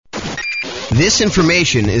This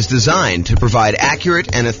information is designed to provide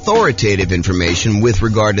accurate and authoritative information with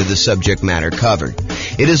regard to the subject matter covered.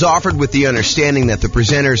 It is offered with the understanding that the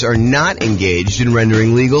presenters are not engaged in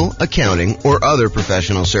rendering legal, accounting, or other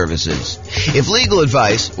professional services. If legal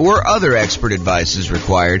advice or other expert advice is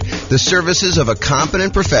required, the services of a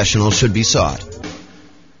competent professional should be sought.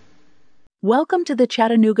 Welcome to the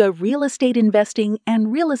Chattanooga Real Estate Investing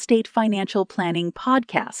and Real Estate Financial Planning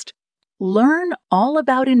podcast. Learn all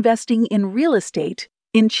about investing in real estate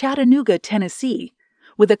in Chattanooga, Tennessee,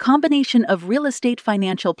 with a combination of real estate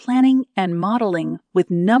financial planning and modeling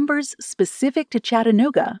with numbers specific to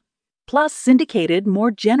Chattanooga, plus syndicated,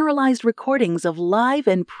 more generalized recordings of live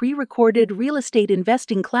and pre-recorded real estate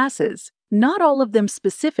investing classes, not all of them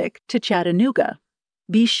specific to Chattanooga.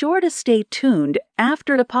 Be sure to stay tuned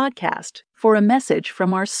after the podcast for a message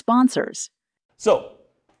from our sponsors. So,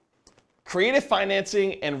 creative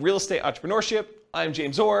financing and real estate entrepreneurship. I'm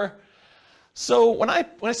James Orr. So when I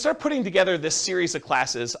started putting together this series of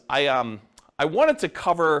classes, I wanted to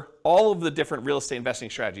cover all of the different real estate investing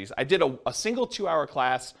strategies. I did a single 2-hour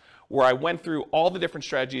class where I went through all the different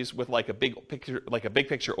strategies with like a big picture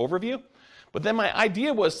overview. But then my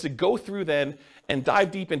idea was to go through then and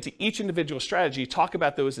dive deep into each individual strategy, talk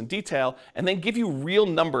about those in detail, and then give you real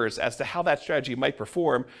numbers as to how that strategy might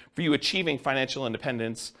perform for you achieving financial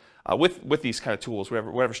independence with these kind of tools,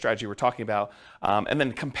 whatever strategy we're talking about, and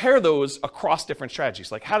then compare those across different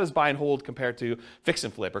strategies. Like how does buy and hold compare to fix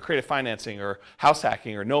and flip or creative financing or house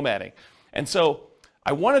hacking or nomading? And so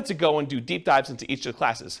I wanted to go and do deep dives into each of the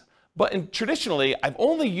classes. But traditionally, I've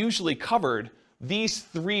only usually covered these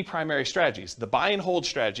 3 primary strategies: the buy and hold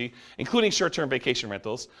strategy, including short-term vacation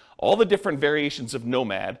rentals, all the different variations of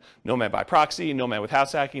nomad by proxy, nomad with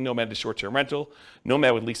house hacking, nomad to short-term rental,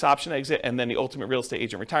 nomad with lease option exit, and then the ultimate real estate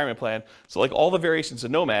agent retirement plan. So like all the variations of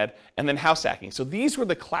nomad, and then house hacking. So these were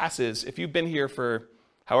the classes. If you've been here for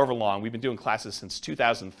however long, we've been doing classes since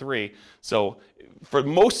 2003. So for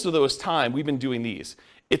most of those time, we've been doing these.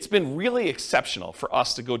 It's been really exceptional for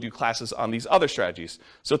us to go do classes on these other strategies.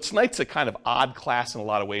 So tonight's a kind of odd class in a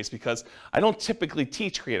lot of ways because I don't typically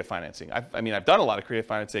teach creative financing. I've done a lot of creative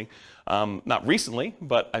financing, not recently,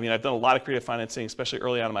 but I've done a lot of creative financing, especially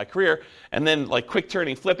early on in my career. And then like quick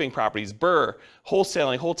turning, flipping properties, BRRRR,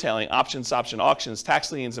 wholesaling, options, option auctions,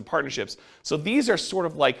 tax liens, and partnerships. So these are sort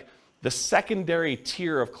of like the secondary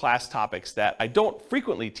tier of class topics that I don't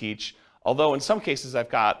frequently teach. Although in some cases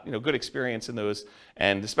I've got good experience in those,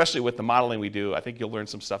 and especially with the modeling we do, I think you'll learn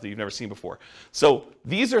some stuff that you've never seen before. So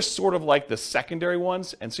these are sort of like the secondary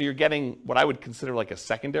ones, and so you're getting what I would consider like a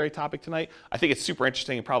secondary topic tonight. I think it's super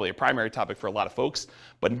interesting and probably a primary topic for a lot of folks,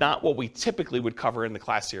 but not what we typically would cover in the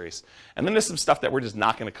class series. And then there's some stuff that we're just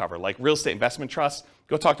not going to cover, like real estate investment trusts.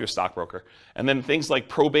 Go talk to a stockbroker. And then things like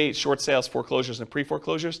probate, short sales, foreclosures, and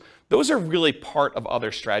pre-foreclosures, those are really part of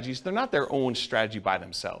other strategies. They're not their own strategy by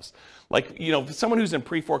themselves. Like, someone who's in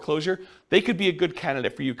pre-foreclosure, they could be a good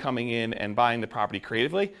candidate for you coming in and buying the property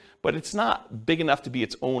creatively, but it's not big enough to be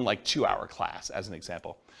its own like 2-hour class, as an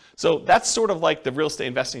example. So that's sort of like the real estate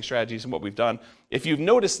investing strategies and what we've done. If you've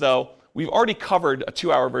noticed though, we've already covered a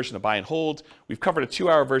 2-hour version of buy and hold. We've covered a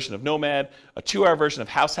 2-hour version of nomad, a 2-hour version of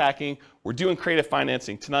house hacking. We're doing creative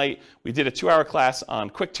financing tonight. We did a 2-hour class on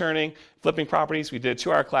quick turning, flipping properties. We did a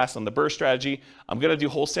 2-hour class on the BRRRR strategy. I'm going to do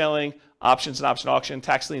wholesaling, options and option auction,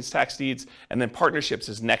 tax liens, tax deeds, and then partnerships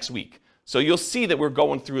is next week. So you'll see that we're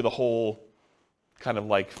going through the whole kind of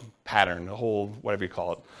like pattern, the whole, whatever you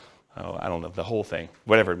call it. Oh, I don't know, the whole thing,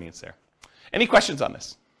 whatever it means there. Any questions on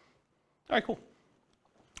this? All right, cool.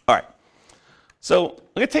 All right. So I'm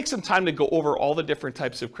going to take some time to go over all the different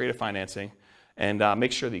types of creative financing and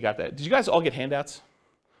make sure that you got that. Did you guys all get handouts?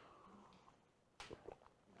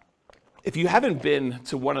 If you haven't been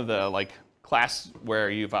to one of the like class where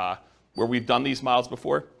we've done these models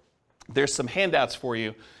before, there's some handouts for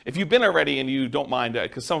you. If you've been already and you don't mind,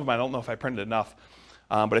 because some of them I don't know if I printed enough,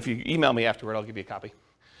 but if you email me afterward, I'll give you a copy.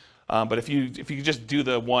 But if you just do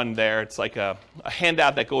the one there, it's like a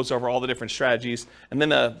handout that goes over all the different strategies, and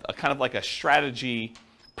then a kind of like a strategy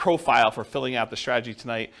profile for filling out the strategy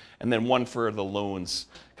tonight, and then one for the loans,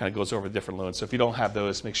 kind of goes over the different loans. So if you don't have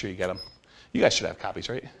those, make sure you get them. You guys should have copies,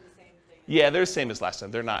 right? Yeah, they're the same as last time.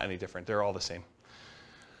 They're not any different. They're all the same.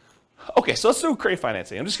 Okay, so let's do creative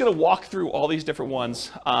financing. I'm just going to walk through all these different ones.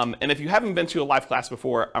 And if you haven't been to a live class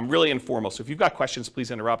before, I'm really informal. So if you've got questions, please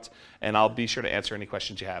interrupt, and I'll be sure to answer any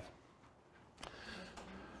questions you have.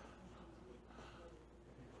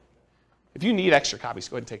 If you need extra copies,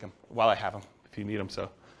 go ahead and take them while I have them, if you need them,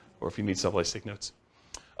 or if you need someplace to take notes.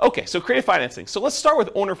 Okay, so creative financing. So let's start with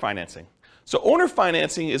owner financing. So owner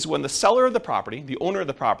financing is when the seller of the property, the owner of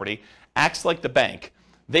the property, acts like the bank.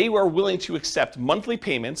 they are willing to accept monthly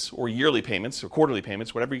payments or yearly payments or quarterly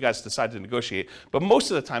payments, whatever you guys decide to negotiate. But most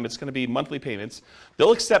of the time, it's going to be monthly payments.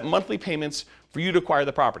 They'll accept monthly payments for you to acquire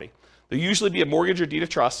the property. There'll usually be a mortgage or deed of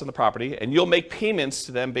trust on the property, and you'll make payments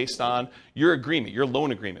to them based on your agreement, your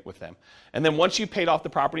loan agreement with them. And then once you've paid off the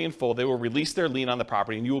property in full, they will release their lien on the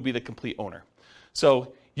property, and you will be the complete owner.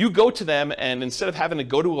 So you go to them, and instead of having to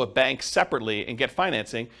go to a bank separately and get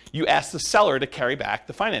financing, you ask the seller to carry back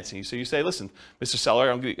the financing. So you say, listen, Mr.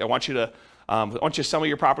 Seller, I want you to sell me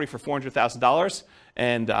your property for $400,000,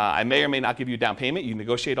 and I may or may not give you a down payment. You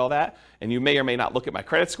negotiate all that, and you may or may not look at my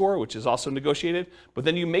credit score, which is also negotiated, but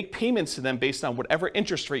then you make payments to them based on whatever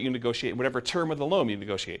interest rate you negotiate, whatever term of the loan you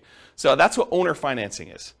negotiate. So that's what owner financing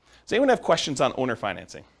is. Does anyone have questions on owner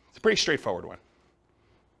financing? It's a pretty straightforward one.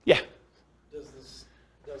 Yeah?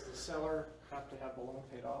 Does the seller have to have the loan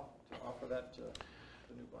paid off to offer that to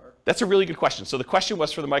the new buyer? That's a really good question. So the question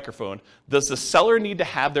was for the microphone, does the seller need to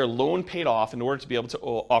have their loan paid off in order to be able to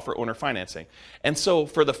offer owner financing? And so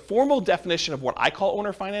for the formal definition of what I call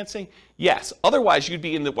owner financing, yes. Otherwise, you'd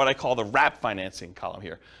be in what I call the wrap financing column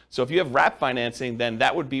here. So if you have wrap financing, then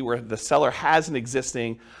that would be where the seller has an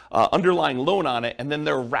existing underlying loan on it, and then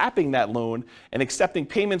they're wrapping that loan and accepting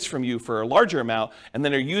payments from you for a larger amount, and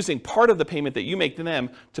then they're using part of the payment that you make to them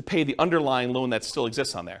to pay the underlying loan that still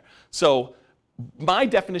exists on there. So my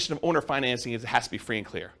definition of owner financing is it has to be free and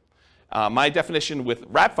clear. My definition with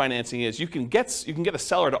wrap financing is you can get a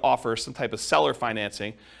seller to offer some type of seller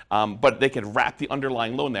financing, but they can wrap the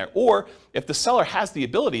underlying loan there. Or if the seller has the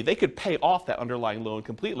ability, they could pay off that underlying loan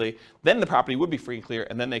completely. Then the property would be free and clear,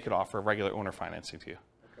 and then they could offer regular owner financing to you.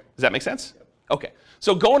 Okay. Does that make sense? Yep. Okay.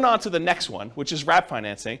 So going on to the next one, which is wrap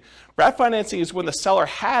financing. Wrap financing is when the seller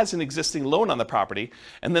has an existing loan on the property,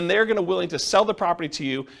 and then they're going to willing to sell the property to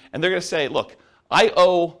you, and they're going to say, look, I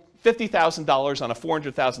owe $50,000 on a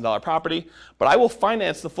 $400,000 property, but I will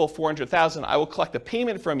finance the full $400,000. I will collect a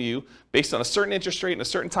payment from you based on a certain interest rate and a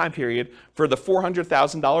certain time period for the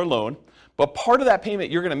 $400,000 loan. But part of that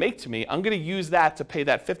payment you're going to make to me, I'm going to use that to pay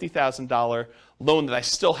that $50,000 loan that I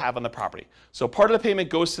still have on the property. So part of the payment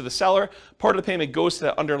goes to the seller, part of the payment goes to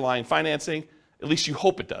that underlying financing. At least you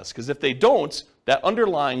hope it does, because if they don't, that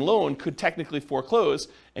underlying loan could technically foreclose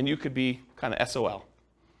and you could be kind of SOL.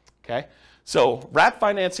 Okay? So wrap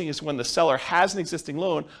financing is when the seller has an existing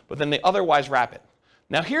loan, but then they otherwise wrap it.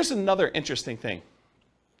 Now here's another interesting thing.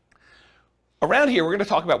 Around here, we're going to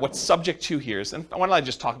talk about what's subject to here is, and why don't I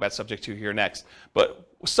just talk about subject to here next. But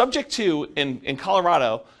subject to in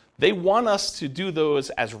Colorado, they want us to do those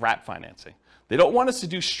as wrap financing. They don't want us to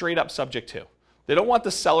do straight up subject to. They don't want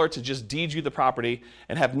the seller to just deed you the property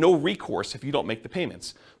and have no recourse if you don't make the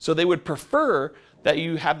payments. So they would prefer that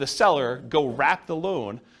you have the seller go wrap the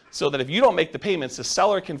loan so that if you don't make the payments, the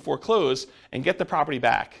seller can foreclose and get the property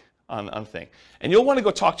back on thing. And you'll want to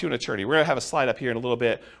go talk to an attorney. We're going to have a slide up here in a little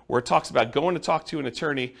bit where it talks about going to talk to an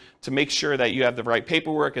attorney to make sure that you have the right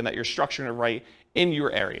paperwork and that you're structuring it right in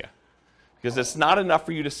your area. Because it's not enough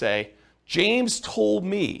for you to say, James told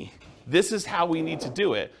me this is how we need to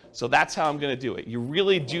do it, so that's how I'm going to do it. You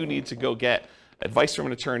really do need to go get advice from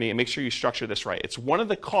an attorney and make sure you structure this right. It's one of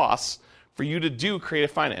the costs for you to do creative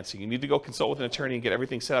financing. You need to go consult with an attorney and get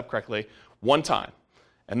everything set up correctly one time.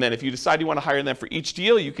 And then if you decide you want to hire them for each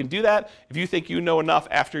deal, you can do that. If you think you know enough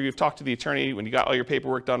after you've talked to the attorney, when you got all your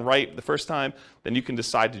paperwork done right the first time, then you can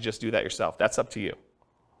decide to just do that yourself. That's up to you.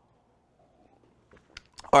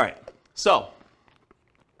 All right, so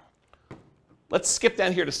let's skip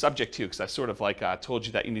down here to subject to, because I sort of told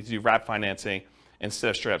you that you need to do wrap financing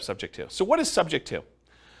instead of straight up subject to. So what is subject to?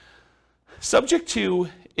 Subject to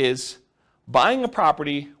is buying a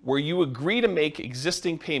property where you agree to make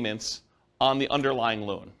existing payments on the underlying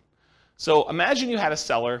loan. So imagine you had a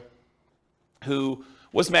seller who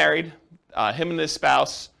was married, him and his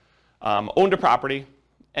spouse owned a property,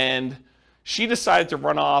 and she decided to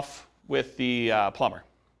run off with the plumber.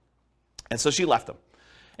 And so she left him.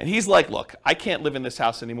 And he's like, look, I can't live in this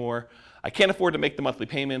house anymore. I can't afford to make the monthly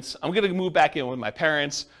payments. I'm going to move back in with my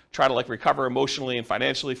parents, try to recover emotionally and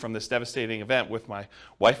financially from this devastating event with my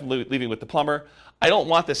wife leaving with the plumber. I don't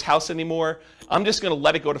want this house anymore. I'm just going to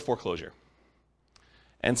let it go to foreclosure.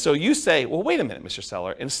 And so you say, well, wait a minute, Mr.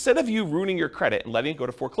 Seller. Instead of you ruining your credit and letting it go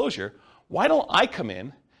to foreclosure, why don't I come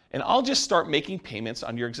in and I'll just start making payments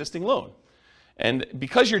on your existing loan? And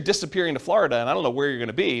because you're disappearing to Florida, and I don't know where you're going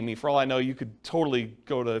to be, I mean, for all I know, you could totally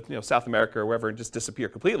go to South America or wherever and just disappear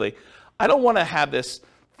completely. I don't want to have this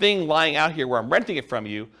thing lying out here where I'm renting it from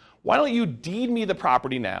you. Why don't you deed me the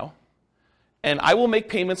property now, and I will make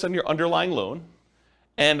payments on your underlying loan,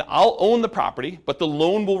 and I'll own the property, but the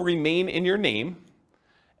loan will remain in your name.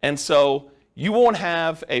 And so you won't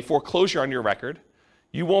have a foreclosure on your record.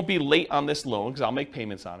 You won't be late on this loan because I'll make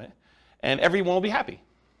payments on it, and everyone will be happy.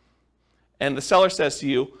 And the seller says to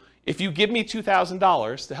you, if you give me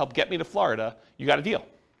 $2,000 to help get me to Florida, you got a deal.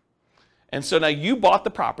 And so now you bought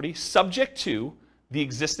the property subject to the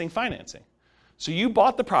existing financing. So you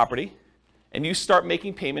bought the property and you start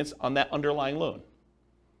making payments on that underlying loan.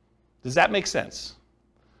 Does that make sense?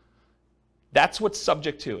 That's what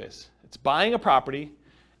subject to is. It's buying a property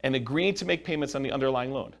and agreeing to make payments on the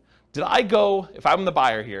underlying loan. Did I go, if I'm the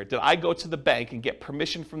buyer here, did I go to the bank and get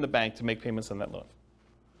permission from the bank to make payments on that loan?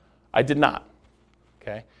 I did not,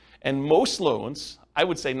 okay? And most loans, I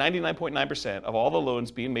would say 99.9% of all the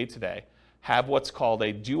loans being made today have what's called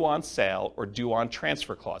a due on sale or due on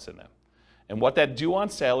transfer clause in them. And what that due on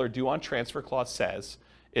sale or due on transfer clause says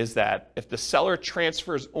is that if the seller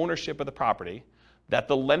transfers ownership of the property, that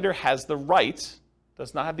the lender has the right,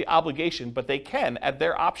 does not have the obligation, but they can, at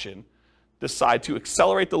their option, decide to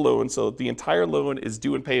accelerate the loan so that the entire loan is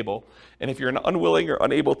due and payable. And if you're unwilling or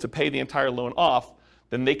unable to pay the entire loan off,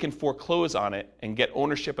 then they can foreclose on it and get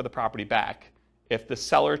ownership of the property back if the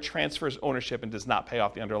seller transfers ownership and does not pay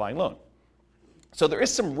off the underlying loan. So there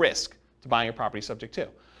is some risk to buying a property subject to.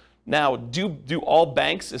 Now, do all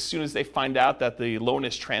banks, as soon as they find out that the loan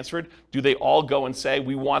is transferred, do they all go and say,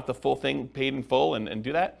 we want the full thing paid in full and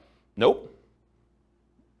do that? Nope,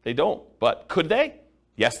 they don't. But could they?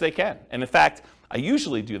 Yes, they can. And in fact, I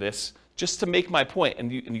usually do this just to make my point,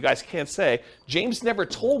 and you guys can't say, James never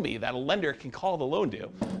told me that a lender can call the loan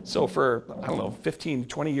due. So for, I don't know, 15,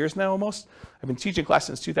 20 years now almost, I've been teaching class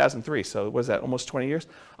since 2003, so what is that, almost 20 years?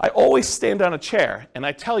 I always stand on a chair and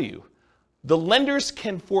I tell you, the lenders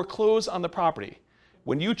can foreclose on the property.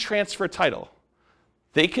 When you transfer title,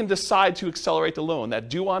 they can decide to accelerate the loan. That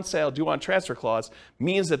due on sale, due on transfer clause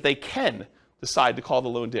means that they can decide to call the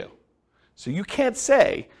loan due. So you can't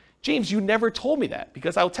say, James, you never told me that,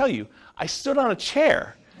 because I'll tell you, I stood on a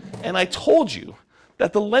chair and I told you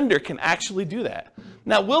that the lender can actually do that.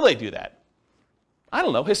 Now, will they do that? I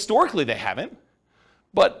don't know. Historically, they haven't.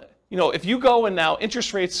 But, if you go and now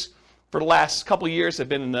interest rates for the last couple of years have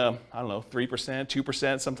been in the, 3%,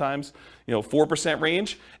 2% sometimes, 4%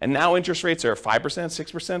 range, and now interest rates are 5%,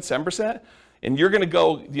 6%, 7%, and you're going to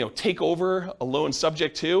go, take over a loan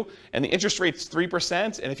subject to, and the interest rate's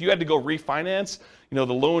 3%, and if you had to go refinance, the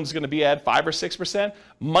loan's going to be at 5 or 6%,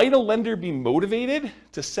 might a lender be motivated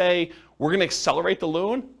to say, we're going to accelerate the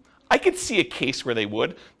loan? I could see a case where they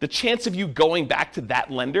would. The chance of you going back to that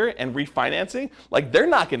lender and refinancing, they're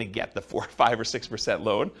not going to get the 4, 5, or 6%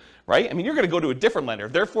 loan, right? I mean, you're going to go to a different lender.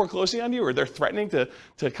 If they're foreclosing on you or they're threatening to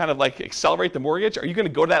kind of accelerate the mortgage, are you going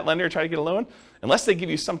to go to that lender and try to get a loan? Unless they give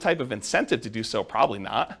you some type of incentive to do so, probably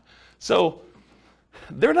not. So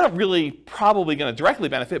they're not really probably going to directly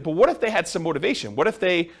benefit, but what if they had some motivation? What if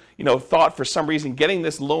they, thought for some reason getting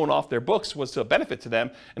this loan off their books was a benefit to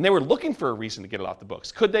them, and they were looking for a reason to get it off the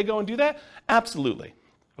books? Could they go and do that? Absolutely,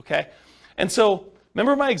 okay? And so,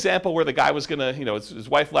 remember my example where the guy was going to, his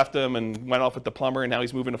wife left him and went off with the plumber, and now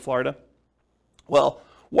he's moving to Florida? Well,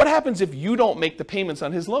 what happens if you don't make the payments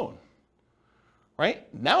on his loan? Right?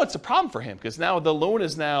 Now it's a problem for him, because now the loan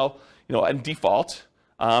is now, in default,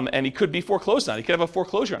 and he could be foreclosed on. He could have a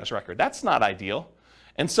foreclosure on his record. That's not ideal.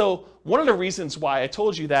 And so one of the reasons why I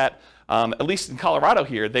told you that, at least in Colorado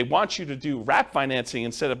here, they want you to do wrap financing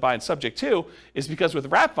instead of buying subject to, is because with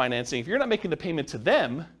wrap financing, if you're not making the payment to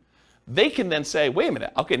them, they can then say, wait a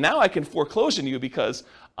minute, okay, now I can foreclose on you because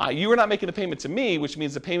you are not making the payment to me, which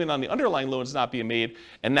means the payment on the underlying loan is not being made,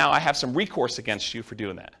 and now I have some recourse against you for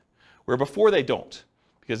doing that. Where before they don't,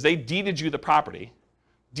 because they deeded you the property.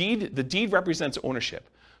 The deed represents ownership.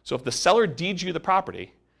 So if the seller deeds you the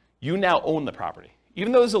property, you now own the property,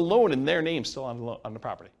 even though there's a loan in their name still on the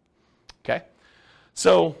property, okay?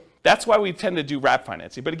 So that's why we tend to do wrap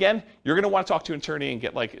financing. But again, you're going to want to talk to an attorney and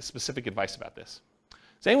get specific advice about this.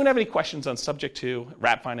 Does anyone have any questions on subject to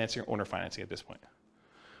wrap financing or owner financing at this point?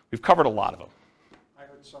 We've covered a lot of them. I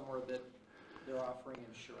heard somewhere that they're offering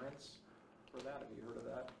insurance for that. Have you heard of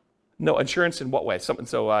that? No, insurance in what way? So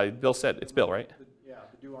Bill said, it's Bill, right?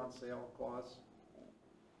 The due on sale clause.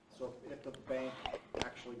 So if the bank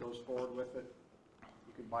actually goes forward with it,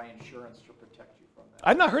 you can buy insurance to protect you from that.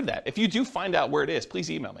 I've not heard that. If you do find out where it is,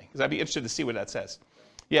 please email me, because I'd be interested to see what that says.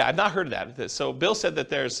 Yeah, I've not heard of that. So Bill said that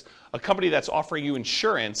there's a company that's offering you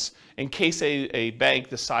insurance in case a bank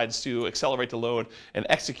decides to accelerate the loan and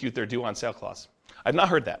execute their due on sale clause. I've not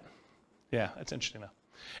heard that. Yeah, that's interesting though.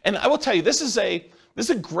 And I will tell you, this is This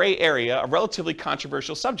is a gray area, a relatively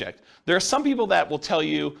controversial subject. There are some people that will tell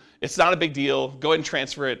you it's not a big deal, go ahead and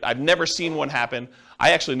transfer it. I've never seen one happen.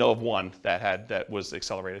 I actually know of one that was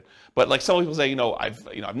accelerated. But like some people say,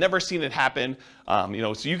 I've never seen it happen.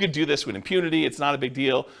 So you could do this with impunity. It's not a big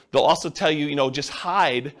deal. They'll also tell you, just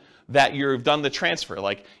hide that you've done the transfer.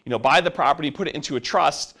 Like, buy the property, put it into a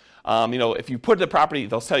trust. If you put the property,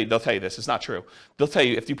 they'll tell you this, it's not true. They'll tell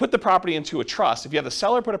you if you put the property into a trust, if you have the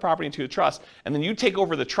seller put a property into a trust, and then you take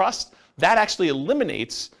over the trust, that actually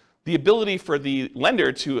eliminates the ability for the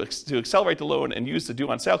lender to accelerate the loan and use the due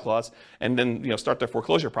on sale clause, and then start their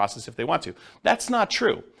foreclosure process if they want to. That's not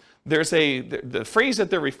true. The phrase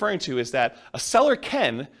that they're referring to is that a seller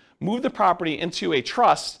can move the property into a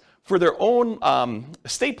trust for their own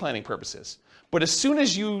estate planning purposes. But as soon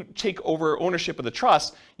as you take over ownership of the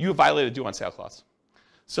trust, you have violated due on sale clause.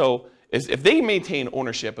 So if they maintain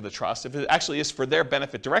ownership of the trust, if it actually is for their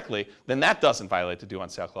benefit directly, then that doesn't violate the due on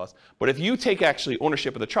sale clause. But if you take actually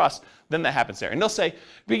ownership of the trust, then that happens there. And they'll say,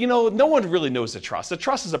 but no one really knows the trust. The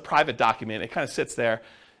trust is a private document. It kind of sits there.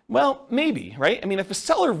 Well, maybe, right? I mean, if a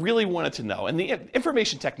seller really wanted to know, and the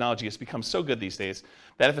information technology has become so good these days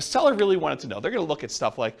that if a seller really wanted to know, they're going to look at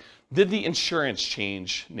stuff like, did the insurance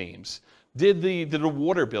change names? Did the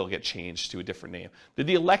water bill get changed to a different name? Did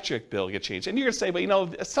the electric bill get changed? And you're going to say,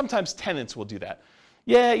 but sometimes tenants will do that.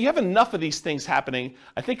 Yeah, you have enough of these things happening.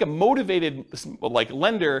 I think a motivated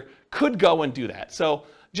lender could go and do that. So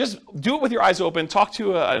just do it with your eyes open, talk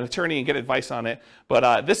to an attorney and get advice on it.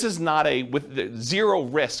 But this is not with zero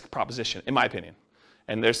risk proposition, in my opinion.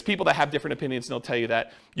 And there's people that have different opinions and they'll tell you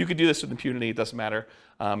that you could do this with impunity, it doesn't matter.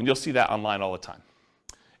 And you'll see that online all the time.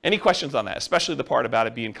 Any questions on that, especially the part about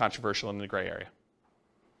it being controversial in the gray area?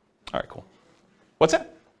 All right, cool. What's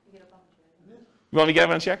that? You want me to get up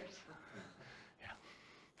on a chair?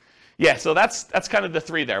 Yeah, so that's kind of the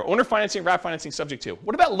three there. Owner financing, wrap financing, subject to.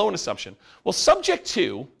 What about loan assumption? Well, subject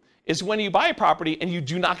to is when you buy a property and you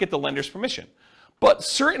do not get the lender's permission. But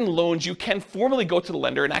certain loans, you can formally go to the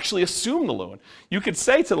lender and actually assume the loan. You could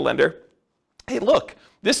say to the lender, hey, look,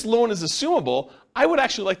 this loan is assumable. I would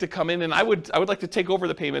actually like to come in and I would like to take over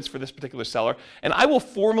the payments for this particular seller, and I will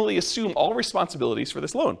formally assume all responsibilities for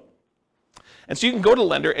this loan. And so you can go to the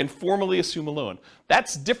lender and formally assume a loan.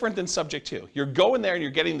 That's different than subject to. You're going there and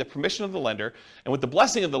you're getting the permission of the lender, and with the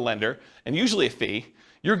blessing of the lender, and usually a fee,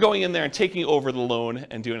 you're going in there and taking over the loan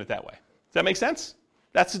and doing it that way. Does that make sense?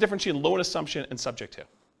 That's the difference between loan assumption and subject to.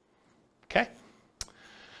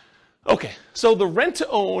 Okay, so the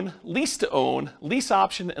rent-to-own, lease-to-own, lease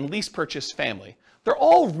option, and lease purchase family, they're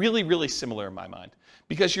all really, really similar in my mind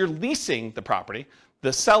because you're leasing the property.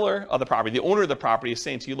 The seller of the property, the owner of the property is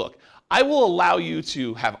saying to you, look, I will allow you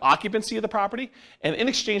to have occupancy of the property, and in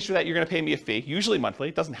exchange for that, you're going to pay me a fee, usually monthly.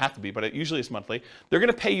 It doesn't have to be, but it usually is monthly. They're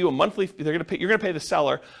going to pay you a monthly. You're going to pay the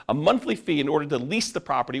seller a monthly fee in order to lease the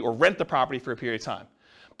property or rent the property for a period of time.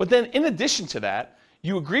 But then, in addition to that,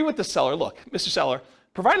 you agree with the seller. Look, Mr. Seller,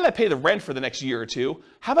 provided I pay the rent for the next year or two,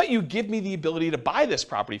 how about you give me the ability to buy this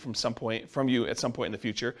property from you at some point in the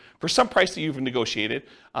future for some price that you've negotiated,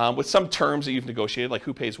 with some terms that you've negotiated, like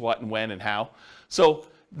who pays what and when and how. So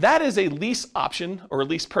that is a lease option or a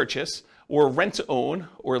lease purchase or a rent-to-own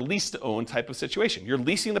or a lease-to-own type of situation. You're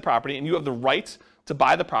leasing the property and you have the right to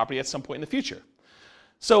buy the property at some point in the future.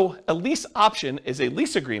 So a lease option is a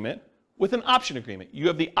lease agreement with an option agreement. You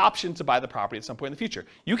have the option to buy the property at some point in the future.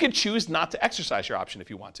 You can choose not to exercise your option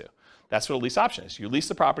if you want to. That's what a lease option is. You lease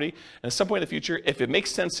the property, and at some point in the future, if it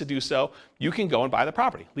makes sense to do so, you can go and buy the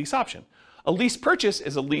property. Lease option. A lease purchase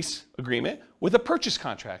is a lease agreement with a purchase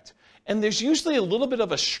contract. And there's usually a little bit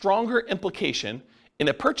of a stronger implication in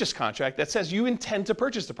a purchase contract that says you intend to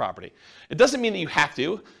purchase the property. It doesn't mean that you have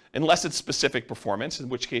to, unless it's specific performance, in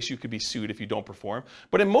which case you could be sued if you don't perform.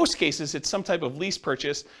 But in most cases, it's some type of lease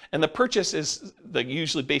purchase, and the purchase is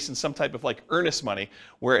usually based in some type of earnest money,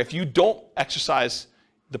 where if you don't exercise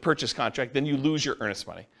the purchase contract, then you lose your earnest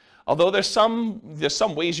money. Although there's some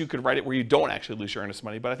ways you could write it where you don't actually lose your earnest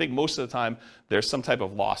money, but I think most of the time there's some type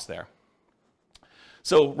of loss there.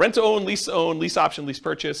 So rent-to-own, lease option, lease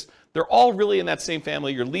purchase, they're all really in that same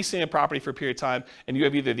family. You're leasing a property for a period of time, and you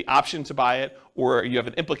have either the option to buy it or you have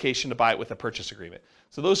an implication to buy it with a purchase agreement.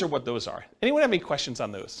 So those are what those are. Anyone have any questions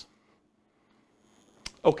on those?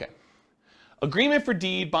 Okay. Agreement for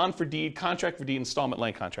deed, bond for deed, contract for deed, installment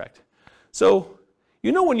land contract. So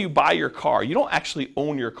when you buy your car, you don't actually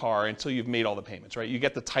own your car until you've made all the payments, right? You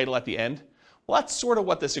get the title at the end. Well, that's sort of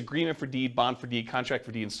what this agreement for deed, bond for deed, contract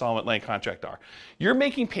for deed, installment land contract are. You're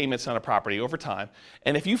making payments on a property over time,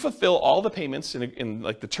 and if you fulfill all the payments in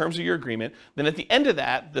the terms of your agreement, then at the end of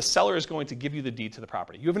that, the seller is going to give you the deed to the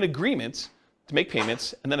property. You have an agreement to make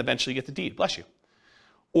payments, and then eventually get the deed. Bless you.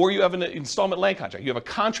 Or you have an installment land contract. You have a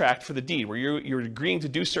contract for the deed where you're agreeing to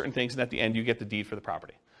do certain things, and at the end you get the deed for the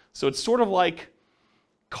property. So it's sort of like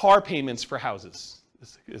car payments for houses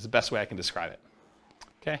is the best way I can describe it.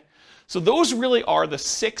 Okay? So those really are the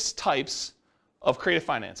 6 types of creative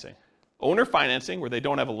financing. Owner financing, where they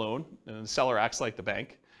don't have a loan and the seller acts like the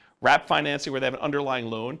bank. Wrap financing, where they have an underlying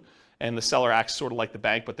loan and the seller acts sort of like the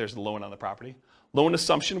bank, but there's a loan on the property. Loan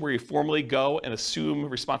assumption, where you formally go and assume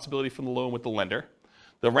responsibility from the loan with the lender.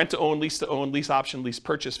 The rent-to-own, lease-to-own, lease option, lease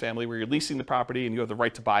purchase family, where you're leasing the property and you have the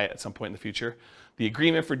right to buy it at some point in the future. The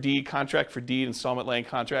agreement for deed, contract for deed, installment land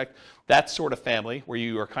contract, that sort of family, where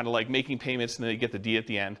you are kind of like making payments and then you get the deed at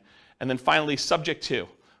the end. And then finally, subject to,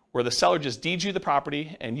 where the seller just deeds you the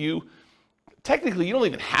property and technically you don't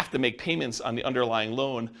even have to make payments on the underlying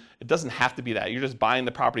loan. It doesn't have to be that. You're just buying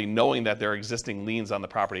the property knowing that there are existing liens on the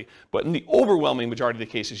property. But in the overwhelming majority of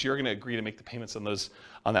the cases, you're going to agree to make the payments on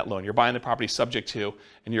that loan. You're buying the property subject to,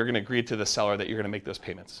 and you're going to agree to the seller that you're going to make those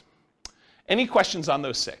payments. Any questions on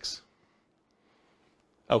those 6?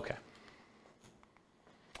 Okay.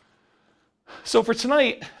 So for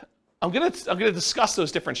tonight, I'm gonna discuss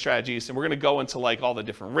those different strategies, and we're gonna go into like all the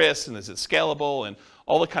different risks and is it scalable and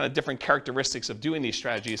all the kind of different characteristics of doing these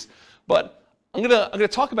strategies. But I'm gonna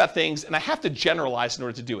talk about things, and I have to generalize in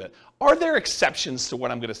order to do it. Are there exceptions to what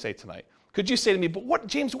I'm gonna say tonight? Could you say to me, but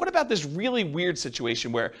James, what about this really weird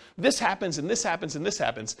situation where this happens and this happens and this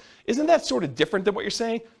happens? Isn't that sort of different than what you're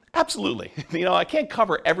saying? Absolutely. I can't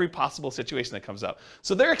cover every possible situation that comes up.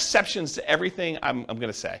 So there are exceptions to everything I'm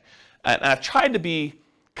gonna say. And I've tried to be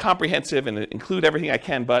comprehensive and include everything I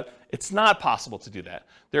can, but it's not possible to do that.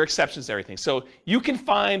 There are exceptions to everything. So you can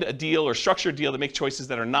find a deal or structure a deal to make choices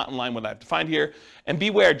that are not in line with what I've defined here. And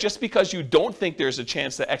beware, just because you don't think there's a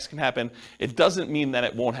chance that X can happen, it doesn't mean that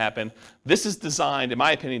it won't happen. This is designed, in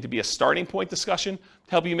my opinion, to be a starting point discussion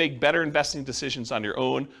to help you make better investing decisions on your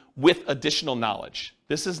own with additional knowledge.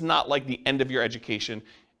 This is not like the end of your education.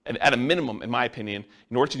 And at a minimum, in my opinion,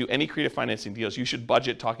 in order to do any creative financing deals, you should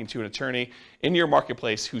budget talking to an attorney in your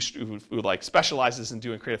marketplace who like specializes in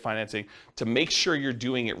doing creative financing to make sure you're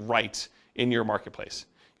doing it right in your marketplace.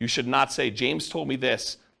 You should not say, James told me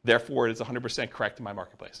this, therefore it is 100% correct in my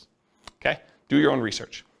marketplace. Okay? Do your own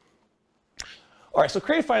research. All right, so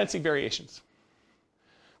creative financing variations.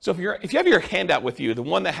 So if you have your handout with you, the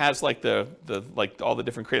one that has like all the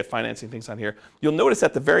different creative financing things on here, you'll notice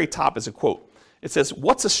at the very top is a quote. It says,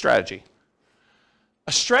 what's a strategy?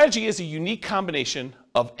 A strategy is a unique combination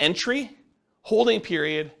of entry, holding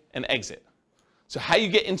period, and exit. So how you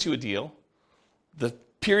get into a deal, the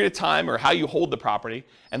period of time or how you hold the property,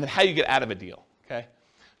 and then how you get out of a deal, okay?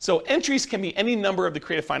 So entries can be any number of the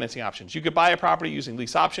creative financing options. You could buy a property using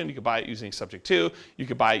lease option, you could buy it using subject to, you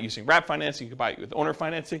could buy it using wrap financing, you could buy it with owner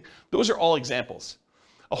financing. Those are all examples.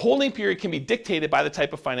 A holding period can be dictated by the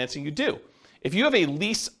type of financing you do. If you have a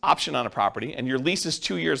lease option on a property and your lease is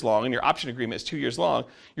 2 years long and your option agreement is 2 years long,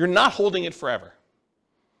 you're not holding it forever.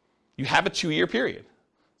 You have a 2-year period.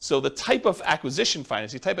 So the type of acquisition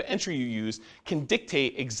financing, the type of entry you use can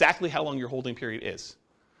dictate exactly how long your holding period is.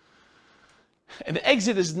 And the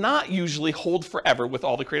exit is not usually hold forever with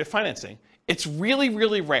all the creative financing. It's really,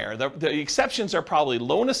 really rare. The exceptions are probably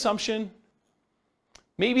loan assumption,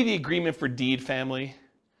 maybe the agreement for deed family,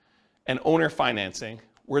 and owner financing,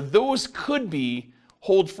 where those could be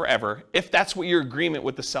hold forever if that's what your agreement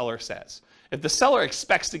with the seller says. If the seller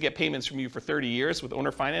expects to get payments from you for 30 years with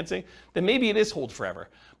owner financing, then maybe it is hold forever.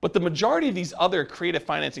 But the majority of these other creative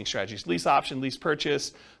financing strategies, lease option, lease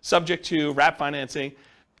purchase, subject to, wrap financing,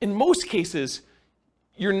 in most cases,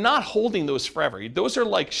 you're not holding those forever. Those are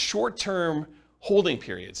like short-term holding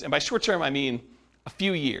periods. And by short-term, I mean a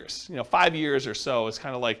few years, 5 years or so is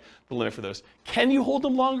kind of like the limit for those. Can you hold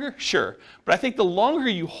them longer? Sure. But I think the longer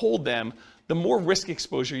you hold them, the more risk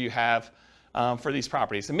exposure you have for these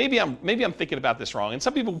properties. And maybe I'm thinking about this wrong. And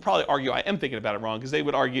some people would probably argue I am thinking about it wrong because they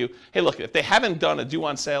would argue, hey, look, if they haven't done a due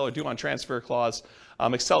on sale or due on transfer clause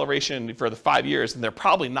acceleration for the 5 years, then they're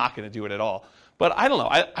probably not going to do it at all. But I don't know.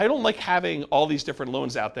 I don't like having all these different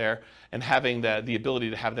loans out there and having the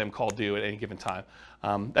ability to have them call due at any given time.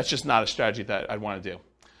 That's just not a strategy that I'd want to do.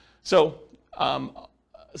 So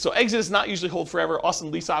exit is not usually hold forever. Often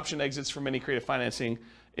lease option exits for many creative financing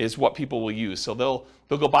is what people will use. So they'll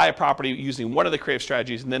go buy a property using one of the creative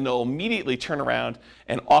strategies, and then they'll immediately turn around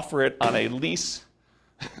and offer it on a lease,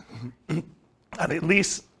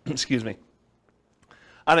 excuse me,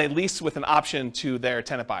 on a lease with an option to their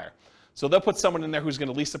tenant buyer. So they'll put someone in there who's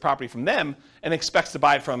going to lease the property from them and expects to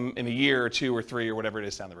buy it from in a year or 2 or 3 or whatever it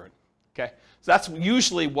is down the road. Okay, so that's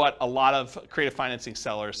usually what a lot of creative financing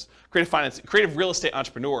sellers, creative real estate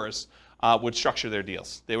entrepreneurs would structure their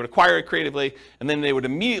deals. They would acquire it creatively, and then they would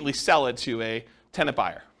immediately sell it to a tenant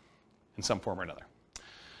buyer in some form or another.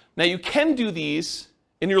 Now, you can do these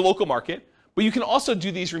in your local market, but you can also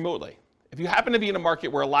do these remotely. If you happen to be in a market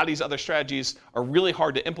where a lot of these other strategies are really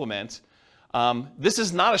hard to implement, this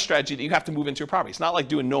is not a strategy that you have to move into a property. It's not like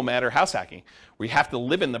doing nomad or house hacking, where you have to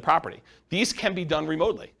live in the property. These can be done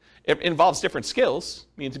remotely. It involves different skills.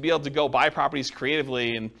 I mean, to be able to go buy properties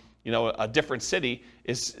creatively in a different city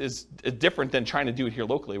is different than trying to do it here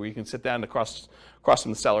locally, where you can sit down across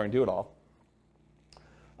from the seller and do it all.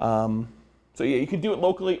 So yeah, you can do it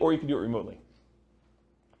locally or you can do it remotely.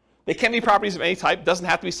 They can be properties of any type. Doesn't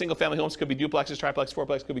have to be single-family homes. Could be duplexes, triplex,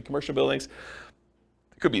 fourplex. Could be commercial buildings.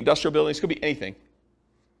 Could be industrial buildings. Could be anything.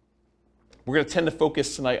 We're going to tend to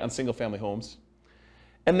focus tonight on single-family homes.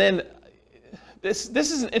 And then this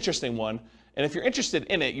is an interesting one. And if you're interested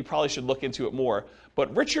in it, you probably should look into it more.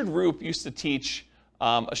 But Richard Roop used to teach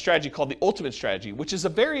a strategy called the ultimate strategy, which is a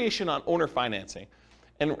variation on owner financing.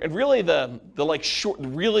 And really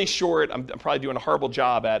really short, I'm probably doing a horrible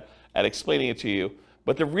job at explaining it to you.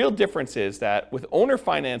 But the real difference is that with owner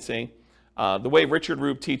financing, the way Richard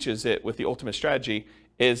Roop teaches it with the ultimate strategy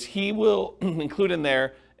is he will include in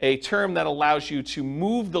there a term that allows you to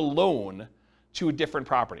move the loan to a different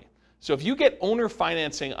property. So if you get owner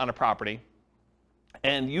financing on a property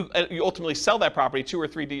and you ultimately sell that property 2 or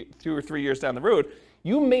 3 years down the road,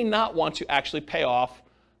 you may not want to actually pay off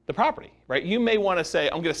the property, right? You may want to say,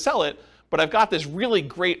 I'm going to sell it, but I've got this really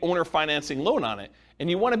great owner financing loan on it. And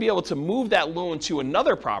you want to be able to move that loan to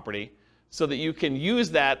another property so that you can use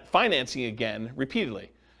that financing again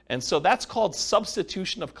repeatedly. And so that's called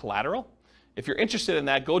substitution of collateral. If you're interested in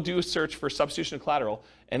that, go do a search for substitution of collateral,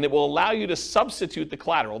 and it will allow you to substitute the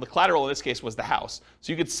collateral. The collateral in this case was the house.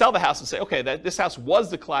 So you could sell the house and say, okay, this house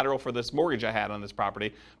was the collateral for this mortgage I had on this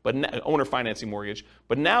property, but owner financing mortgage.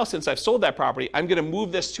 But now, since I've sold that property, I'm going to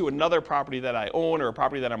move this to another property that I own or a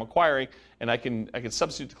property that I'm acquiring, and I can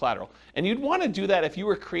substitute the collateral. And you'd want to do that if you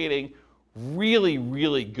were creating really,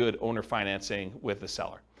 really good owner financing with the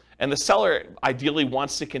seller. And the seller ideally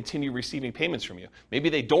wants to continue receiving payments from you. Maybe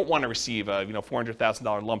they don't want to receive a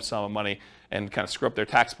 $400,000 lump sum of money and kind of screw up their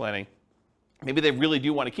tax planning. Maybe they really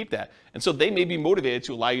do want to keep that. And so they may be motivated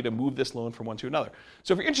to allow you to move this loan from one to another.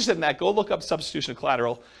 So if you're interested in that, go look up substitution of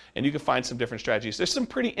collateral, and you can find some different strategies. There's some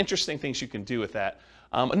pretty interesting things you can do with that.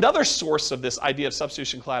 Another source of this idea of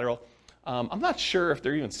substitution collateral, I'm not sure if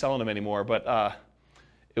they're even selling them anymore, but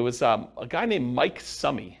it was a guy named Mike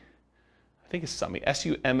Summey. I think it's Summey,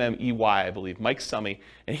 S-U-M-M-E-Y, I believe, Mike Summey.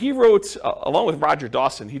 And he wrote, along with Roger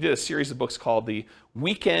Dawson, he did a series of books called The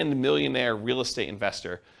Weekend Millionaire Real Estate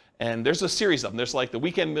Investor. And there's a series of them. There's like the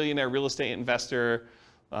Weekend Millionaire Real Estate Investor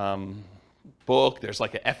book. There's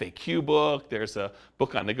like an FAQ book. There's a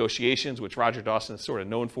book on negotiations, which Roger Dawson is sort of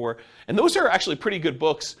known for. And those are actually pretty good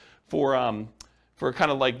books for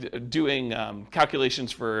kind of like doing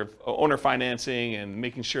calculations for owner financing and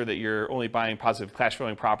making sure that you're only buying positive cash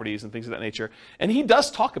flowing properties and things of that nature. And he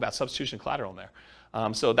does talk about substitution collateral in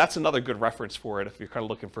there. So that's another good reference for it if you're kind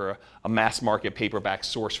of looking for a mass market paperback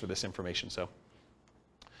source for this information. So,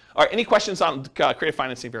 all right, any questions on creative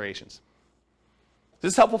financing variations? Is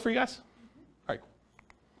this helpful for you guys? All right.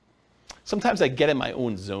 Sometimes I get in my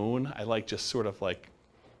own zone. I like just sort of like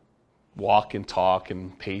walk and talk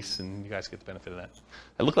and pace, and you guys get the benefit of that.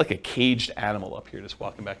 I look like a caged animal up here just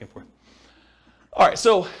walking back and forth. All right,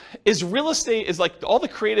 so is real estate, is like all the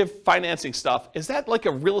creative financing stuff, is that like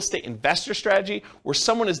a real estate investor strategy where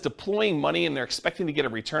someone is deploying money and they're expecting to get a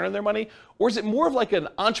return on their money? Or is it more of like an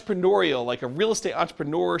entrepreneurial, like a real estate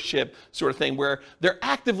entrepreneurship sort of thing where they're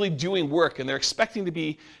actively doing work and they're expecting to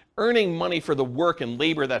be earning money for the work and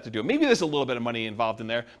labor that to do it? Maybe there's a little bit of money involved in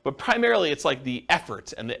there, but primarily it's like the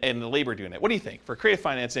effort and the labor doing it. What do you think? For creative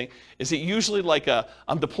financing, is it usually like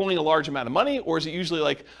I'm deploying a large amount of money, or is it usually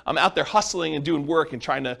like I'm out there hustling and doing work and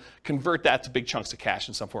trying to convert that to big chunks of cash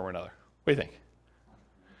in some form or another? What do you think?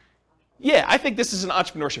 Yeah, I think this is an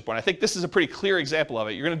entrepreneurship one. I think this is a pretty clear example of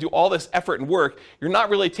it. You're going to do all this effort and work. You're not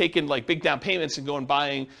really taking like big down payments and going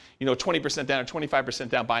buying 20% down or 25%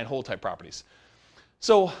 down buying whole type properties.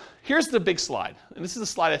 So here's the big slide. And this is a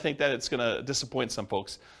slide I think that it's going to disappoint some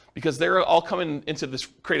folks because they're all coming into this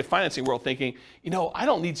creative financing world thinking, I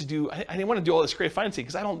don't need to do, I didn't want to do all this creative financing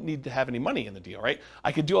because I don't need to have any money in the deal, right?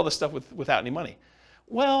 I could do all this stuff without any money.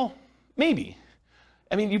 Well, maybe.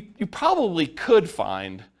 I mean, you probably could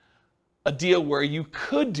find a deal where you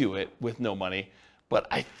could do it with no money, but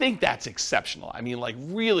I think that's exceptional. I mean, like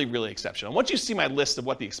really, really exceptional. Once you see my list of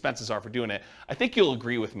what the expenses are for doing it, I think you'll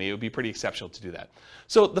agree with me. It would be pretty exceptional to do that.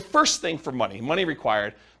 So the first thing for money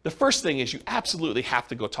required, the first thing is you absolutely have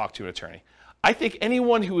to go talk to an attorney. I think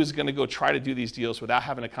anyone who is going to go try to do these deals without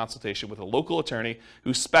having a consultation with a local attorney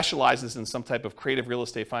who specializes in some type of creative real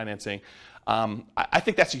estate financing, I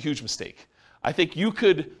think that's a huge mistake. I think you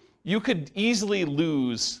could easily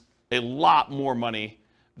lose a lot more money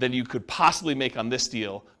than you could possibly make on this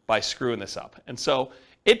deal by screwing this up. And so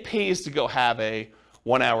it pays to go have a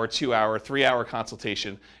 1 hour, 2 hour, 3 hour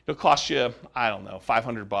consultation. It'll cost you, I don't know,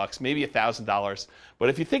 $500, maybe $1,000. But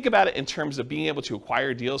if you think about it in terms of being able to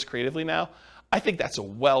acquire deals creatively now, I think that's a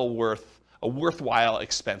worthwhile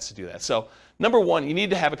expense to do that. So number one, you need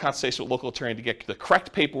to have a consultation with a local attorney to get the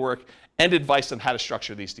correct paperwork and advice on how to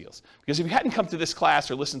structure these deals. Because if you hadn't come to this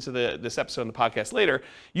class or listened to this episode on the podcast later,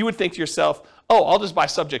 you would think to yourself, oh, I'll just buy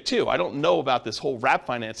subject to. I don't know about this whole wrap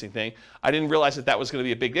financing thing. I didn't realize that was going to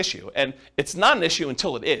be a big issue. And it's not an issue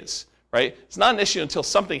until it is, right? It's not an issue until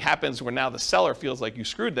something happens where now the seller feels like you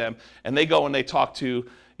screwed them and they go and they talk to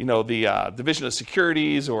the Division of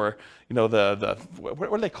Securities or what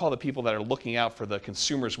do they call the people that are looking out for the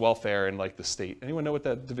consumer's welfare in like the state? Anyone know what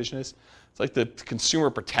that division is? It's like the Consumer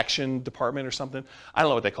Protection Department or something. I don't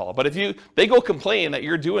know what they call it. But if they go complain that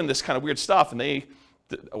you're doing this kind of weird stuff, and a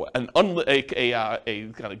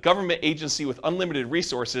kind of government agency with unlimited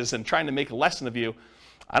resources and trying to make a lesson of you,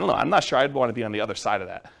 I don't know. I'm not sure I'd want to be on the other side of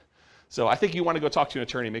that. So I think you want to go talk to an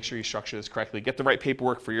attorney, make sure you structure this correctly, get the right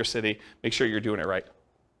paperwork for your city, make sure you're doing it right.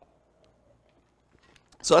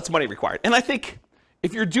 So that's money required. And I think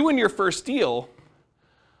if you're doing your first deal,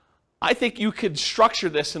 I think you could structure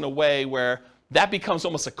this in a way where that becomes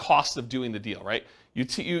almost a cost of doing the deal, right? You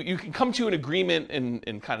can come to an agreement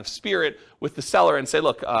in kind of spirit with the seller and say,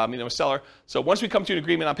 look, seller, so once we come to an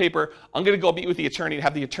agreement on paper, I'm going to go meet with the attorney and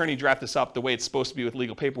have the attorney draft this up the way it's supposed to be with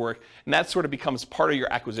legal paperwork. And that sort of becomes part of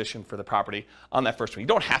your acquisition for the property on that first one. You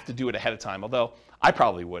don't have to do it ahead of time, although I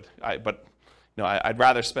probably would. I'd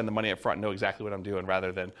rather spend the money up front and know exactly what I'm doing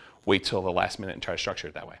rather than wait till the last minute and try to structure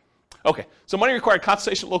it that way. Okay, so money required,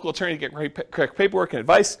 consultation with local attorney to get correct paperwork and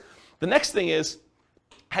advice. The next thing is,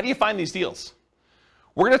 how do you find these deals?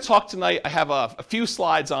 We're going to talk tonight, I have a few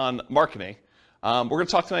slides on marketing. We're going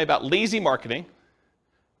to talk tonight about lazy marketing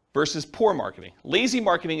versus poor marketing. Lazy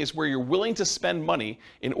marketing is where you're willing to spend money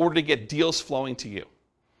in order to get deals flowing to you.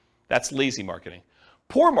 That's lazy marketing.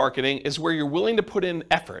 Poor marketing is where you're willing to put in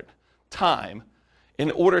effort, time, in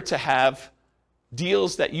order to have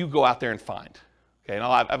deals that you go out there and find. Okay, and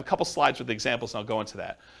I have a couple slides with examples and I'll go into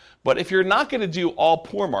that. But if you're not going to do all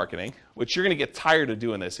poor marketing, which you're going to get tired of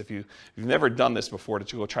doing this if you've never done this before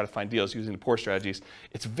to go try to find deals using the poor strategies,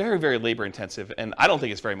 it's very, very labor intensive and I don't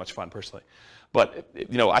think it's very much fun personally. But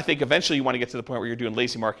I think eventually you want to get to the point where you're doing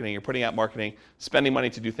lazy marketing, you're putting out marketing, spending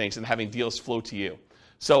money to do things and having deals flow to you.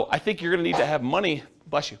 So I think you're going to need to have money,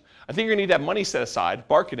 bless you, I think you're going to need to have money set aside,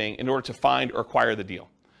 marketing, in order to find or acquire the deal.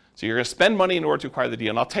 So you're going to spend money in order to acquire the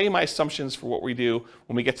deal. And I'll tell you my assumptions for what we do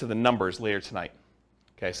when we get to the numbers later tonight.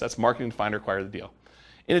 Okay, so that's marketing to find or acquire the deal.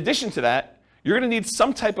 In addition to that, you're going to need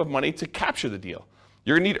some type of money to capture the deal.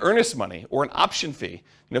 You're going to need earnest money or an option fee.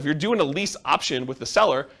 If you're doing a lease option with the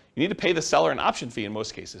seller, you need to pay the seller an option fee in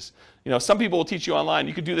most cases. Some people will teach you online,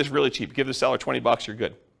 you could do this really cheap. Give the seller $20, you're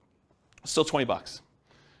good. Still $20.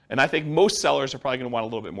 And I think most sellers are probably going to want a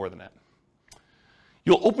little bit more than that.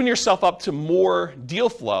 You'll open yourself up to more deal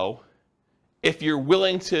flow if you're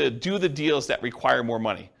willing to do the deals that require more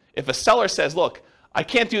money. If a seller says, look, I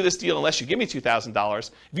can't do this deal unless you give me $2,000.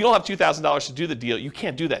 If you don't have $2,000 to do the deal, you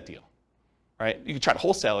can't do that deal, right? You can try to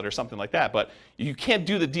wholesale it or something like that, but you can't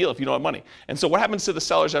do the deal if you don't have money. And so what happens to the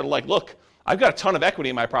sellers that are like, look, I've got a ton of equity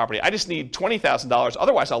in my property. I just need $20,000.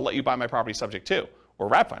 Otherwise, I'll let you buy my property subject to or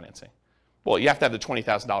wrap financing. Well, you have to have the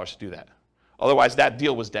 $20,000 to do that. Otherwise, that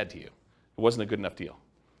deal was dead to you. It wasn't a good enough deal.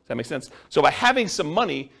 Does that make sense? So by having some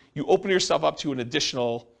money, you open yourself up to an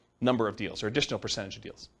additional number of deals or additional percentage of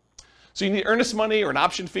deals. So you need earnest money or an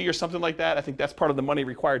option fee or something like that. I think that's part of the money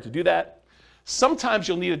required to do that. Sometimes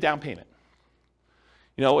you'll need a down payment.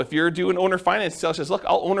 If you're doing owner finance, the seller says, look,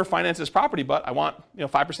 I'll owner finance this property, but I want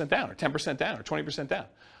 5% down or 10% down or 20% down.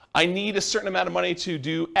 I need a certain amount of money to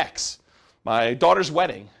do X. My daughter's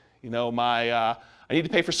wedding. I need to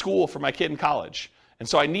pay for school for my kid in college. And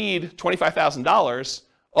so I need $25,000.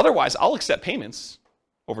 Otherwise, I'll accept payments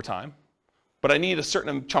over time, but I need a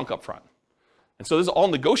certain chunk up front. And so this is all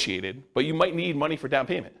negotiated, but you might need money for down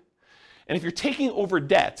payment. And if you're taking over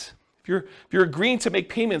debt, if you're agreeing to make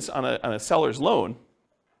payments on a seller's loan,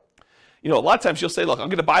 a lot of times you'll say, look, I'm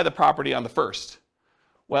going to buy the property on the first.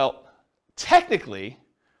 Well, technically,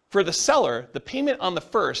 for the seller, the payment on the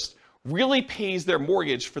first really pays their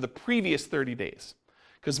mortgage for the previous 30 days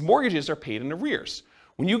because mortgages are paid in arrears.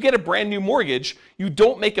 When you get a brand new mortgage, you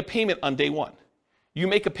don't make a payment on day one. You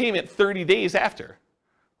make a payment 30 days after,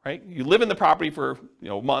 right? You live in the property for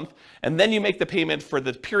a month, and then you make the payment for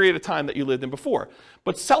the period of time that you lived in before.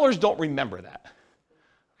 But sellers don't remember that,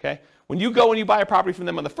 okay? When you go and you buy a property from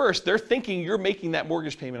them on the 1st, they're thinking you're making that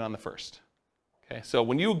mortgage payment on the 1st. Okay, so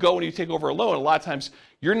when you go and you take over a loan, a lot of times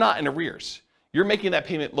you're not in arrears. You're making that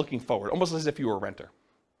payment looking forward, almost as if you were a renter.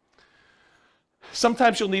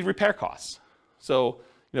 Sometimes you'll need repair costs. So,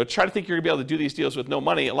 try to think you're gonna be able to do these deals with no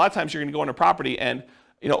money. A lot of times you're gonna go on a property and,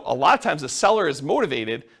 a lot of times the seller is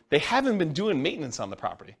motivated. They haven't been doing maintenance on the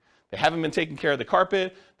property. They haven't been taking care of the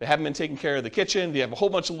carpet. They haven't been taking care of the kitchen. They have a whole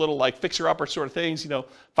bunch of little like fixer-upper sort of things, $500,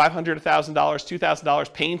 $1,000,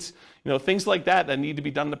 $2,000, paints, things like that need to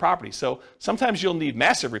be done in the property. So sometimes you'll need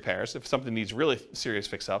massive repairs if something needs really serious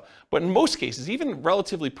fix-up. But in most cases, even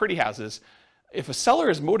relatively pretty houses, if a seller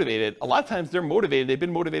is motivated, a lot of times they're motivated. They've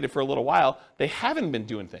been motivated for a little while. They haven't been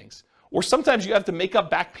doing things. Or sometimes you have to make up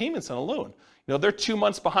back payments on a loan. They're 2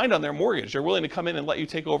 months behind on their mortgage. They're willing to come in and let you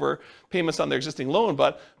take over payments on their existing loan,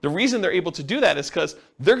 but the reason they're able to do that is because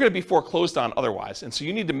they're going to be foreclosed on otherwise, and so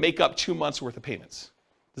you need to make up 2 months worth of payments.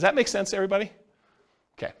 Does that make sense to everybody?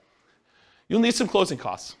 Okay. You'll need some closing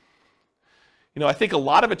costs. I think a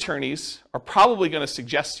lot of attorneys are probably going to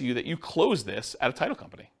suggest to you that you close this at a title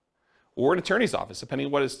company or an attorney's office, depending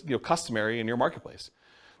on what is customary in your marketplace.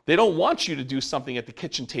 They don't want you to do something at the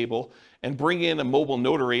kitchen table and bring in a mobile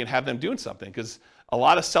notary and have them doing something, because a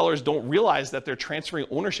lot of sellers don't realize that they're transferring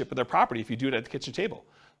ownership of their property if you do it at the kitchen table.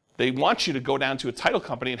 They want you to go down to a title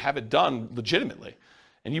company and have it done legitimately.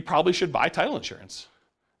 And you probably should buy title insurance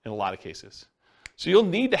in a lot of cases. So you'll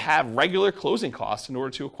need to have regular closing costs in order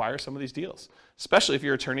to acquire some of these deals, especially if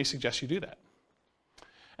your attorney suggests you do that.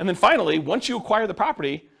 And then finally, once you acquire the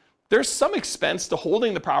property, there's some expense to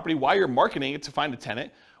holding the property while you're marketing it to find a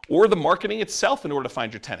tenant, or the marketing itself in order to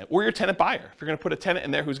find your tenant, or your tenant buyer. If you're going to put a tenant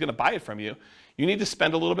in there who's going to buy it from you, you need to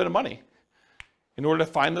spend a little bit of money in order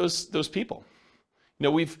to find those people.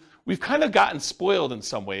 We've kind of gotten spoiled in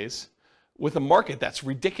some ways with a market that's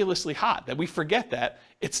ridiculously hot, that we forget that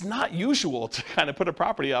it's not usual to kind of put a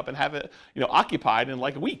property up and have it occupied in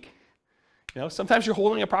like a week. Sometimes you're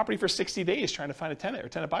holding a property for 60 days trying to find a tenant or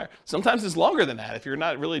tenant buyer. Sometimes it's longer than that if you're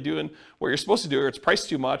not really doing what you're supposed to do, or it's priced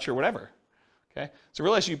too much or whatever. Okay? So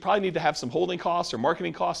realize you probably need to have some holding costs or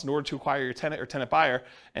marketing costs in order to acquire your tenant or tenant buyer,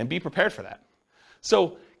 and be prepared for that.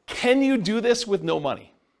 So can you do this with no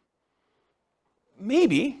money?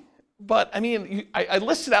 Maybe, but I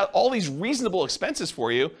listed out all these reasonable expenses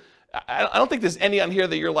for you. I don't think there's any on here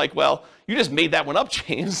that you're like, well, you just made that one up,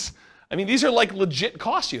 James. These are like legit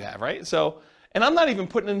costs you have, right? So, and I'm not even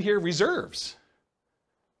putting in here reserves,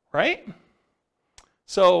 right?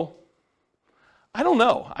 So, I don't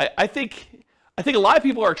know. I think a lot of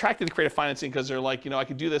people are attracted to creative financing because they're like, I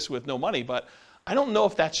could do this with no money, but I don't know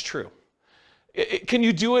if that's true. Can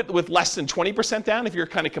you do it with less than 20% down if you're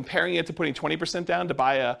kind of comparing it to putting 20% down to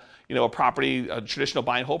buy a property, a traditional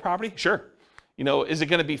buy and hold property? Sure. Is it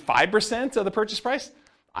going to be 5% of the purchase price?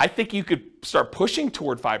 I think you could start pushing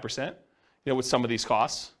toward 5%, with some of these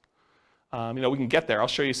costs. We can get there. I'll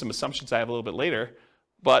show you some assumptions I have a little bit later,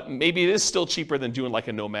 but maybe it is still cheaper than doing like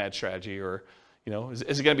a nomad strategy, or is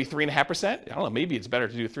it going to be 3.5%? I don't know. Maybe it's better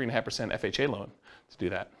to do a 3.5% FHA loan to do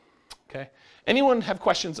that. Okay. Anyone have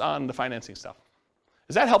questions on the financing stuff?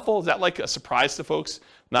 Is that helpful? Is that like a surprise to folks?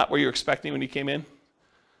 Not what you're expecting when you came in?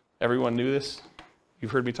 Everyone knew this?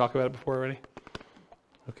 You've heard me talk about it before already?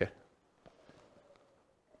 Okay.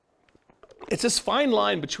 It's this fine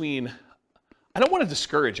line between, I don't want to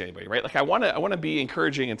discourage anybody, right? Like I want to be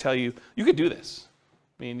encouraging and tell you, you could do this.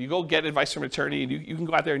 You go get advice from an attorney, and you can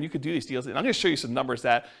go out there and you could do these deals. And I'm going to show you some numbers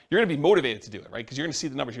that you're going to be motivated to do it, right? Because you're going to see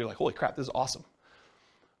the numbers, you're like, holy crap, this is awesome.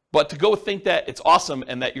 But to go think that it's awesome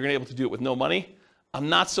and that you're going to be able to do it with no money, I'm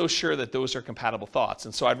not so sure that those are compatible thoughts.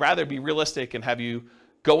 And so I'd rather be realistic and have you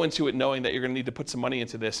go into it knowing that you're going to need to put some money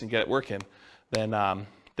into this and get it working than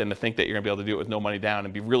to think that you're going to be able to do it with no money down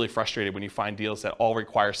and be really frustrated when you find deals that all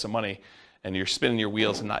require some money and you're spinning your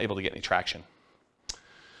wheels and not able to get any traction.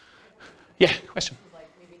 Yeah, question? Like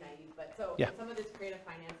maybe naive, but so yeah. Some of these creative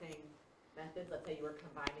financing methods, let's say you were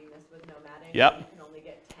combining this with nomading, yep. You can only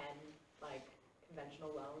get 10 like conventional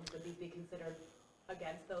loans. Would these be considered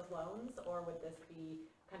against those loans, or would this be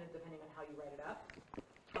kind of depending on how you write it up?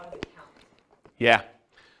 How does it count? Yeah.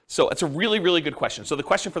 So it's a really, really good question. So the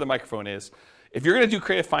question for the microphone is, if you're going to do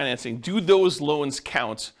creative financing, do those loans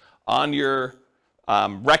count on your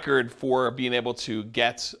record for being able to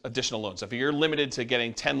get additional loans? If you're limited to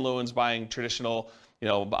getting 10 loans buying traditional,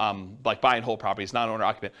 like buy and hold properties, non-owner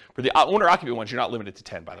occupant. For the owner occupant ones, you're not limited to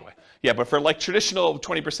 10, by the way. Yeah, but for like traditional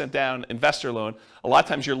 20% down investor loan, a lot of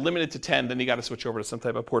times you're limited to 10, then you got to switch over to some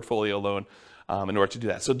type of portfolio loan in order to do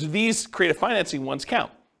that. So do these creative financing ones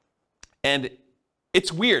count? And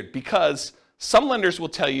it's weird because some lenders will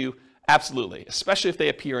tell you absolutely, especially if they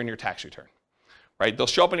appear in your tax return, right? They'll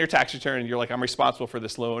show up on your tax return and you're like, I'm responsible for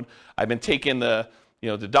this loan. I've been taking the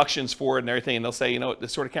deductions for it and everything, and they'll say,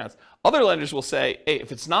 this sort of counts. Other lenders will say, hey,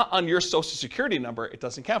 if it's not on your social security number, it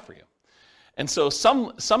doesn't count for you. And so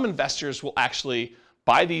some investors will actually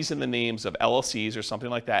buy these in the names of LLCs or something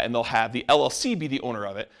like that, and they'll have the LLC be the owner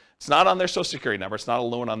of it. It's not on their social security number. It's not a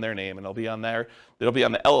loan on their name, and it'll be on the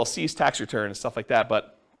LLC's tax return and stuff like that.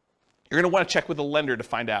 But you're going to want to check with the lender to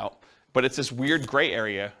find out. But it's this weird gray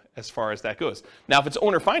area as far as that goes. Now, if it's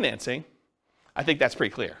owner financing, I think that's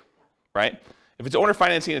pretty clear, right? If it's owner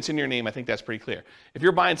financing and it's in your name, I think that's pretty clear. If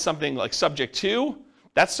you're buying something like subject to,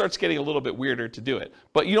 that starts getting a little bit weirder to do it.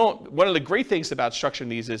 But one of the great things about structuring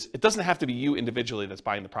these is it doesn't have to be you individually that's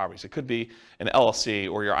buying the properties. It could be an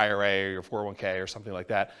LLC or your IRA or your 401k or something like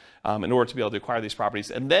that in order to be able to acquire these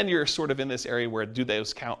properties. And then you're sort of in this area where do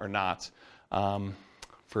those count or not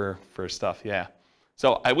for stuff, yeah.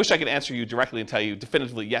 So I wish I could answer you directly and tell you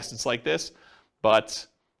definitively, yes, it's like this, but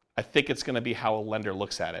I think it's going to be how a lender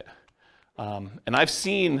looks at it. And I've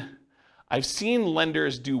seen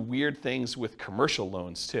lenders do weird things with commercial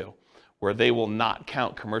loans too, where they will not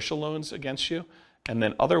count commercial loans against you, and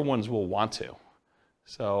then other ones will want to.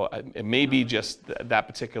 So it may be just that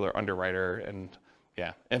particular underwriter, and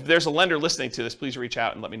yeah. If there's a lender listening to this, please reach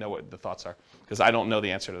out and let me know what the thoughts are, because I don't know the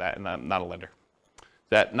answer to that, and I'm not a lender. Does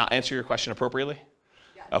that not answer your question appropriately?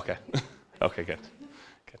 Yes. Okay. Okay, good.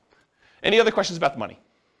 Any other questions about the money?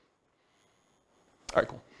 All right,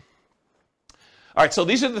 cool. All right, so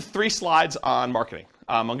these are the 3 slides on marketing.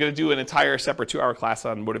 I'm going to do an entire separate 2-hour class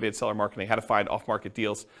on motivated seller marketing, how to find off-market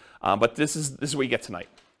deals. But this is what you get tonight.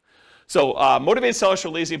 So motivated sellers for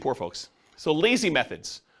lazy and poor folks. So lazy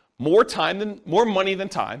methods, more money than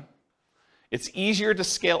time. It's easier to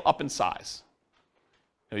scale up in size.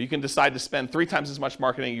 You can decide to spend 3 times as much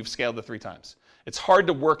marketing, you've scaled to 3 times. It's hard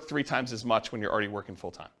to work 3 times as much when you're already working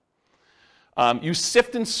full-time. You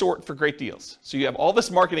sift and sort for great deals. So you have all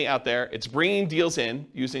this marketing out there. It's bringing deals in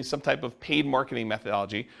using some type of paid marketing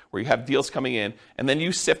methodology where you have deals coming in, and then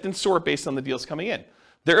you sift and sort based on the deals coming in.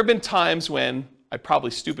 There have been times when I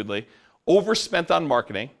probably stupidly overspent on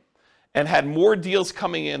marketing and had more deals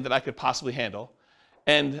coming in than I could possibly handle.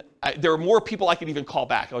 And there were more people I could even call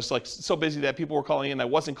back. I was like so busy that people were calling in, I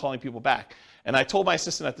wasn't calling people back. And I told my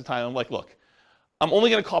assistant at the time, I'm like, look, I'm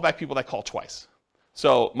only going to call back people that call twice.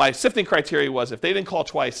 So my sifting criteria was if they didn't call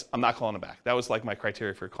twice, I'm not calling them back. That was like my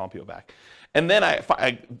criteria for calling people back. And then I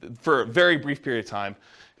for a very brief period of time,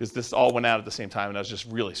 because this all went out at the same time and I was just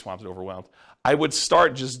really swamped and overwhelmed, I would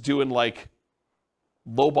start just doing like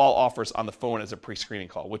lowball offers on the phone as a pre-screening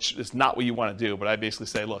call, which is not what you want to do. But I basically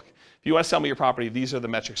say, look, if you want to sell me your property, these are the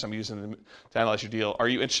metrics I'm using to analyze your deal. Are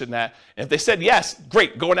you interested in that? And if they said yes,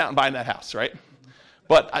 great, going out and buying that house, right?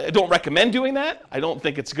 But I don't recommend doing that. I don't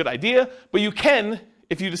think it's a good idea. But you can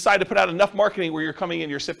if you decide to put out enough marketing where you're coming in,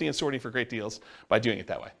 you're sifting and sorting for great deals by doing it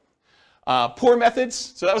that way. Poor methods,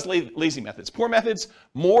 so that was lazy methods. Poor methods,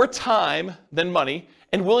 more time than money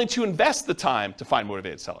and willing to invest the time to find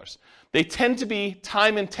motivated sellers. They tend to be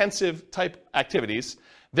time-intensive type activities,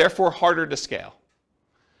 therefore harder to scale.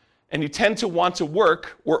 And you tend to want to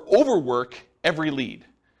work or overwork every lead,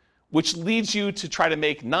 which leads you to try to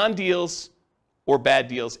make non-deals or bad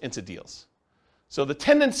deals into deals. So the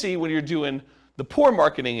tendency when you're doing the poor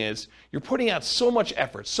marketing is you're putting out so much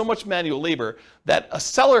effort, so much manual labor that a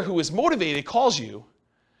seller who is motivated calls you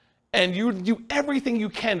and you do everything you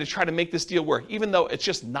can to try to make this deal work, even though it's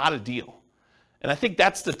just not a deal. And I think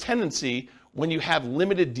that's the tendency when you have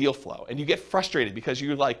limited deal flow and you get frustrated because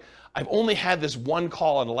you're like, I've only had this one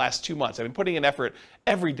call in the last 2 months. I've been putting in effort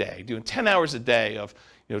every day, doing 10 hours a day of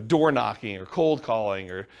door knocking or cold calling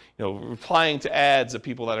or replying to ads of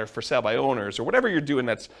people that are for sale by owners or whatever you're doing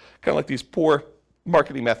that's kind of like these poor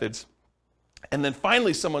marketing methods. And then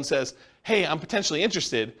finally someone says, hey, I'm potentially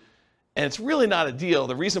interested, and it's really not a deal.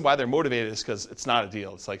 The reason why they're motivated is because it's not a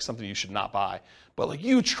deal. It's like something you should not buy. But like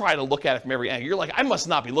you try to look at it from every angle. You're like, I must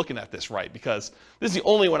not be looking at this right because this is the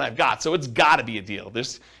only one I've got, so it's got to be a deal.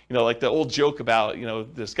 There's, like the old joke about,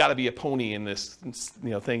 there's got to be a pony in this,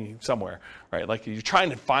 thing somewhere, right? Like you're trying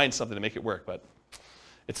to find something to make it work, but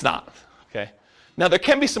it's not, okay? Now there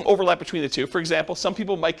can be some overlap between the two. For example, some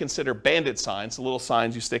people might consider bandit signs, the little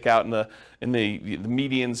signs you stick out in the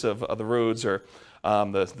medians of the roads, or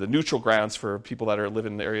the neutral grounds for people that are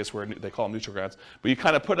living in areas where they call them neutral grounds. But you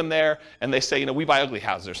kind of put them there and they say, we buy ugly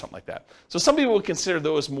houses or something like that. So some people would consider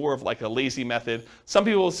those more of like a lazy method. Some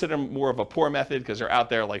people will consider them more of a poor method because they're out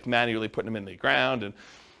there like manually putting them in the ground. And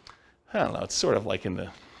I don't know, it's sort of like in the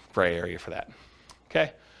gray area for that.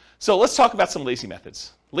 Okay, so let's talk about some lazy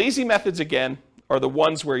methods. Lazy methods, again, are the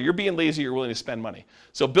ones where you're being lazy, you're willing to spend money.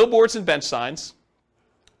 So billboards and bench signs,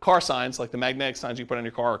 car signs, like the magnetic signs you put on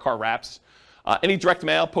your car or car wraps, any direct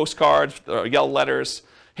mail, postcards, yellow letters,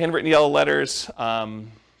 handwritten yellow letters,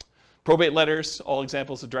 probate letters, all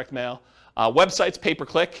examples of direct mail. Websites,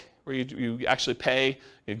 pay-per-click, where you actually pay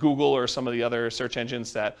Google or some of the other search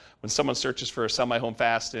engines that when someone searches for sell my home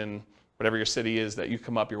fast in whatever your city is, that you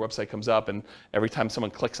come up, your website comes up, and every time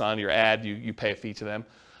someone clicks on your ad, you pay a fee to them.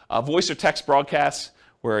 Voice or text broadcasts,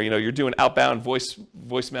 where you're doing outbound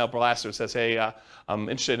voicemail blast that says, hey, I'm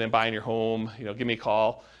interested in buying your home, give me a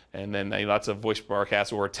call. And then lots of voice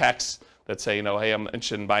broadcasts or texts that say, hey, I'm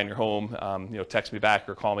interested in buying your home, text me back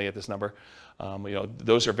or call me at this number.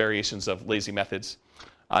 Those are variations of lazy methods.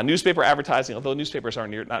 Newspaper advertising, although newspapers are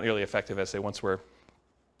not nearly effective as they once were.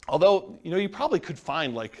 Although, you probably could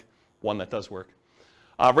find like one that does work.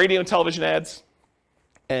 Radio and television ads,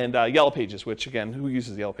 and Yellow Pages, which again, who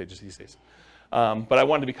uses Yellow Pages these days? But I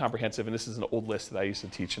wanted to be comprehensive, and this is an old list that I used to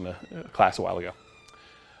teach in a class a while ago.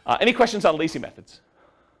 Any questions on lazy methods?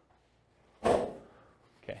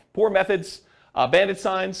 Okay, poor methods, bandit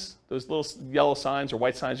signs, those little yellow signs or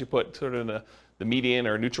white signs you put sort of in the median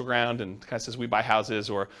or neutral ground, and kind of says we buy houses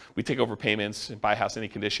or we take over payments and buy a house any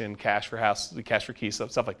condition, cash for house, cash for keys,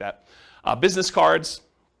 stuff like that. Business cards,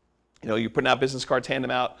 you're putting out business cards, hand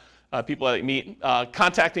them out. People that you meet,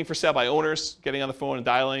 contacting for sale by owners, getting on the phone and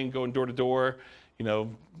dialing, going door to door,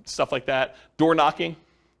 stuff like that. Door knocking,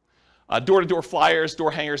 door-to-door flyers,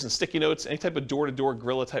 door hangers, and sticky notes, any type of door-to-door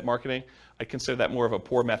guerrilla type marketing. I consider that more of a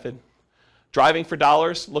poor method. Driving for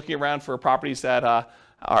dollars, looking around for properties that are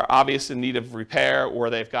obvious in need of repair, or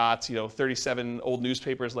they've got 37 old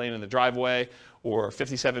newspapers laying in the driveway, or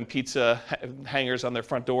 57 pizza hangers on their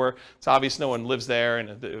front door. It's obvious no one lives there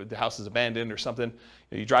and the house is abandoned or something.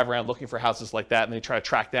 You drive around looking for houses like that, and they try to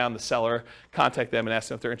track down the seller, contact them, and ask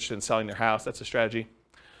them if they're interested in selling their house. That's a strategy.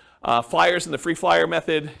 Flyers and the free flyer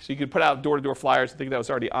method. So you could put out door-to-door flyers. I think that was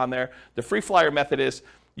already on there. The free flyer method is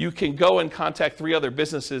you can go and contact 3 other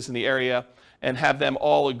businesses in the area and have them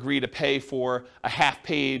all agree to pay for a half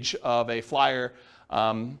page of a flyer.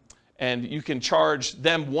 And you can charge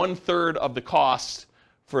them 1/3 of the cost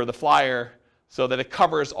for the flyer so that it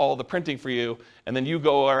covers all the printing for you. And then you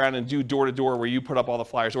go around and do door-to-door where you put up all the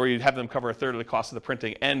flyers, or you have them cover 1/3 of the cost of the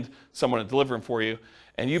printing and someone to deliver them for you.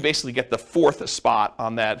 And you basically get the 4th spot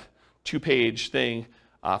on that 2-page thing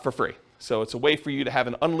for free. So it's a way for you to have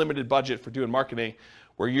an unlimited budget for doing marketing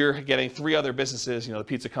where you're getting 3 other businesses, the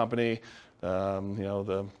pizza company,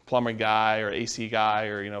 the plumbing guy or AC guy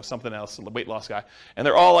or, something else, the weight loss guy. And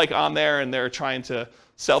they're all like on there and they're trying to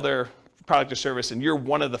sell their product or service, and you're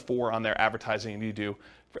one of the 4 on their advertising, and you do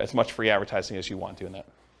as much free advertising as you want doing that.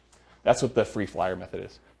 That's what the free flyer method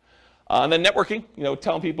is. And then networking,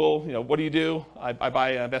 telling people, what do you do? I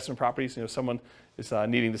buy investment properties. Someone is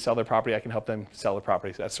needing to sell their property, I can help them sell their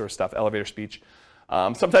properties, that sort of stuff, elevator speech.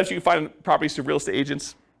 Sometimes you can find properties through real estate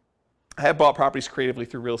agents. I have bought properties creatively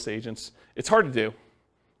through real estate agents. It's hard to do.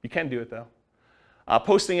 You can do it though.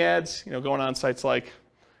 Posting ads, going on sites like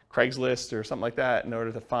Craigslist or something like that in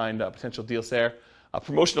order to find potential deals there.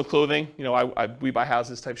 Promotional clothing, we buy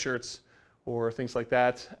houses type shirts or things like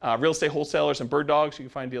that. Real estate wholesalers and bird dogs, you can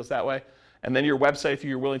find deals that way. And then your website, if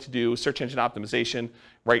you're willing to do search engine optimization,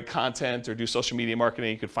 write content, or do social media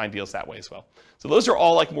marketing, you could find deals that way as well. So those are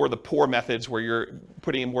all like more the poor methods where you're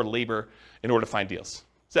putting in more labor in order to find deals.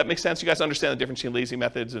 Does that make sense? You guys understand the difference between lazy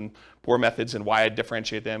methods and poor methods and why I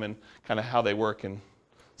differentiate them and kind of how they work and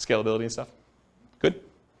scalability and stuff? Good?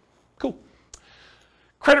 Cool.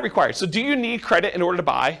 Credit required. So do you need credit in order to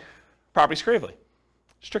buy properties creatively?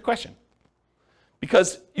 Strict question.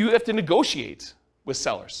 Because you have to negotiate with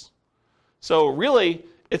sellers. So really,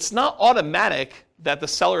 it's not automatic that the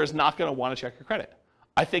seller is not going to want to check your credit.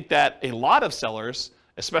 I think that a lot of sellers,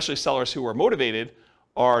 especially sellers who are motivated,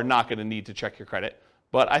 are not going to need to check your credit.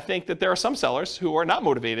 But I think that there are some sellers who are not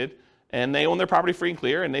motivated and they own their property free and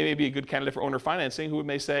clear, and they may be a good candidate for owner financing, who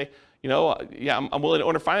may say, yeah, I'm willing to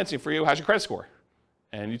owner financing for you. How's your credit score?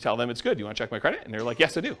 And you tell them it's good. You want to check my credit? And they're like,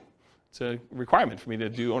 yes, I do. It's a requirement for me to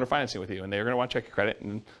do owner financing with you, and they're going to want to check your credit,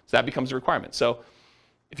 and so that becomes a requirement. So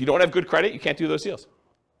if you don't have good credit, you can't do those deals.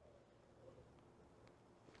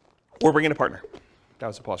 Or bring in a partner. That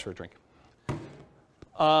was a pause for a drink.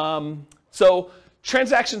 So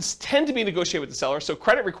transactions tend to be negotiated with the seller, so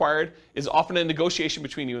credit required is often a negotiation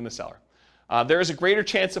between you and the seller. There is a greater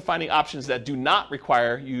chance of finding options that do not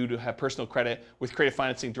require you to have personal credit with creative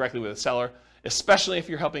financing directly with a seller, especially if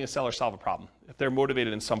you're helping a seller solve a problem, if they're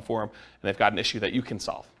motivated in some form and they've got an issue that you can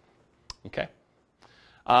solve. Okay?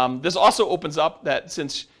 This also opens up that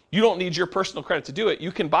since you don't need your personal credit to do it,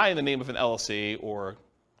 you can buy in the name of an LLC or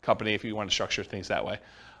company if you want to structure things that way,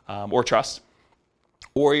 or trust,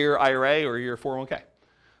 or your IRA or your 401k,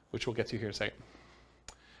 which we'll get to here in a second.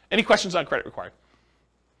 Any questions on credit required?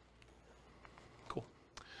 Cool.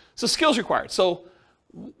 So skills required. So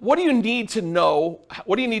what do you need to know?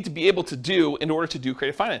 What do you need to be able to do in order to do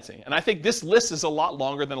creative financing? And I think this list is a lot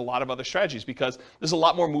longer than a lot of other strategies because there's a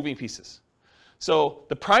lot more moving pieces. So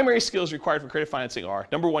the primary skills required for creative financing are,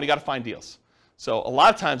 number one, you got to find deals. So a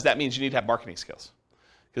lot of times that means you need to have marketing skills.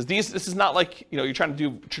 Because this is not like, you're trying to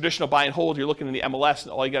do traditional buy and hold, you're looking in the MLS,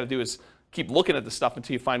 and all you got to do is keep looking at the stuff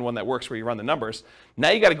until you find one that works where you run the numbers. Now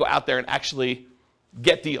you got to go out there and actually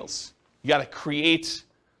get deals. You got to create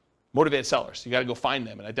motivated sellers. You got to go find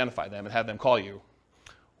them and identify them and have them call you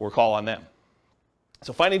or call on them.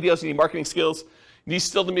 So finding deals, you need marketing skills. You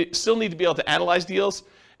still need to be able to analyze deals.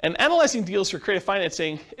 And analyzing deals for creative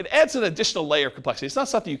financing, it adds an additional layer of complexity. It's not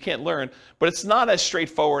something you can't learn, but it's not as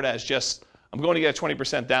straightforward as just, I'm going to get a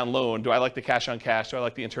 20% down loan. Do I like the cash on cash? Do I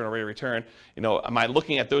like the internal rate of return? Am I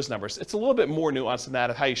looking at those numbers? It's a little bit more nuanced than that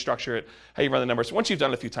of how you structure it, how you run the numbers. Once you've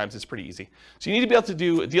done it a few times, it's pretty easy. So you need to be able to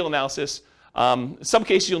do a deal analysis. In some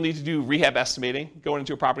cases, you'll need to do rehab estimating, going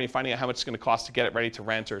into a property and finding out how much it's going to cost to get it ready to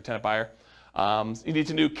rent or a tenant buyer. You need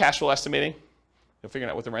to do cash flow estimating,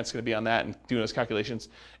 figuring out what the rent's going to be on that and doing those calculations.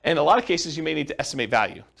 And in a lot of cases, you may need to estimate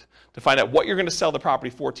value to find out what you're going to sell the property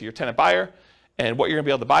for to your tenant buyer and what you're going to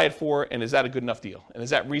be able to buy it for, and is that a good enough deal? And is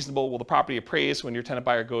that reasonable? Will the property appraise when your tenant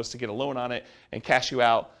buyer goes to get a loan on it and cash you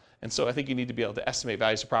out? And so I think you need to be able to estimate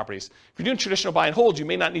values of properties. If you're doing traditional buy and hold, you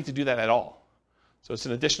may not need to do that at all. So it's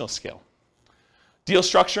an additional skill. Deal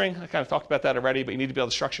structuring, I kind of talked about that already, but you need to be able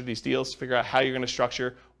to structure these deals, figure out how you're going to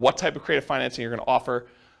structure, what type of creative financing you're going to offer,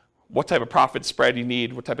 what type of profit spread you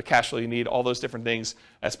need, what type of cash flow you need, all those different things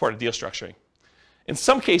as part of deal structuring. In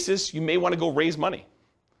some cases, you may want to go raise money.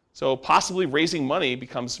 So possibly raising money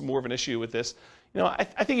becomes more of an issue with this. I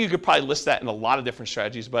think you could probably list that in a lot of different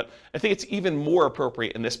strategies, but I think it's even more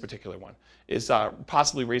appropriate in this particular one, is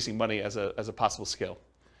possibly raising money as a possible skill.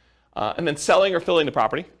 And then selling or filling the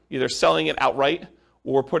property, either selling it outright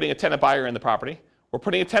or putting a tenant buyer in the property or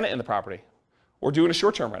putting a tenant in the property or doing a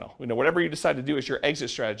short-term rental. Whatever you decide to do as your exit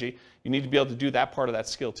strategy, you need to be able to do that part of that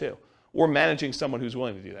skill too, or managing someone who's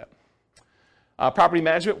willing to do that. Property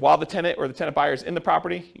management, while the tenant or the tenant buyer is in the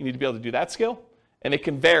property, you need to be able to do that skill. And it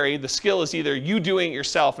can vary. The skill is either you doing it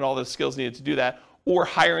yourself and all the skills needed to do that, or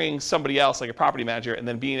hiring somebody else like a property manager and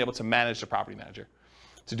then being able to manage the property manager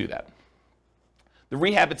to do that. The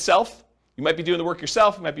rehab itself, you might be doing the work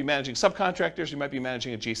yourself, you might be managing subcontractors, you might be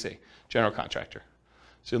managing a GC, general contractor.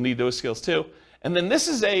 So you'll need those skills too. And then this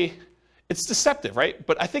is it's deceptive, right?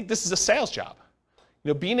 But I think this is a sales job.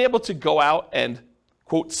 Being able to go out and,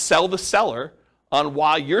 quote, sell the seller on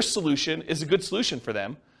why your solution is a good solution for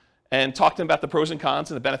them and talk to them about the pros and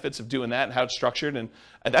cons and the benefits of doing that and how it's structured, and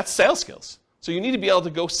that's sales skills. So you need to be able to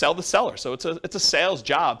go sell the seller. So it's a sales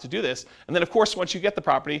job to do this. And then of course, once you get the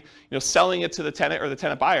property, selling it to the tenant or the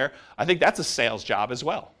tenant buyer, I think that's a sales job as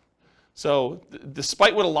well. So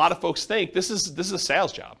despite what a lot of folks think, this is a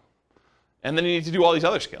sales job. And then you need to do all these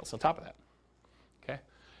other skills on top of that. Okay.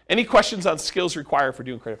 Any questions on skills required for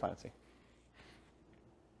doing creative financing?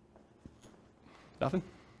 Nothing?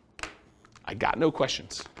 I got no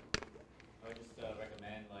questions. I would just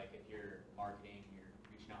recommend, if you're marketing, you're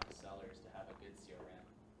reaching out to sellers to have a good CRM.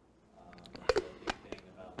 That's a big thing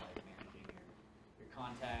about managing your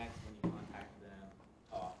contacts when you contact them,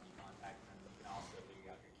 how often you contact them. You can also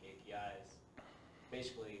figure out your KPIs.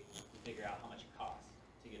 Basically, you figure out how much it costs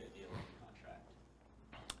to get a deal in the contract.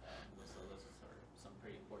 So those are some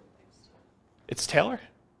pretty important things. It's Taylor?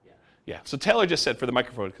 Yeah. So Taylor just said, for the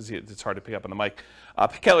microphone, because it's hard to pick up on the mic,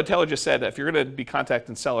 Taylor just said that if you're going to be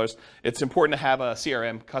contacting sellers, it's important to have a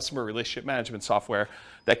CRM, customer relationship management software,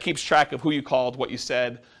 that keeps track of who you called, what you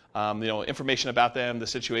said, information about them, the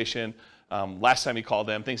situation, last time you called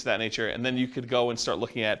them, things of that nature. And then you could go and start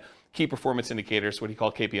looking at key performance indicators, what you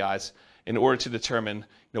call KPIs, in order to determine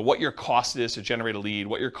what your cost is to generate a lead,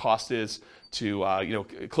 what your cost is to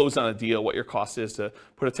close on a deal, what your cost is to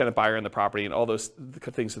put a tenant buyer in the property, and all those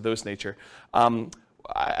things of those nature.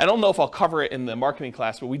 I don't know if I'll cover it in the marketing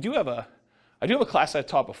class, but I do have a class I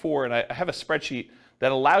taught before, and I have a spreadsheet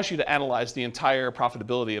that allows you to analyze the entire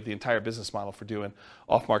profitability of the entire business model for doing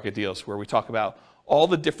off-market deals, where we talk about all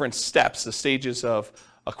the different steps, the stages of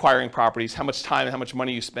acquiring properties, how much time and how much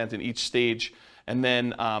money you spent in each stage, and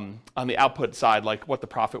then on the output side, like what the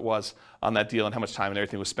profit was on that deal and how much time and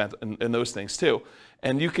everything was spent in those things too.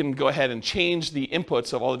 And you can go ahead and change the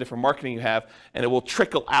inputs of all the different marketing you have, and it will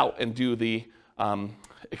trickle out and do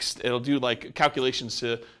it'll do calculations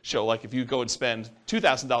to show, if you go and spend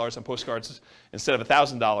 $2,000 on postcards instead of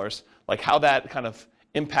 $1,000, how that kind of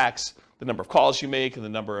impacts the number of calls you make and the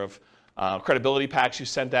number of credibility packs you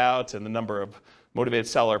send out and the number of motivated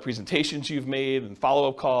seller presentations you've made and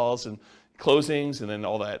follow-up calls and closings and then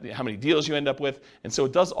all that, how many deals you end up with. And so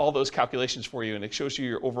it does all those calculations for you and it shows you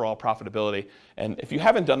your overall profitability. And if you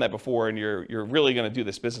haven't done that before and you're really going to do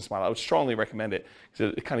this business model, I would strongly recommend it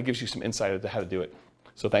because it kind of gives you some insight into how to do it.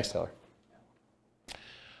 So thanks, Taylor.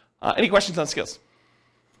 Any questions on skills?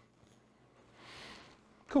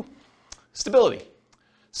 Cool. Stability.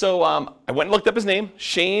 So I went and looked up his name,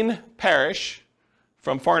 Shane Parrish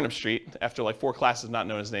from Farnham Street. After like 4 classes not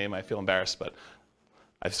knowing his name, I feel embarrassed, but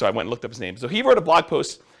so I went and looked up his name. So he wrote a blog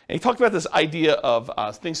post, and he talked about this idea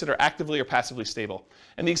of things that are actively or passively stable.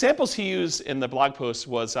 And the examples he used in the blog post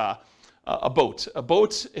was a boat. A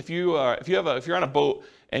boat, if you're on a boat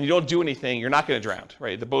and you don't do anything, you're not going to drown,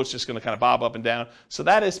 right? The boat's just going to kind of bob up and down. So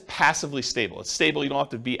that is passively stable. It's stable. You don't have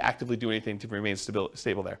to be actively doing anything to remain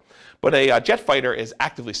stable there. But a jet fighter is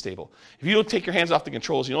actively stable. If you don't take your hands off the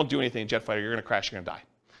controls, you don't do anything in jet fighter, you're going to crash, you're going to die.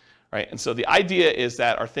 Right? And so the idea is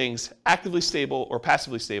that are things actively stable or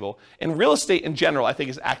passively stable? And real estate in general, I think,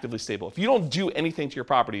 is actively stable. If you don't do anything to your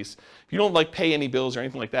properties, if you don't like pay any bills or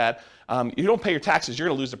anything like that, you don't pay your taxes, you're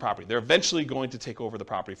going to lose the property. They're eventually going to take over the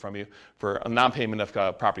property from you for a non-payment of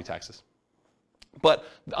property taxes. But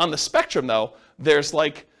on the spectrum, though, there's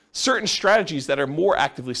like certain strategies that are more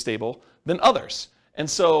actively stable than others. And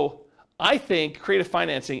so I think creative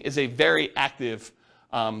financing is a very active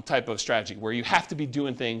type of strategy where you have to be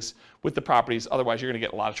doing things with the properties, otherwise you're going to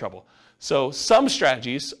get a lot of trouble. So some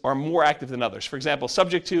strategies are more active than others. For example,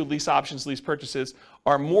 subject to, lease options, lease purchases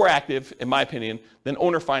are more active, in my opinion, than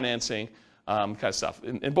owner financing kind of stuff.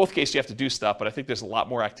 In both cases, you have to do stuff, but I think there's a lot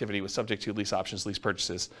more activity with subject to, lease options, lease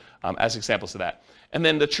purchases as examples of that. And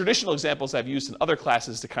then the traditional examples I've used in other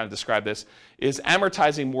classes to kind of describe this is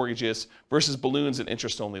amortizing mortgages versus balloons and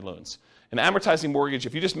interest-only loans. An amortizing mortgage,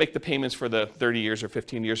 if you just make the payments for the 30 years or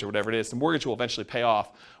 15 years or whatever it is, the mortgage will eventually pay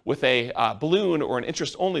off. With a balloon or an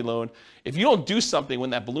interest-only loan, if you don't do something when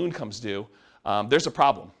that balloon comes due, there's a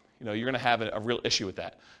problem. You're going to have a real issue with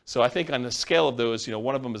that. So I think on the scale of those,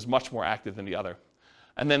 one of them is much more active than the other.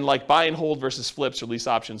 And then like buy and hold versus flips or lease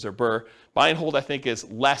options or BRRRR, buy and hold I think is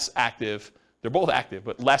less active. They're both active,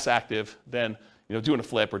 but less active than doing a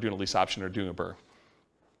flip or doing a lease option or doing a BRRRR.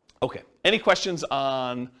 Okay, any questions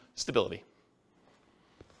on stability?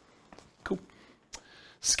 Cool.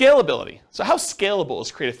 Scalability. So how scalable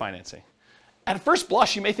is creative financing? At first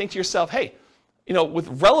blush, you may think to yourself, hey, with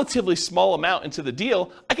relatively small amount into the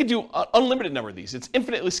deal, I could do an unlimited number of these. It's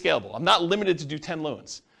infinitely scalable. I'm not limited to do 10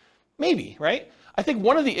 loans. Maybe, right? I think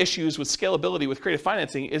one of the issues with scalability with creative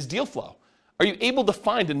financing is deal flow. Are you able to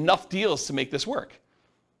find enough deals to make this work?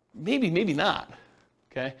 Maybe, maybe not.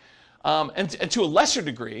 Okay? And to a lesser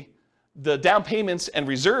degree, the down payments and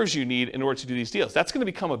reserves you need in order to do these deals. That's going to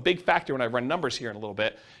become a big factor when I run numbers here in a little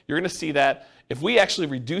bit. You're going to see that if we actually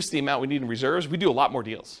reduce the amount we need in reserves, we do a lot more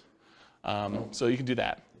deals. So you can do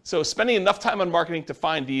that. So spending enough time on marketing to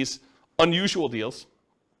find these unusual deals,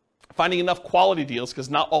 finding enough quality deals, because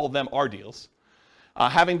not all of them are deals,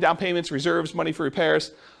 having down payments, reserves, money for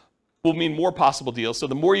repairs will mean more possible deals. So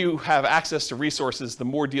the more you have access to resources, the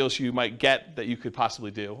more deals you might get that you could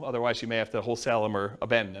possibly do. Otherwise, you may have to wholesale them or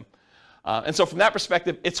abandon them. And so from that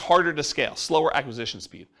perspective, it's harder to scale, slower acquisition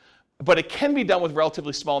speed. But it can be done with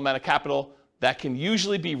relatively small amount of capital that can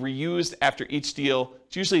usually be reused after each deal.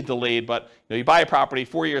 It's usually delayed, but you buy a property,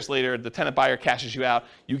 4 years later, the tenant buyer cashes you out,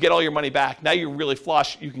 you get all your money back, now you're really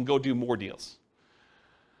flush, you can go do more deals.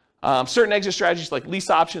 Certain exit strategies like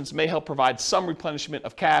lease options may help provide some replenishment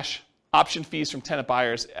of cash, option fees from tenant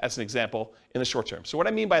buyers as an example in the short term. So what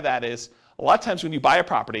I mean by that is, a lot of times when you buy a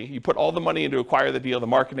property, you put all the money in to acquire the deal, the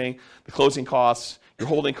marketing, the closing costs, your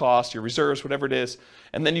holding costs, your reserves, whatever it is,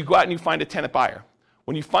 and then you go out and you find a tenant buyer.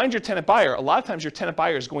 When you find your tenant buyer, a lot of times your tenant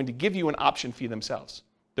buyer is going to give you an option fee themselves.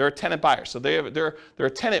 They're a tenant buyer, so they're a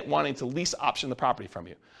tenant wanting to lease option the property from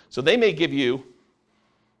you. So they may give you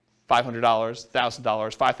 $500, $1,000,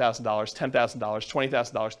 $5,000, $10,000,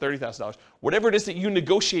 $20,000, $30,000, whatever it is that you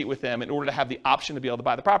negotiate with them in order to have the option to be able to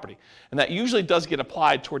buy the property. And that usually does get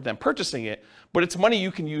applied toward them purchasing it, but it's money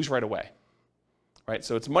you can use right away. Right?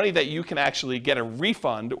 So it's money that you can actually get a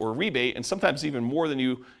refund or rebate, and sometimes even more than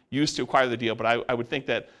you used to acquire the deal, but I would think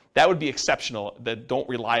that would be exceptional, that don't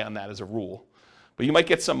rely on that as a rule. But you might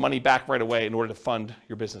get some money back right away in order to fund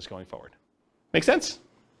your business going forward. Make sense?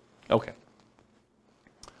 Okay.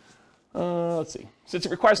 Let's see. Since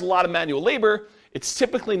it requires a lot of manual labor, it's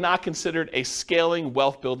typically not considered a scaling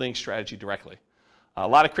wealth building strategy directly. A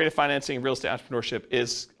lot of creative financing and real estate entrepreneurship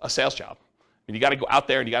is a sales job. I mean, you got to go out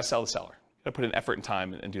there and you got to sell the seller. You got to put in effort and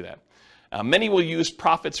time and do that. Many will use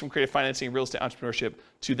profits from creative financing and real estate entrepreneurship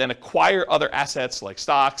to then acquire other assets like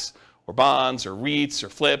stocks or bonds or REITs or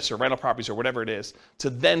flips or rental properties or whatever it is to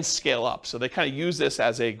then scale up. So they kind of use this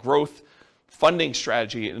as a growth funding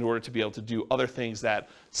strategy in order to be able to do other things that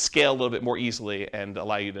scale a little bit more easily and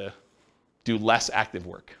allow you to do less active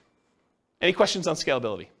work. Any questions on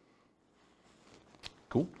scalability?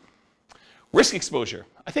 Cool. Risk exposure.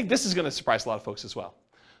 I think this is going to surprise a lot of folks as well.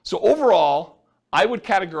 So overall, I would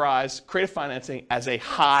categorize creative financing as a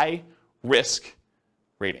high risk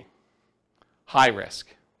rating. High risk.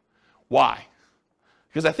 Why?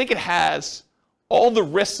 Because I think it has all the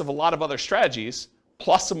risks of a lot of other strategies,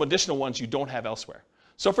 plus some additional ones you don't have elsewhere.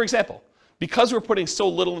 So for example, because we're putting so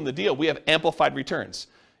little in the deal, we have amplified returns.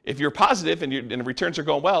 If you're positive and the returns are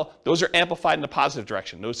going well, those are amplified in a positive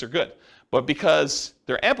direction. Those are good. But because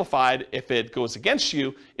they're amplified, if it goes against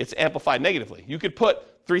you, it's amplified negatively. You could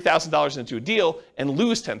put $3,000 into a deal and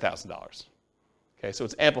lose $10,000. Okay, so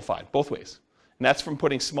it's amplified both ways. And that's from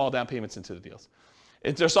putting small down payments into the deals.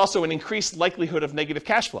 There's also an increased likelihood of negative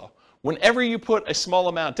cash flow. Whenever you put a small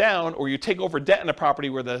amount down or you take over debt in a property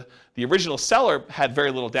where the original seller had very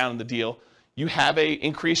little down in the deal, you have an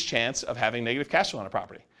increased chance of having negative cash flow on a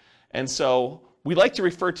property. And so we like to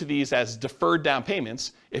refer to these as deferred down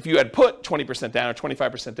payments. If you had put 20% down or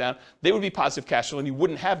 25% down, they would be positive cash flow and you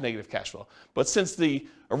wouldn't have negative cash flow. But since the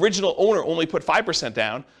original owner only put 5%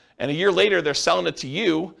 down and a year later they're selling it to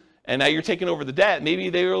you and now you're taking over the debt, maybe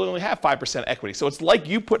they really only have 5% equity. So it's like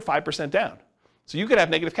you put 5% down. So you could have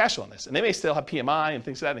negative cash flow on this. And they may still have PMI and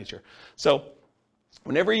things of that nature. So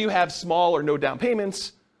whenever you have small or no down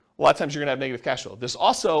payments, a lot of times you're going to have negative cash flow. There's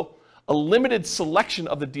also a limited selection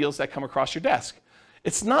of the deals that come across your desk.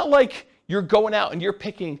 It's not like you're going out and you're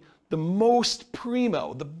picking the most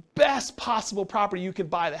primo, the best possible property you can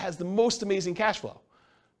buy that has the most amazing cash flow.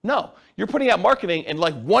 No, you're putting out marketing and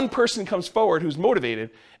like one person comes forward who's motivated,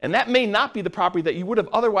 and that may not be the property that you would have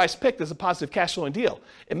otherwise picked as a positive cash flowing deal.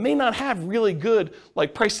 It may not have really good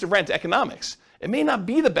like price to rent economics. It may not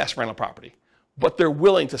be the best rental property, but they're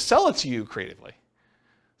willing to sell it to you creatively.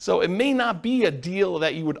 So it may not be a deal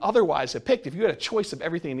that you would otherwise have picked if you had a choice of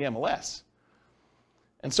everything in the MLS.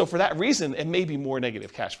 And so for that reason, it may be more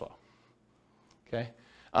negative cash flow. Okay?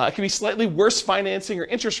 It can be slightly worse financing or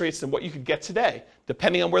interest rates than what you could get today,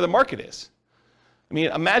 depending on where the market is. I mean,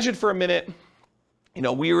 imagine for a minute,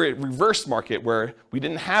 we were at reverse market where we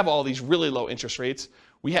didn't have all these really low interest rates.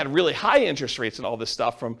 We had really high interest rates and all this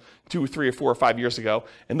stuff from 2, 3, or 4, or 5 years ago.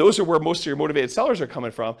 And those are where most of your motivated sellers are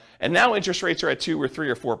coming from. And now interest rates are at 2 or 3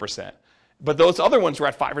 or 4%. But those other ones were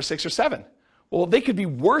at 5 or 6 or 7. Well, they could be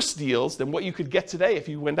worse deals than what you could get today if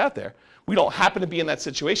you went out there. We don't happen to be in that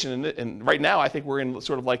situation. And right now, I think we're in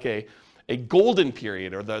sort of like a golden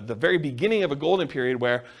period, or the very beginning of a golden period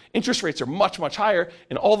where interest rates are much, much higher.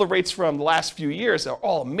 And all the rates from the last few years are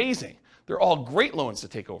all amazing. They're all great loans to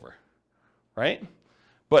take over, right?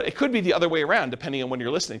 But it could be the other way around, depending on when you're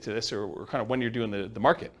listening to this or kind of when you're doing the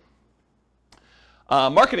market.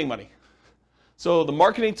 Marketing money. So the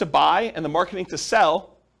marketing to buy and the marketing to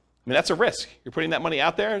sell, I mean, that's a risk. You're putting that money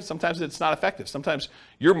out there. Sometimes it's not effective. Sometimes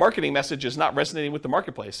your marketing message is not resonating with the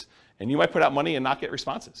marketplace, and you might put out money and not get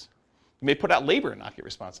responses. You may put out labor and not get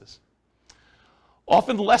responses.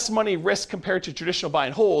 Often less money risk compared to traditional buy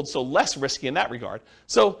and hold, so less risky in that regard.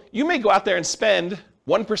 So you may go out there and spend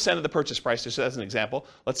 1% of the purchase price, just as an example.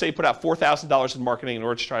 Let's say you put out $4,000 in marketing in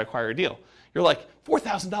order to try to acquire a deal. You're like,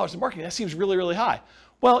 $4,000 in marketing, that seems really, really high.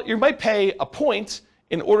 Well, you might pay a point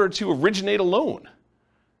in order to originate a loan,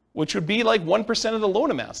 which would be like 1% of the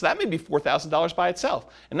loan amount. So that may be $4,000 by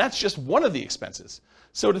itself. And that's just one of the expenses.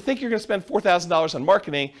 So to think you're going to spend $4,000 on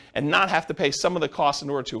marketing and not have to pay some of the costs in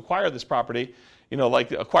order to acquire this property,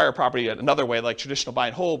 like acquire property another way, like traditional buy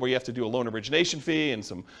and hold, where you have to do a loan origination fee and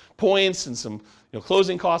some points and some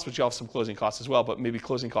closing costs, which you have some closing costs as well, but maybe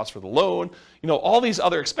closing costs for the loan. All these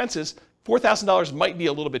other expenses, $4,000 might be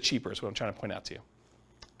a little bit cheaper is what I'm trying to point out to you.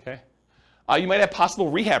 Okay? You might have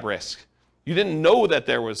possible rehab risk. You didn't know that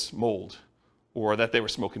there was mold or that they were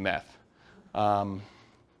smoking meth.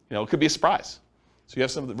 It could be a surprise. So you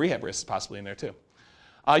have some of the rehab risks possibly in there too.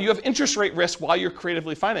 You have interest rate risk while you're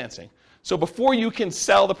creatively financing. So before you can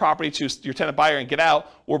sell the property to your tenant buyer and get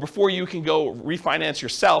out, or before you can go refinance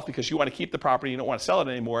yourself because you want to keep the property, you don't want to sell it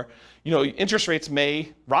anymore, interest rates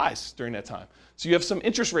may rise during that time. So you have some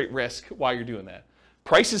interest rate risk while you're doing that.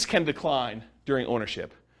 Prices can decline during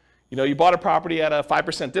ownership. You bought a property at a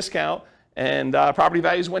 5% discount and property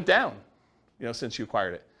values went down, since you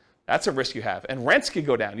acquired it. That's a risk you have. And rents can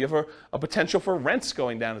go down. You have a potential for rents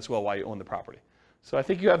going down as well while you own the property. So I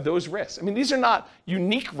think you have those risks. I mean, these are not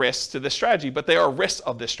unique risks to this strategy, but they are risks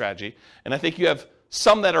of this strategy. And I think you have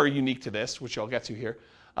some that are unique to this, which I'll get to here,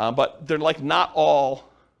 but they're like not all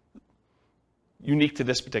unique to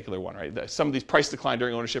this particular one, right? Some of these price decline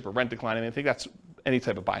during ownership or rent decline, and I think that's any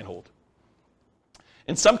type of buy and hold.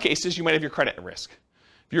 In some cases, you might have your credit at risk.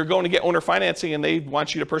 If you're going to get owner financing and they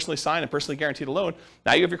want you to personally sign and personally guarantee the loan,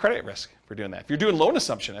 now you have your credit at risk for doing that. If you're doing loan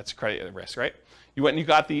assumption, that's credit at risk, right? You went and you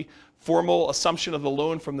got the formal assumption of the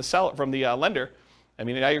loan from the seller, from the lender. I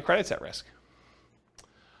mean, now your credit's at risk.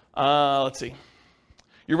 Let's see.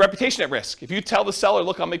 Your reputation at risk. If you tell the seller,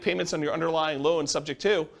 look, I'll make payments on your underlying loan subject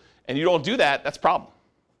to, and you don't do that, that's a problem.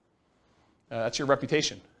 That's your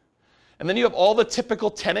reputation. And then you have all the typical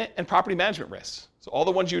tenant and property management risks. So all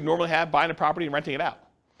the ones you would normally have buying a property and renting it out.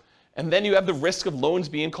 And then you have the risk of loans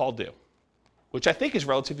being called due, which I think is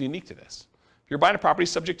relatively unique to this. If you're buying a property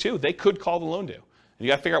subject to, they could call the loan due. And you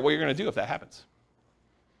got to figure out what you're going to do if that happens.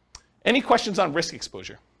 Any questions on risk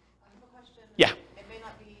exposure? I have a question. Yeah. It may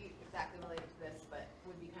not be exactly related to this, but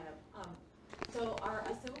would be kind of, so are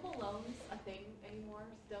assumable loans a thing anymore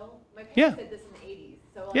still? My parents did this in the 80s.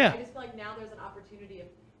 So like, I just feel like now there's an opportunity of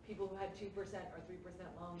people who had 2% or 3%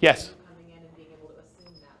 loans coming in and being able to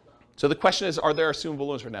assume that loan. So the question is, are there assumable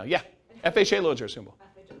loans right now? Yeah. FHA loans are assumable.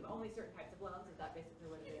 FHA, only certain types of loans, is that basically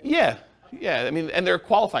what it is? Yeah. Okay. Yeah. I mean, and they're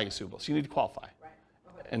qualifying assumable, so you need to qualify. Right.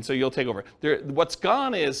 Okay. And so you'll take over. What's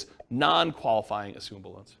gone is non-qualifying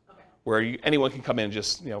assumable loans, where anyone can come in and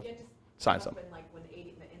just, sign something. Like when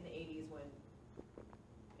in the 80s when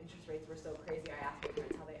interest rates were so crazy, I asked my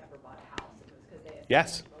parents how they ever bought a house. It was because they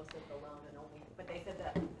assumed most of the loan and only, but they said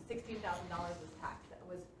that $16,000 was taxed.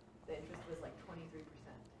 The interest was like 23%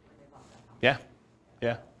 when they bought that house. Yeah.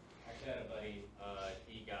 Yeah. Actually, I had a buddy,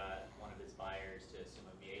 he got one of his buyers to assume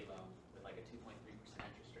a VA loan with like a 2.3%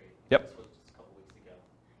 interest rate. Yep. This was just a couple weeks ago.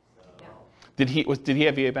 So, Did he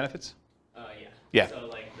have VA benefits? yeah. Yeah. So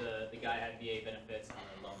like the guy had VA benefits and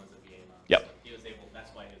the loan was a VA loan. Yep. So he was able,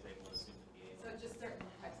 that's why he was able to assume the VA So loan. just certain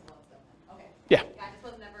types of loans though. Okay. Yeah. I just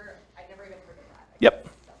I never even heard of that. Yep.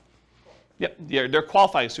 So, cool. Yep. Yeah, they're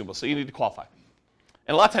qualifying assumable, so you need to qualify.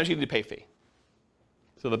 And a lot of times you need to pay a fee.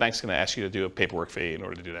 So the bank's going to ask you to do a paperwork fee in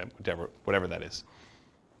order to do that, whatever that is.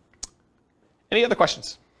 Any other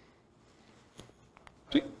questions?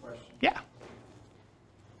 I have a question. Yeah.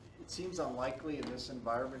 It seems unlikely in this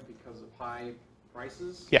environment because of high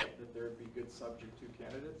prices Yeah. that there'd be good subject to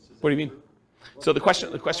candidates. Is What do that you mean? true? So the Well,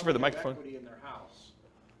 question they for the have microphone. Equity in their house,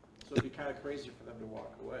 so it'd be kind of crazy for them to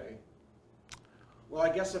walk away. Well,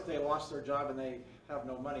 I guess if they lost their job and they have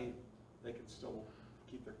no money, they can still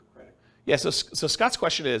keep their credit. Yeah, so Scott's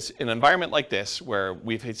question is, in an environment like this, where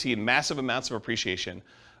we've seen massive amounts of appreciation,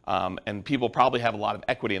 and people probably have a lot of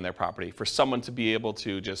equity in their property, for someone to be able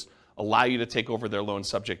to just allow you to take over their loan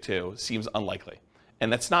subject to seems unlikely.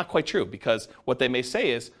 And that's not quite true, because what they may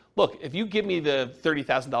say is, look, if you give me the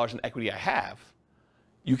 $30,000 in equity I have,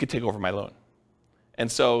 you could take over my loan.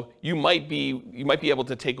 And so you might be able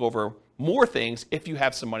to take over more things if you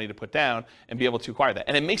have some money to put down and be able to acquire that.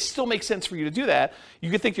 And it may still make sense for you to do that.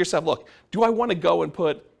 You could think to yourself, look, do I want to go and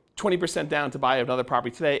put 20% down to buy another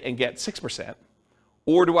property today and get 6%?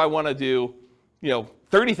 Or do I want to do,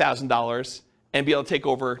 $30,000 and be able to take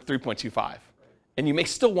over 3.25? And you may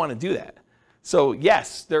still want to do that. So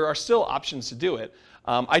yes, there are still options to do it.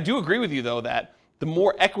 I do agree with you, though, that the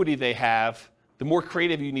more equity they have, the more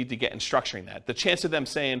creative you need to get in structuring that. The chance of them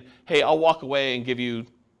saying, hey, I'll walk away and give you,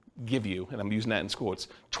 and I'm using that in quotes,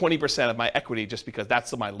 20% of my equity just because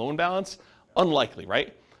that's my loan balance, unlikely,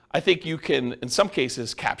 right? I think you can, in some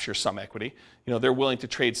cases, capture some equity. They're willing to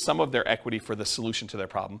trade some of their equity for the solution to their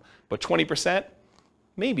problem. But 20%,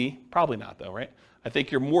 maybe, probably not though, right? I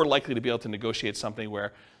think you're more likely to be able to negotiate something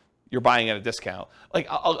where you're buying at a discount. Like,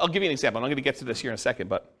 I'll give you an example, and I'm going to get to this here in a second,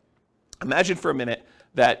 but imagine for a minute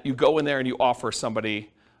that you go in there and you offer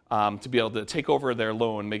somebody to be able to take over their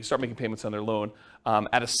loan, start making payments on their loan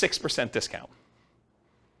at a 6% discount.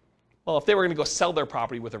 Well, if they were going to go sell their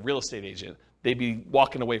property with a real estate agent, they'd be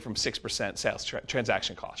walking away from 6% sales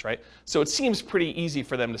transaction costs, right? So it seems pretty easy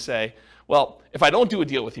for them to say, well, if I don't do a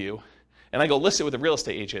deal with you and I go list it with a real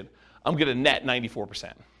estate agent, I'm going to net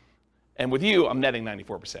 94%. And with you, I'm netting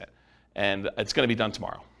 94%. And it's going to be done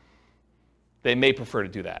tomorrow. They may prefer to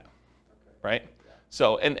do that, right?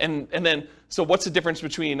 So so what's the difference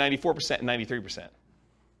between 94% and 93%?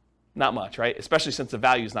 Not much, right? Especially since the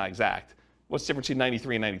value is not exact. What's the difference between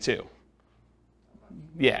 93 and 92?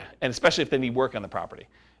 Yeah, and especially if they need work on the property.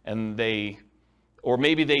 Or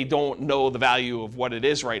maybe they don't know the value of what it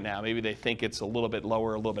is right now. Maybe they think it's a little bit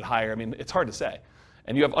lower, a little bit higher. I mean, it's hard to say.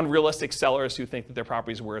 And you have unrealistic sellers who think that their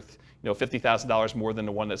property is worth, $50,000 more than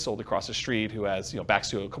the one that sold across the street, who has, backs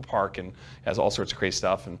to a park and has all sorts of crazy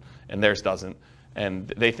stuff, and theirs doesn't. and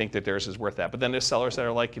they think that theirs is worth that. But then there's sellers that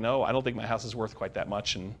are like, I don't think my house is worth quite that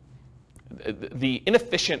much. And the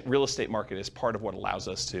inefficient real estate market is part of what allows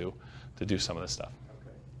us to do some of this stuff.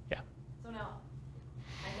 Okay. Yeah. So now,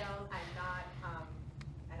 I know I'm not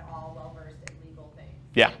at all well versed in legal things.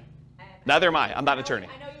 Yeah. And Neither am I. I'm not an I attorney.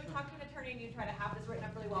 know you would talk to an attorney and you try to have this written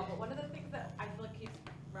up really well, but one of the things that I feel like keeps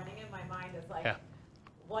running in my mind is like, Yeah.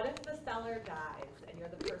 what if the seller dies and you're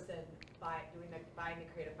the person buying the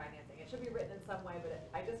creative financing? It should be written in some way, but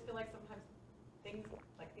I just feel like sometimes things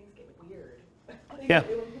get weird. Yeah.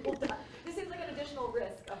 When people die. This seems like an additional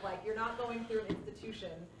risk of like, you're not going through an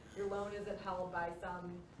institution, your loan isn't held by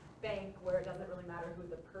some bank where it doesn't really matter who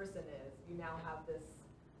the person is. You now have this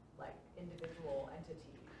like individual entity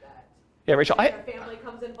that Yeah, Rachel, their family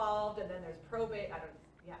comes involved, and then there's probate.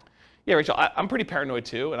 Yeah, Rachel, I'm pretty paranoid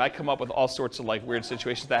too, and I come up with all sorts of like weird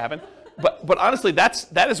situations that happen. But honestly,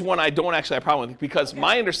 that is one I don't actually have a problem with, because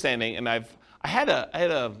my understanding, and I had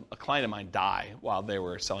a client of mine die while they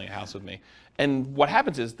were selling a house with me, and what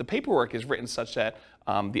happens is the paperwork is written such that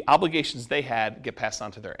the obligations they had get passed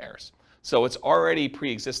on to their heirs. So it's already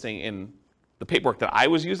pre-existing in the paperwork that I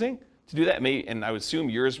was using to do that, and I would assume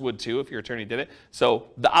yours would too if your attorney did it. So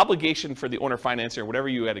the obligation for the owner financier, whatever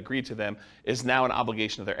you had agreed to them, is now an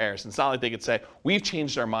obligation of their heirs. And it's not like they could say, we've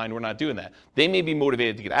changed our mind, we're not doing that. They may be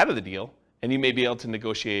motivated to get out of the deal, and you may be able to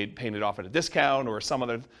negotiate paying it off at a discount or some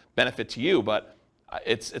other benefit to you, but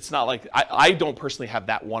it's not like, I don't personally have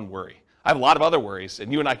that one worry. I have a lot of other worries,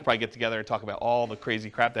 and you and I could probably get together and talk about all the crazy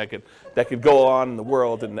crap that could go on in the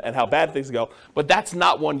world and how bad things go, but that's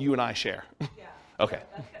not one you and I share. Yeah. Okay.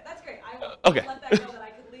 That's great. I will Okay. let that go that I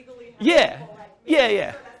could legally have Yeah. people, like, Yeah, make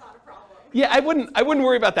yeah. sure that's not a problem. Yeah, I wouldn't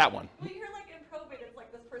worry about that one. Well, you hear like in probate, it's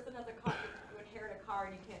like this person has a car, you inherit a car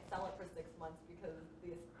and you can't sell it for 6 months because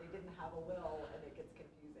they didn't have a will, and it gets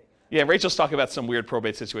confusing. Yeah, Rachel's talking about some weird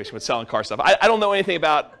probate situation with selling car stuff. I don't know anything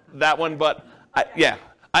about that one, but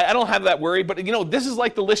I don't have that worry. But this is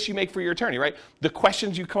like the list you make for your attorney, right? The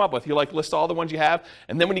questions you come up with, you like list all the ones you have,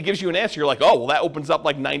 and then when he gives you an answer, you're like, oh, well, that opens up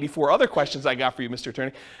like 94 other questions I got for you, Mr.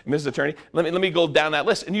 Attorney, Mrs. Attorney. Let me go down that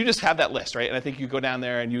list, and you just have that list, right? And I think you go down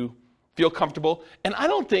there and you feel comfortable. And I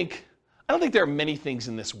don't think there are many things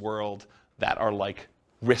in this world that are like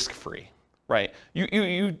risk-free. Right?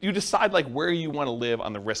 You decide like where you want to live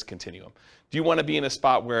on the risk continuum. Do you want to be in a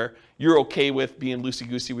spot where you're okay with being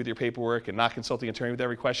loosey-goosey with your paperwork and not consulting an attorney with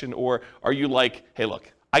every question? Or are you like, hey,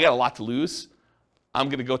 look, I got a lot to lose. I'm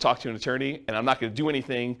going to go talk to an attorney, and I'm not going to do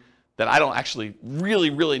anything that I don't actually really,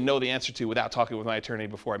 really know the answer to without talking with my attorney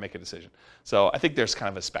before I make a decision. So I think there's kind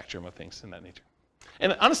of a spectrum of things in that nature.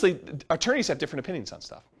 And honestly, attorneys have different opinions on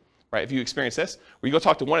stuff. Right? If you experience this, where you go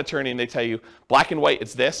talk to one attorney and they tell you black and white,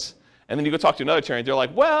 it's this. And then you go talk to another attorney, they're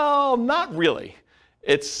like, well, not really.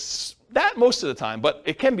 It's that most of the time, but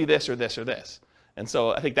it can be this or this or this. And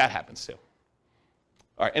so I think that happens too.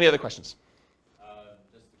 All right, any other questions?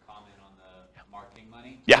 Just a comment on the marketing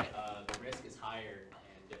money. Yeah. The risk is higher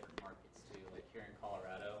in different markets too. Like here in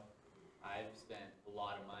Colorado, I've spent a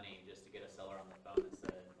lot of money just to get a seller on the phone that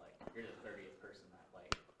said, like, you're the 30th person that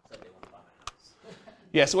said they want to buy my house.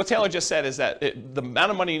 Yeah, so what Taylor just said is that the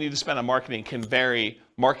amount of money you need to spend on marketing can vary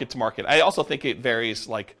market to market. I also think it varies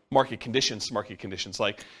like market conditions to market conditions.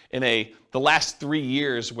 Like in the last 3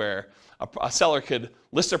 years where a seller could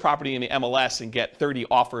list their property in the MLS and get 30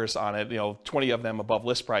 offers on it, 20 of them above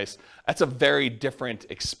list price, that's a very different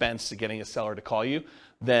expense to getting a seller to call you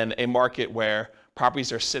than a market where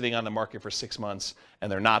properties are sitting on the market for 6 months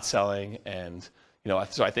and they're not selling, and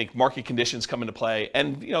so I think market conditions come into play,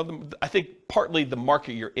 and I think partly the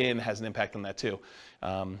market you're in has an impact on that too.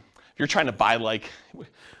 If you're trying to buy, like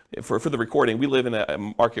for the recording, we live in a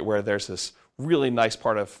market where there's this really nice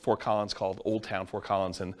part of Fort Collins called Old Town Fort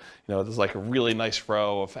Collins, and there's like a really nice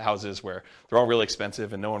row of houses where they're all really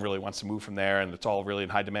expensive and no one really wants to move from there, and it's all really in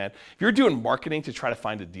high demand. If you're doing marketing to try to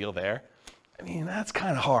find a deal there, I mean, that's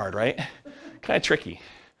kind of hard, right? Kind of tricky.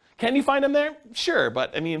 Can you find them there? Sure,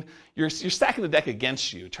 but I mean, you're stacking the deck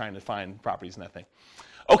against you trying to find properties in that thing.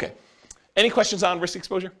 Okay, any questions on risk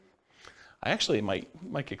exposure? I actually might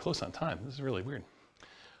get close on time. This is really weird.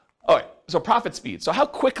 All right, so profit speed. So how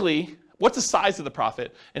quickly, what's the size of the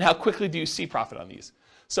profit, and how quickly do you see profit on these?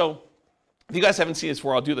 So if you guys haven't seen this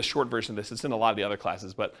before, I'll do the short version of this. It's in a lot of the other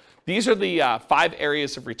classes, but these are the 5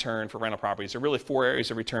 areas of return for rental properties. There are really 4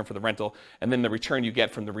 areas of return for the rental, and then the return you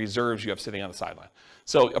get from the reserves you have sitting on the sideline.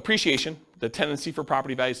 So appreciation, the tendency for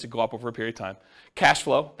property values to go up over a period of time. Cash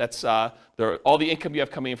flow, that's all the income you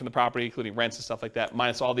have coming in from the property, including rents and stuff like that,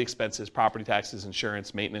 minus all the expenses, property taxes,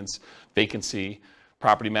 insurance, maintenance, vacancy,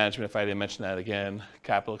 property management, if I didn't mention that again,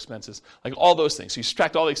 capital expenses, like all those things. So you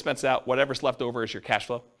subtract all the expenses out, whatever's left over is your cash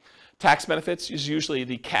flow. Tax benefits is usually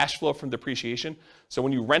the cash flow from depreciation. So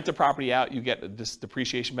when you rent a property out, you get this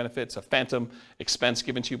depreciation benefit. It's a phantom expense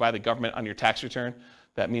given to you by the government on your tax return.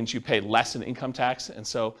 That means you pay less in income tax. And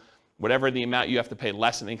so whatever the amount you have to pay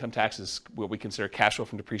less in income tax is what we consider cash flow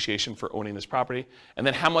from depreciation for owning this property. And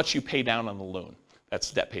then how much you pay down on the loan. That's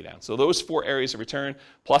debt pay down. So those 4 areas of return,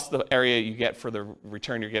 plus the area you get for the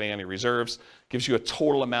return you're getting on your reserves, gives you a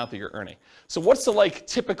total amount that you're earning. So what's the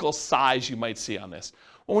typical size you might see on this?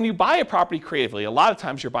 Well, when you buy a property creatively, a lot of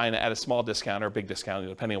times you're buying it at a small discount or a big discount,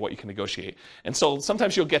 depending on what you can negotiate. And so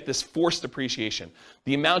sometimes you'll get this forced depreciation.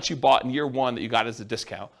 The amount you bought in year 1 that you got as a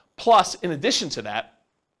discount, plus in addition to that,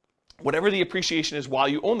 whatever the appreciation is while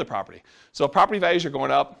you own the property. So if property values are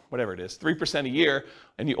going up, whatever it is, 3% a year,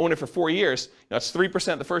 and you own it for 4 years, it's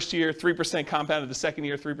 3% the first year, 3% compounded the second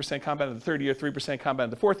year, 3% compounded the third year, 3%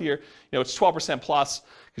 compounded the fourth year. It's 12% plus,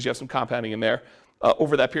 because you have some compounding in there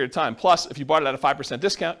over that period of time. Plus, if you bought it at a 5%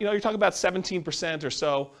 discount, you're talking about 17% or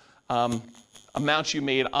so amounts you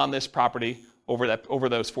made on this property over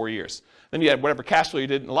those 4 years. Then you had whatever cash flow you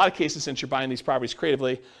did. In a lot of cases, since you're buying these properties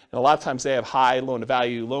creatively, and a lot of times they have high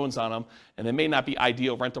loan-to-value loans on them, and they may not be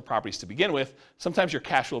ideal rental properties to begin with, sometimes your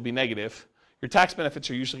cash flow will be negative. Your tax benefits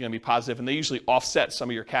are usually going to be positive, and they usually offset some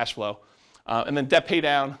of your cash flow. And then debt pay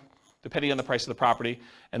down, depending on the price of the property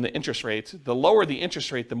and the interest rates. The lower the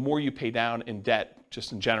interest rate, the more you pay down in debt,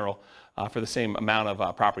 just in general, for the same amount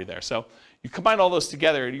of property there. So you combine all those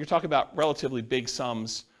together, you're talking about relatively big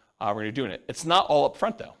sums when you're doing it. It's not all up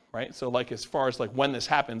front though, right? So as far as when this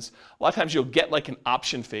happens, a lot of times you'll get an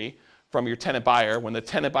option fee from your tenant buyer. When the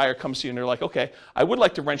tenant buyer comes to you and they're like, okay, I would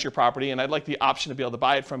like to rent your property and I'd like the option to be able to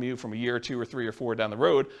buy it from you from a year or 2 or 3 or 4 down the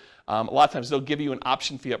road. A lot of times they'll give you an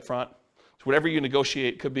option fee up front. So whatever you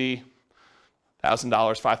negotiate could be $1,000,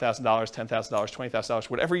 $5,000, $10,000, $20,000,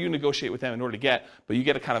 whatever you negotiate with them in order to get, but you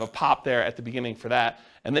get a kind of a pop there at the beginning for that.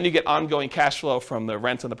 And then you get ongoing cash flow from the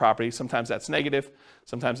rent on the property. Sometimes that's negative,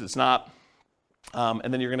 sometimes it's not.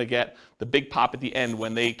 And then you're going to get the big pop at the end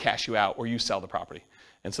when they cash you out or you sell the property.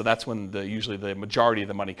 And so that's when usually the majority of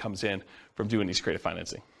the money comes in from doing these creative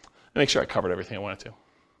financing. Let me make sure I covered everything I wanted to.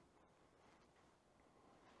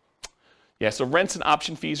 Yeah, so rents and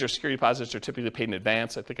option fees or security deposits are typically paid in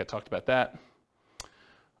advance. I think I talked about that.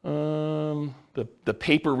 The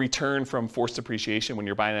paper return from forced depreciation when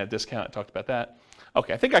you're buying at a discount, I talked about that.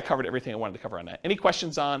 Okay, I think I covered everything I wanted to cover on that. Any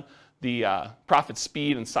questions on the profit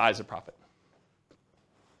speed and size of profit?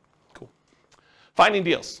 Cool. Finding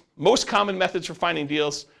deals. Most common methods for finding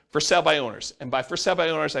deals: for sale by owners. And by for sale by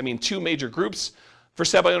owners, I mean 2 major groups. For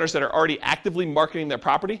sale by owners that are already actively marketing their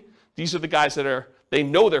property. These are the guys that they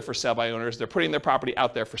know they're for sale by owners, they're putting their property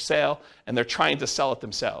out there for sale, and they're trying to sell it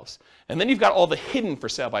themselves. And then you've got all the hidden for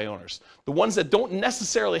sale by owners, the ones that don't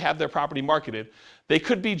necessarily have their property marketed. They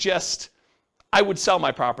could be just, I would sell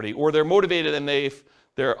my property, or they're motivated and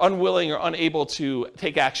they're unwilling or unable to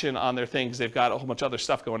take action on their things. They've got a whole bunch of other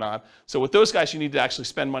stuff going on. So with those guys, you need to actually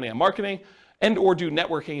spend money on marketing and or do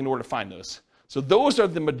networking in order to find those. So those are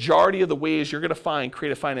the majority of the ways you're going to find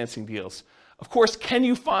creative financing deals. Of course, can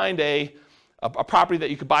you find a property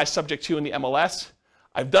that you could buy subject to in the MLS?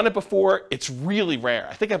 I've done it before. It's really rare.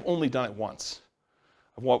 I think I've only done it once.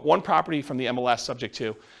 I've bought one property from the MLS subject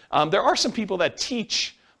to. There are some people that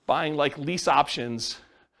teach buying lease options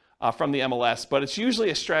from the MLS, but it's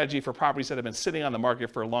usually a strategy for properties that have been sitting on the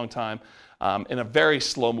market for a long time in a very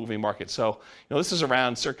slow-moving market. So, this is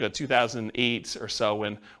around circa 2008 or so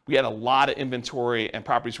when we had a lot of inventory and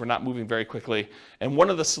properties were not moving very quickly. And one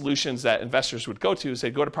of the solutions that investors would go to is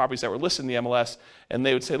they'd go to properties that were listed in the MLS, and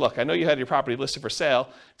they would say, look, I know you had your property listed for sale.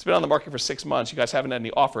 It's been on the market for 6 months. You guys haven't had any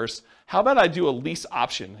offers. How about I do a lease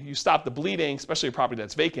option? You stop the bleeding, especially a property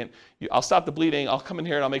that's vacant. I'll stop the bleeding. I'll come in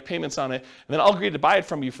here and I'll make payments on it, and then I'll agree to buy it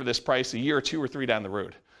from you for this price a year or 2 or 3 down the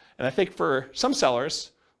road. And I think for some sellers,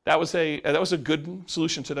 that was a good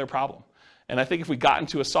solution to their problem. And I think if we got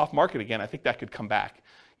into a soft market again, I think that could come back.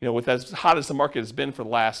 With as hot as the market has been for the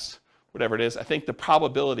last, whatever it is, I think the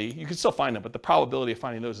probability, you can still find them, but the probability of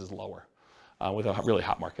finding those is lower with a really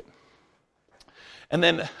hot market. And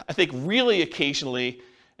then I think really occasionally,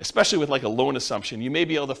 especially with a loan assumption, you may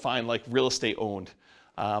be able to find real estate owned.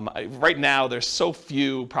 Right now, there's so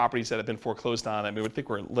few properties that have been foreclosed on. I think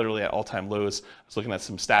we're literally at all-time lows. I was looking at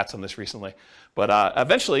some stats on this recently. But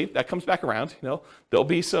eventually, that comes back around. There'll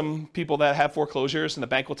be some people that have foreclosures, and the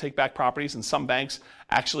bank will take back properties, and some banks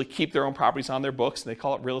actually keep their own properties on their books, and they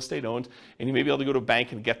call it real estate owned. And you may be able to go to a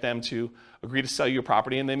bank and get them to agree to sell you a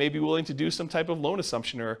property, and they may be willing to do some type of loan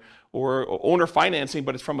assumption or owner financing,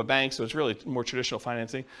 but it's from a bank, so it's really more traditional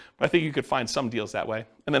financing. But I think you could find some deals that way.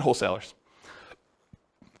 And then wholesalers.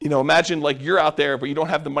 Imagine you're out there, but you don't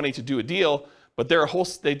have the money to do a deal,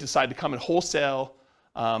 but they decide to come and wholesale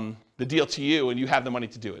the deal to you, and you have the money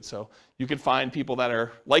to do it. So you can find people that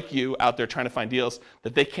are like you out there trying to find deals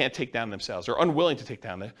that they can't take down themselves or unwilling to take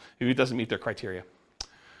down if it doesn't meet their criteria.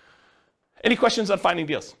 Any questions on finding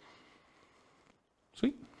deals?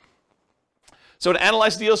 Sweet. So to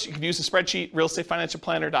analyze deals, you can use the spreadsheet,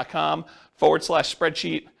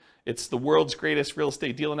 realestatefinancialplanner.com/spreadsheet. It's the world's greatest real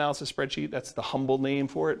estate deal analysis spreadsheet. That's the humble name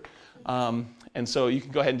for it. And so you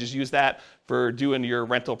can go ahead and just use that for doing your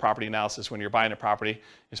rental property analysis when you're buying a property.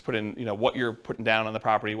 Just put in, what you're putting down on the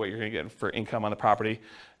property, what you're going to get for income on the property,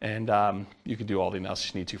 and you can do all the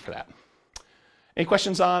analysis you need to for that. Any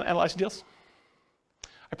questions on analyzing deals?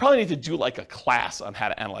 I probably need to do like a class on how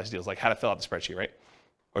to analyze deals, like how to fill out the spreadsheet, right?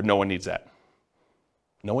 Or no one needs that?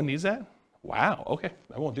 No one needs that? Wow, okay,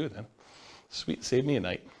 I won't do it then. Sweet, save me a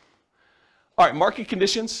night. All right, market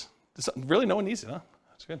conditions. Really, no one needs it, huh?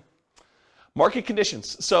 That's good. Market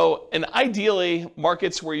conditions. So, and ideally,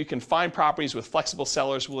 markets where you can find properties with flexible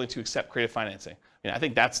sellers willing to accept creative financing. I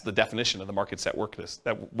think that's the definition of the markets that work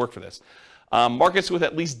for this. Markets with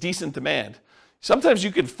at least decent demand. Sometimes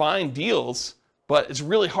you can find deals, but it's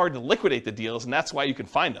really hard to liquidate the deals, and that's why you can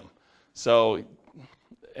find them. So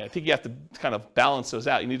I think you have to kind of balance those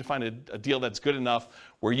out. You need to find a deal that's good enough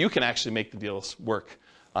where you can actually make the deals work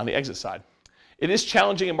on the exit side. It is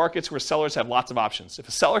challenging in markets where sellers have lots of options. If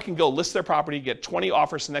a seller can go list their property, get 20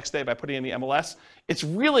 offers the next day by putting in the MLS, it's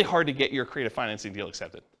really hard to get your creative financing deal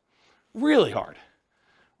accepted. Really hard,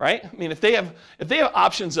 right? I mean, if they have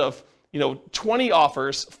options of 20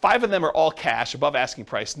 offers, 5 of them are all cash, above asking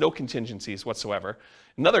price, no contingencies whatsoever.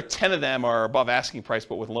 Another 10 of them are above asking price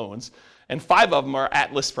but with loans, and 5 of them are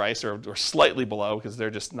at list price or slightly below because they're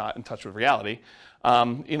just not in touch with reality.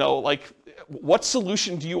 What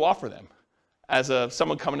solution do you offer them as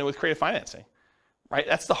someone coming in with creative financing, right?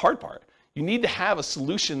 That's the hard part. You need to have a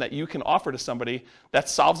solution that you can offer to somebody that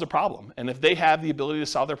solves the problem. And if they have the ability to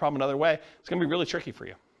solve their problem another way, it's going to be really tricky for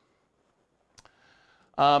you.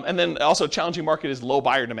 And then also a challenging market is low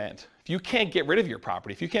buyer demand. If you can't get rid of your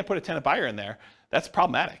property, if you can't put a tenant buyer in there, that's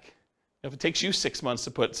problematic. If it takes you 6 months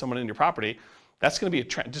to put someone in your property, that's going to be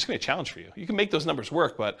just going to be a challenge for you. You can make those numbers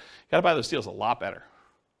work, but you got to buy those deals a lot better.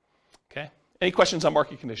 Okay? Any questions on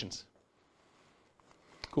market conditions?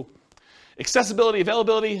 Cool. Accessibility,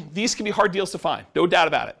 availability, these can be hard deals to find, no doubt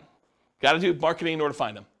about it. Got to do marketing in order to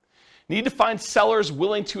find them. Need to find sellers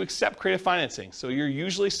willing to accept creative financing, so you're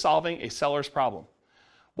usually solving a seller's problem.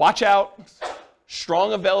 Watch out,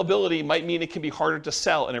 strong availability might mean it can be harder to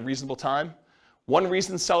sell in a reasonable time. One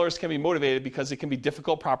reason sellers can be motivated because it can be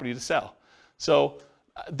difficult property to sell. So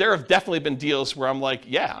there have definitely been deals where I'm like,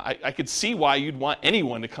 yeah, I could see why you'd want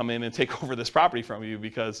anyone to come in and take over this property from you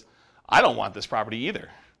because I don't want this property either.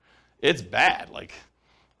 It's bad.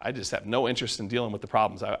 I just have no interest in dealing with the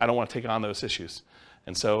problems. I don't want to take on those issues.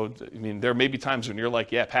 And so, there may be times when you're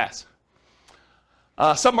like, yeah, pass.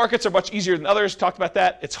 Some markets are much easier than others. Talked about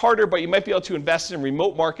that. It's harder, but you might be able to invest in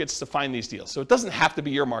remote markets to find these deals. So it doesn't have to be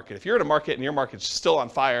your market. If you're in a market and your market's still on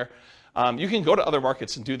fire, you can go to other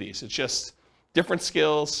markets and do these. It's just different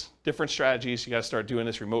skills, different strategies. You got to start doing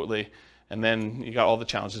this remotely. And then you got all the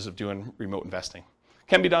challenges of doing remote investing.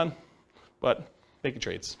 Can be done, but making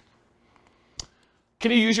trades. Can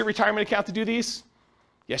you use your retirement account to do these?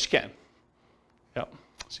 Yes, you can. Yep.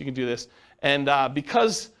 So you can do this. And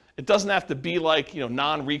because it doesn't have to be like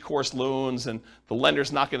non-recourse loans, and the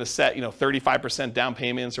lender's not going to set 35% down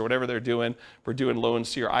payments or whatever they're doing for doing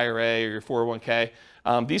loans to your IRA or your 401k.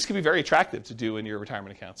 These can be very attractive to do in your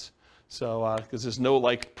retirement accounts. So because there's no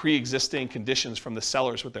pre-existing conditions from the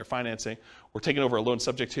sellers with their financing. We're taking over a loan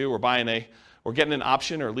subject to, we're getting an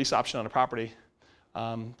option or a lease option on a property.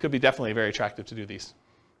 Could be definitely very attractive to do these.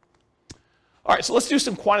 All right, so let's do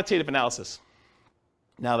some quantitative analysis.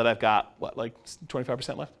 Now that I've got,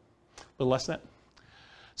 25% left? A little less than that.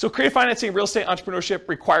 So creative financing in real estate entrepreneurship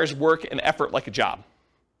requires work and effort like a job.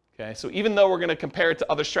 Okay, so even though we're going to compare it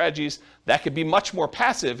to other strategies that could be much more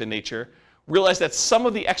passive in nature, realize that some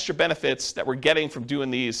of the extra benefits that we're getting from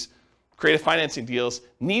doing these creative financing deals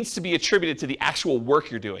needs to be attributed to the actual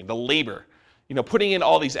work you're doing, the labor. Putting in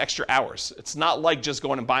all these extra hours. It's not like just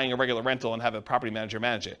going and buying a regular rental and have a property manager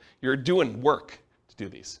manage it. You're doing work to do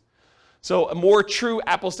these. So a more true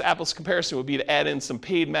apples-to-apples comparison would be to add in some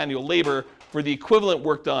paid manual labor for the equivalent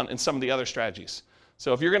work done in some of the other strategies.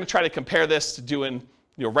 So if you're going to try to compare this to doing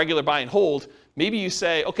regular buy and hold, maybe you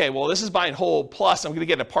say, okay, well, this is buy and hold, plus I'm going to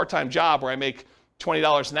get a part-time job where I make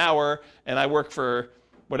 $20 an hour and I work for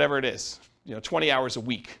whatever it is, 20 hours a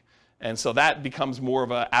week. And so that becomes more of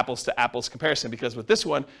an apples-to-apples comparison, because with this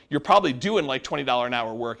one, you're probably doing like $20 an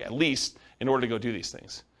hour work at least in order to go do these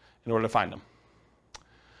things, in order to find them.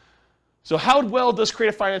 So how well does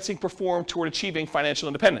creative financing perform toward achieving financial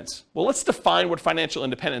independence? Well, let's define what financial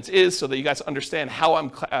independence is so that you guys understand how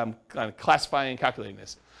I'm kind of classifying and calculating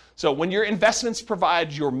this. So when your investments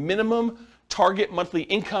provide your minimum target monthly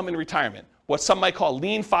income in retirement, what some might call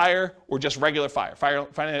lean FIRE or just regular FIRE.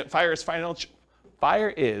 FIRE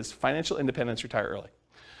is financial independence, retire early.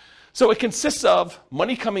 So it consists of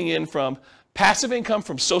money coming in from passive income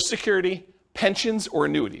from Social Security, pensions, or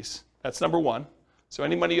annuities. That's number one. So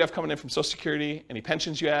any money you have coming in from Social Security, any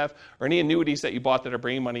pensions you have, or any annuities that you bought that are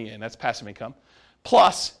bringing money in, that's passive income.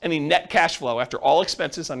 Plus any net cash flow after all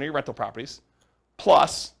expenses on your rental properties.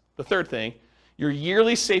 Plus, the third thing, your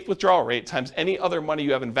yearly safe withdrawal rate times any other money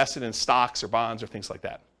you have invested in stocks or bonds or things like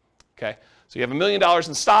that. Okay? So you have $1 million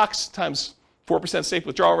in stocks times 4% safe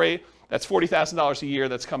withdrawal rate. That's $40,000 a year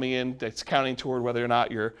that's coming in, that's counting toward whether or not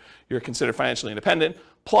you're considered financially independent.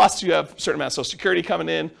 Plus you have a certain amount of Social Security coming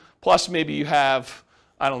in. Plus maybe you have,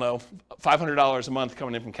 I don't know, $500 a month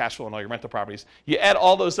coming in from cash flow and all your rental properties. You add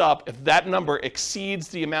all those up, if that number exceeds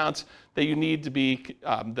the amount that you need to be,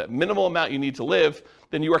 the minimal amount you need to live,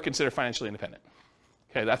 then you are considered financially independent.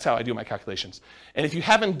 Okay, that's how I do my calculations. And if you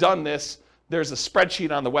haven't done this, there's a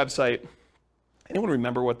spreadsheet on the website. Anyone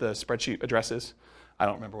remember what the spreadsheet address is? I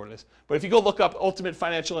don't remember what it is. But if you go look up Ultimate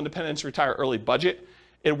Financial Independence Retire Early Budget,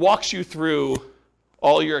 it walks you through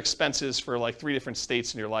all your expenses for like 3 different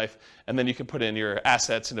states in your life, and then you can put in your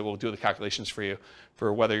assets and it will do the calculations for you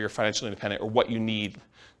for whether you're financially independent or what you need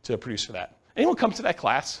to produce for that. Anyone come to that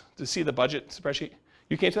class to see the budget spreadsheet?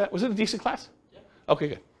 You came to that? Was it a decent class? Yeah. Okay,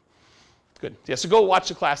 good. Good. Yeah, so go watch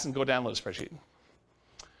the class and go download the spreadsheet.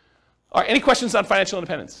 All right, any questions on financial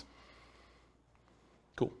independence?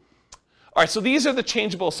 Cool. All right, so these are the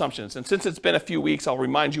changeable assumptions, and since it's been a few weeks, I'll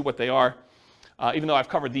remind you what they are. Even though I've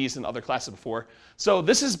covered these in other classes before. So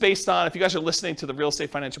this is based on, if you guys are listening to the Real Estate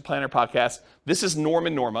Financial Planner podcast, this is Norm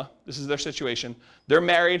and Norma. This is their situation. They're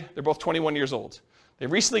married. They're both 21 years old. They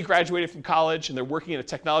recently graduated from college, and they're working in a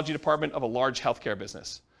technology department of a large healthcare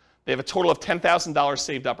business. They have a total of $10,000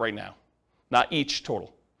 saved up right now, not each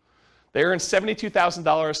total. They earn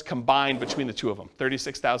 $72,000 combined between the two of them,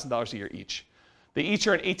 $36,000 a year each. They each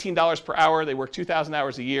earn $18 per hour. They work 2,000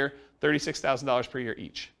 hours a year, $36,000 per year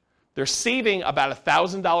each. They're saving about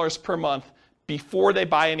 $1,000 per month before they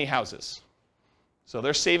buy any houses. So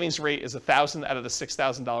their savings rate is $1,000 out of the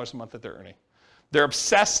 $6,000 a month that they're earning. They're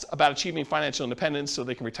obsessed about achieving financial independence so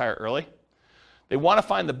they can retire early. They want to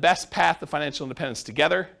find the best path to financial independence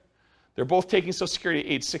together. They're both taking Social Security at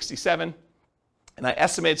age 67. And I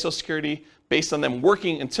estimated Social Security based on them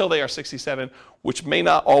working until they are 67, which may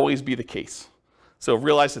not always be the case. So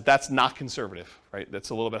realize that that's not conservative, right?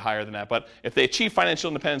 That's a little bit higher than that. But if they achieve financial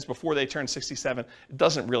independence before they turn 67, it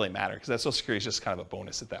doesn't really matter because that Social Security is just kind of a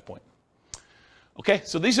bonus at that point. Okay,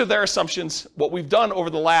 so these are their assumptions. What we've done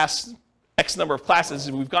over the last X number of classes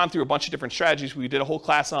is we've gone through a bunch of different strategies. We did a whole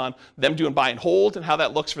class on them doing buy and hold and how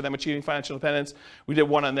that looks for them achieving financial independence. We did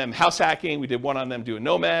one on them house hacking. We did one on them doing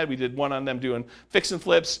nomad. We did one on them doing fix and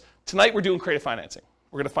flips. Tonight we're doing creative financing.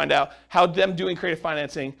 We're going to find out how them doing creative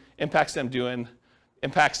financing impacts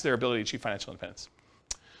their ability to achieve financial independence.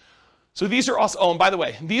 So these are also, oh, and by the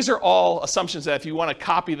way, these are all assumptions that if you want to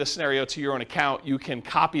copy the scenario to your own account, you can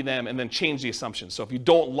copy them and then change the assumptions. So if you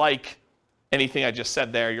don't like anything I just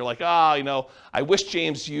said there, you're like, I wish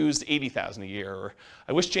James used $80,000 a year, or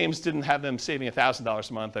I wish James didn't have them saving $1,000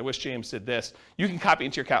 a month. I wish James did this. You can copy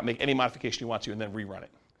into your account, make any modification you want to, and then rerun it.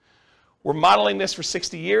 We're modeling this for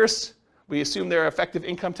 60 years. We assume their effective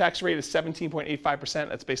income tax rate is 17.85%.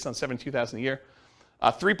 That's based on $72,000 a year.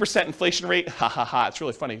 3% inflation rate, it's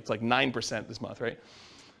really funny. It's like 9% this month, right?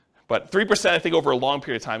 But 3%, I think, over a long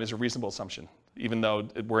period of time is a reasonable assumption, even though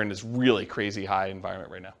we're in this really crazy high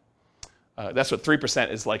environment right now. That's what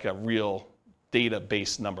 3% is, like a real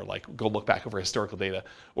data-based number. Like, go look back over historical data.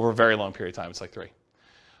 Over a very long period of time, it's like 3.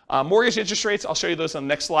 Mortgage interest rates, I'll show you those on the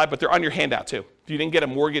next slide, but they're on your handout too. If you didn't get a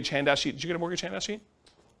mortgage handout sheet, did you get a mortgage handout sheet?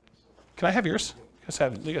 Can I have yours?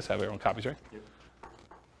 You guys have your own copies, right? Yep.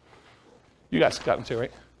 You guys got them too,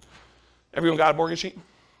 right? Everyone got a mortgage sheet?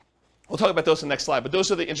 We'll talk about those in the next slide, but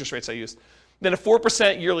those are the interest rates I used. Then a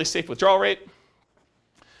 4% yearly safe withdrawal rate.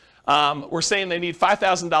 We're saying they need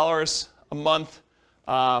 $5,000 a month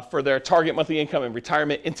for their target monthly income in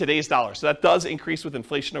retirement in today's dollars. So that does increase with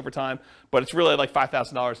inflation over time, but it's really like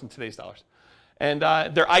 $5,000 in today's dollars. And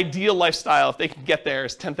their ideal lifestyle, if they can get there,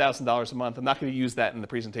 is $10,000 a month. I'm not going to use that in the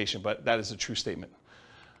presentation, but that is a true statement.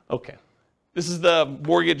 Okay. This is the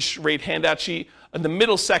mortgage rate handout sheet. In the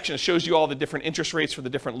middle section, it shows you all the different interest rates for the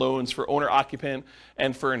different loans for owner-occupant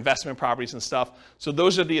and for investment properties and stuff. So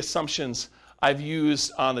those are the assumptions I've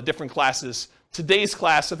used on the different classes. Today's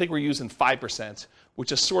class, I think we're using 5%,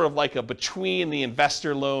 which is sort of like a between the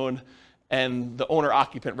investor loan and the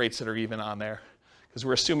owner-occupant rates that are even on there. Because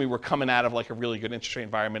we're assuming we're coming out of like a really good interest rate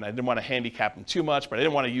environment. I didn't want to handicap them too much, but I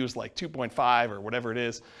didn't want to use like 2.5 or whatever it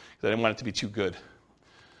is, because I didn't want it to be too good.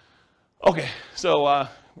 Okay, so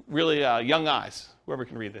really young eyes, whoever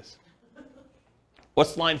can read this.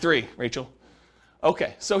 What's line 3, Rachel?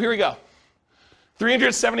 Okay, so here we go.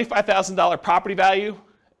 $375,000 property value,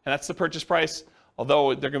 and that's the purchase price,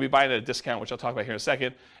 although they're going to be buying at a discount, which I'll talk about here in a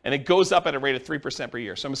second, and it goes up at a rate of 3% per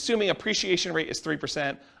year. So I'm assuming appreciation rate is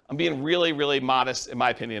 3%. I'm being really, really modest, in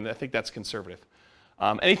my opinion. I think that's conservative.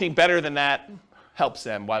 Anything better than that helps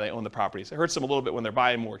them while they own the properties. It hurts them a little bit when they're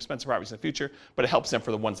buying more expensive properties in the future, but it helps them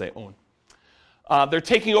for the ones they own. They're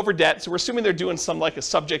taking over debt, so we're assuming they're doing some like a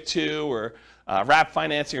subject to or wrap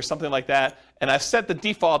financing or something like that. And I've set the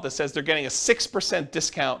default that says they're getting a 6%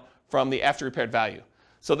 discount from the after repaired value.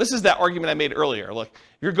 So this is that argument I made earlier. Look,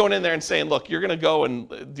 you're going in there and saying, look, you're going to go and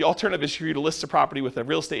the alternative is for you to list a property with a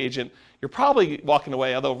real estate agent. You're probably walking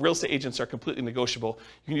away, although real estate agents are completely negotiable.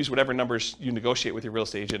 You can use whatever numbers you negotiate with your real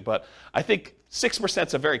estate agent. But I think 6%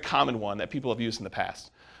 is a very common one that people have used in the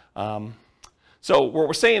past. So what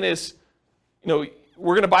we're saying is, we're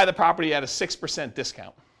going to buy the property at a 6%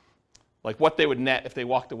 discount, like what they would net if they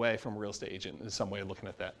walked away from a real estate agent is some way of looking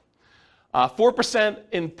at that.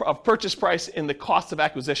 4% of purchase price in the cost of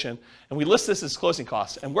acquisition, and we list this as closing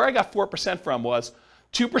costs. And where I got 4% from was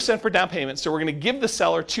 2% for down payment, so we're going to give the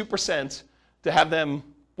seller 2% to have them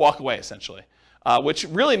walk away, essentially, which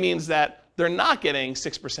really means that they're not getting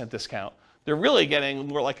 6% discount. They're really getting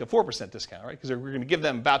more like a 4% discount, right? Because we're going to give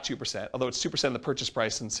them about 2%, although it's 2% of the purchase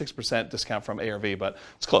price and 6% discount from ARV, but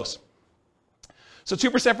it's close. So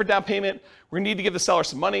 2% for down payment. We're going to need to give the seller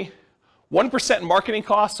some money. 1% in marketing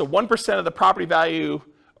costs, so 1% of the property value,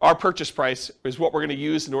 our purchase price, is what we're going to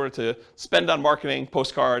use in order to spend on marketing,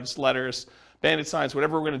 postcards, letters, bandit signs,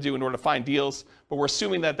 whatever we're going to do in order to find deals. But we're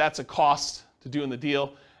assuming that that's a cost to doing the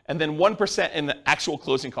deal. And then 1% in the actual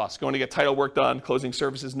closing costs, going to get title work done, closing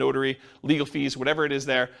services, notary, legal fees, whatever it is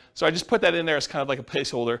there. So I just put that in there as kind of like a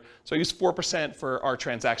placeholder. So I use 4% for our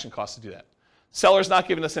transaction costs to do that. Seller's not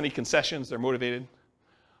giving us any concessions. They're motivated.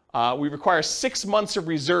 We require 6 months of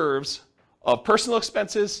reserves of personal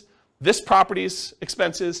expenses, this property's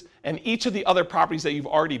expenses, and each of the other properties that you've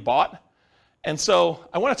already bought. And so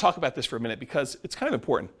I want to talk about this for a minute because it's kind of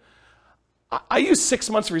important. I use 6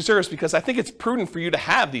 months of reserves because I think it's prudent for you to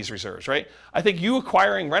have these reserves, right? I think you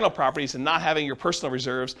acquiring rental properties and not having your personal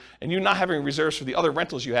reserves and you not having reserves for the other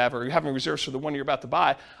rentals you have or you having reserves for the one you're about to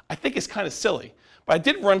buy, I think is kind of silly. But I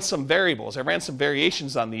did run some variables. I ran some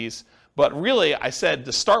variations on these. But really, I said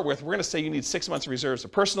to start with, we're going to say you need 6 months of reserves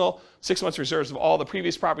of personal, 6 months of reserves of all the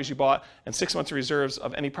previous properties you bought, and 6 months of reserves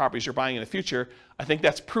of any properties you're buying in the future. I think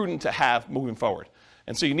that's prudent to have moving forward.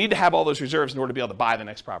 And so you need to have all those reserves in order to be able to buy the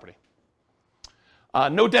next property.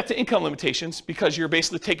 No debt to income limitations because you're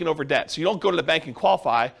basically taking over debt. So you don't go to the bank and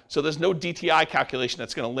qualify, so there's no DTI calculation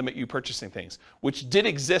that's going to limit you purchasing things, which did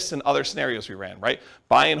exist in other scenarios we ran, right?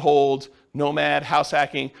 Buy and hold, nomad, house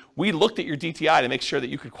hacking. We looked at your DTI to make sure that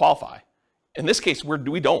you could qualify. In this case,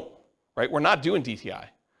 we don't, right? We're not doing DTI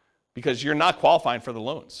because you're not qualifying for the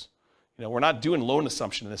loans. We're not doing loan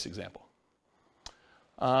assumption in this example.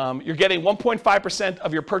 You're getting 1.5%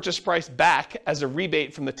 of your purchase price back as a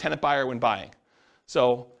rebate from the tenant buyer when buying.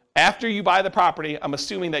 So after you buy the property, I'm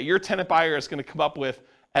assuming that your tenant buyer is going to come up with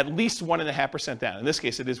at least 1.5% down. In this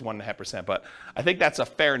case, it is 1.5%, but I think that's a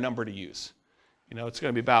fair number to use. It's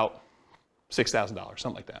going to be about $6,000,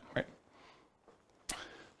 something like that,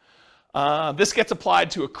 right? This gets applied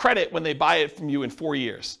to a credit when they buy it from you in 4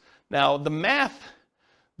 years. Now,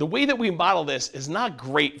 the way that we model this is not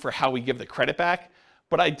great for how we give the credit back,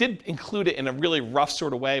 but I did include it in a really rough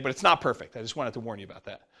sort of way, but it's not perfect. I just wanted to warn you about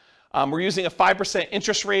that. We're using a 5%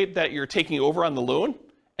 interest rate that you're taking over on the loan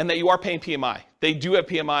and that you are paying PMI. They do have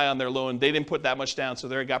PMI on their loan. They didn't put that much down, so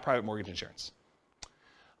they got private mortgage insurance.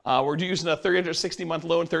 We're using a 360-month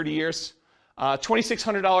loan, 30 years.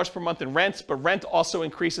 $2,600 per month in rent, but rent also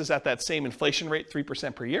increases at that same inflation rate,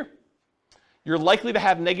 3% per year. You're likely to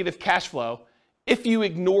have negative cash flow if you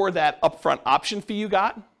ignore that upfront option fee you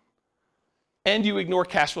got and you ignore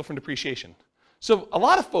cash flow from depreciation. So a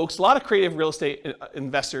lot of folks, a lot of creative real estate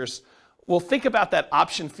investors will think about that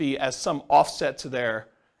option fee as some offset to their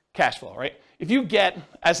cash flow, right? If you get,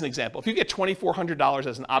 as an example, if you get $2,400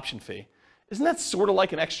 as an option fee, isn't that sort of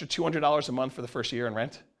like an extra $200 a month for the first year in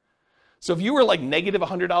rent? So if you were like negative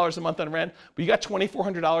 $100 a month on rent, but you got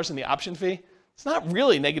 $2,400 in the option fee, it's not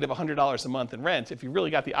really negative $100 a month in rent if you really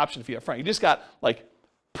got the option fee up front. You just got like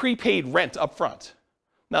prepaid rent up front.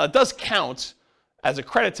 Now it does count as a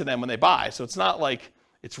credit to them when they buy, so it's not like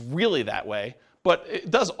it's really that way, but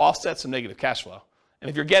it does offset some negative cash flow. And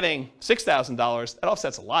if you're getting $6,000, that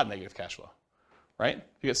offsets a lot of negative cash flow, right?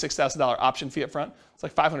 If you get $6,000 option fee up front, it's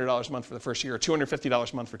like $500 a month for the first year, or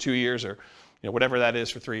 $250 a month for 2 years, or whatever that is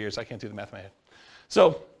for 3 years. I can't do the math in my head.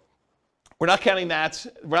 So we're not counting that.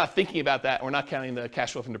 We're not thinking about that. We're not counting the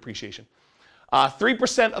cash flow from depreciation.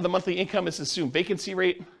 3% of the monthly income is the assumed vacancy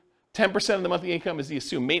rate. 10% of the monthly income is the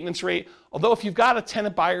assumed maintenance rate. Although if you've got a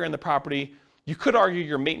tenant buyer in the property, you could argue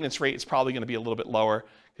your maintenance rate is probably going to be a little bit lower,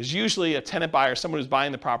 because usually a tenant buyer, someone who's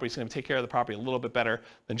buying the property, is going to take care of the property a little bit better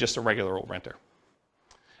than just a regular old renter.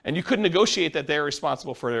 And you could negotiate that they're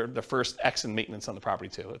responsible for the first X in maintenance on the property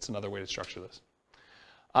too. That's another way to structure this.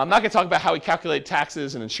 I'm not going to talk about how we calculate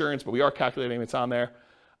taxes and insurance, but we are calculating, it's on there.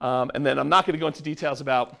 And then I'm not going to go into details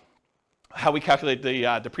about how we calculate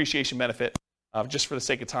the depreciation benefit, just for the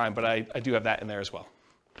sake of time, but I do have that in there as well.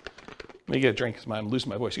 Let me get a drink because I'm losing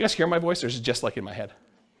my voice. You guys hear my voice, or is it just like in my head?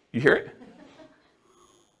 You hear it?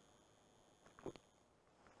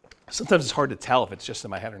 Sometimes it's hard to tell if it's just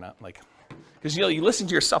in my head or not. Because you listen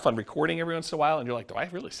to yourself on recording every once in a while, and you're like, do I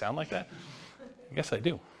really sound like that? I guess I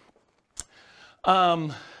do.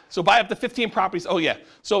 So buy up to 15 properties. Oh yeah.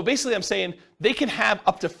 So basically I'm saying they can have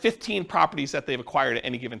up to 15 properties that they've acquired at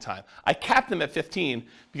any given time. I cap them at 15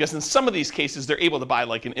 because in some of these cases they're able to buy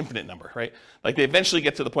like an infinite number, right? Like they eventually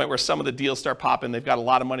get to the point where some of the deals start popping, they've got a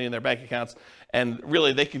lot of money in their bank accounts, and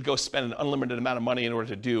really they could go spend an unlimited amount of money in order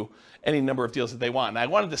to do any number of deals that they want. And I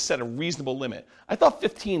wanted to set a reasonable limit. I thought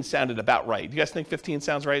 15 sounded about right. Do you guys think 15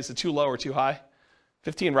 sounds right? Is it too low or too high?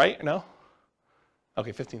 15 right or no?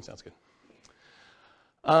 Okay, 15 sounds good.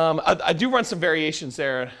 I do run some variations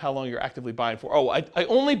there, how long you're actively buying for. Oh, I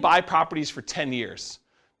only buy properties for 10 years.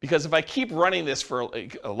 Because if I keep running this for,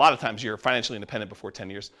 a lot of times you're financially independent before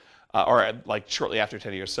 10 years, or like shortly after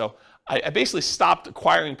 10 years. So I basically stopped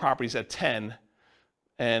acquiring properties at 10,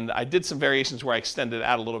 and I did some variations where I extended it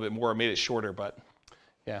out a little bit more, made it shorter, but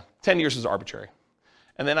yeah, 10 years is arbitrary.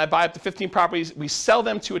 And then I buy up to 15 properties. We sell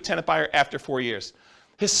them to a tenant buyer after 4 years.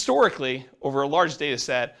 Historically, over a large data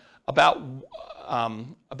set,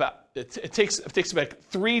 it takes about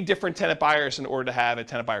 3 different tenant buyers in order to have a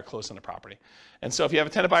tenant buyer close on the property. And so if you have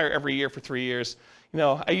a tenant buyer every year for 3 years,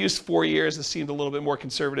 I used 4 years. This seemed a little bit more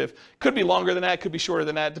conservative. Could be longer than that, could be shorter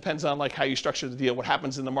than that. Depends on how you structure the deal, what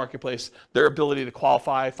happens in the marketplace, their ability to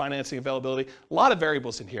qualify, financing availability. A lot of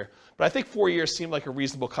variables in here. But I think 4 years seemed like a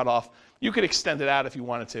reasonable cutoff. You could extend it out if you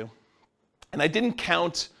wanted to. And I didn't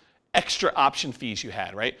count extra option fees you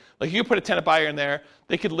had, right? Like you put a tenant buyer in there,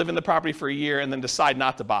 they could live in the property for a year and then decide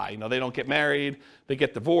not to buy. They don't get married, they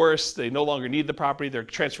get divorced, they no longer need the property, they're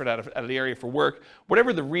transferred out of the area for work,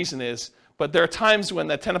 whatever the reason is. But there are times when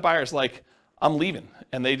that tenant buyer is like, I'm leaving,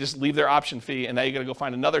 and they just leave their option fee, and now you got to go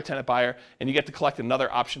find another tenant buyer, and you get to collect another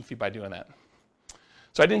option fee by doing that.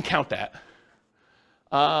 So I didn't count that.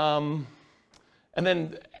 And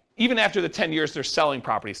then even after the 10 years, they're selling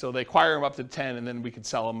property. So they acquire them up to 10, and then we could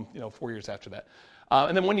sell them 4 years after that.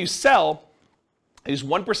 And then when you sell, use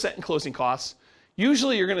 1% in closing costs.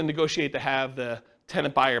 Usually you're going to negotiate to have the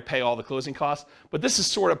tenant buyer pay all the closing costs, but this is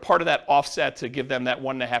sort of part of that offset to give them that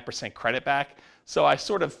 1.5% credit back. So I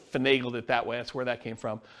sort of finagled it that way. That's where that came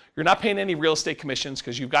from. You're not paying any real estate commissions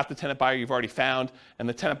because you've got the tenant buyer you've already found, and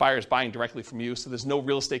the tenant buyer is buying directly from you, so there's no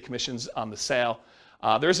real estate commissions on the sale.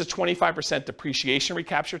 There's a 25% depreciation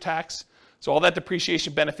recapture tax. So all that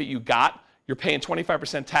depreciation benefit you got, you're paying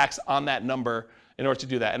 25% tax on that number in order to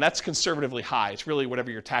do that. And that's conservatively high. It's really whatever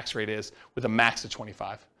your tax rate is with a max of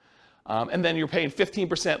 25. And then you're paying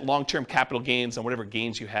 15% long-term capital gains on whatever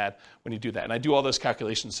gains you had when you do that. And I do all those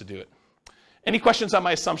calculations to do it. Any questions on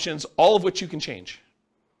my assumptions, all of which you can change?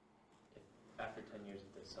 After 10 years,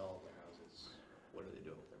 if they sell all their houses, what do they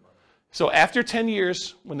do with their money? So after 10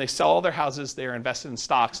 years, when they sell all their houses, they are invested in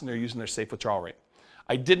stocks and they're using their safe withdrawal rate.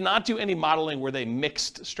 I did not do any modeling where they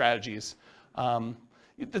mixed strategies.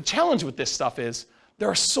 The challenge with this stuff is there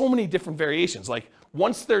are so many different variations. Like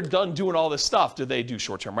once they're done doing all this stuff, do they do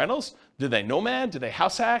short-term rentals? Do they nomad? Do they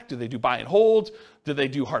house hack? Do they do buy and hold? Do they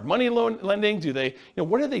do hard money loan lending? Do they,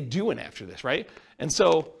 what are they doing after this, right? And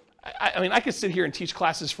so, I could sit here and teach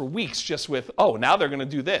classes for weeks just with, oh, now they're going to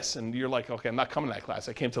do this. And you're like, okay, I'm not coming to that class.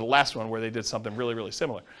 I came to the last one where they did something really, really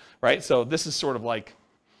similar, right? So this is sort of like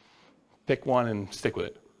pick one and stick with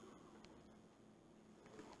it.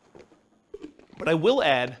 But I will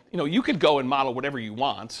add, you could go and model whatever you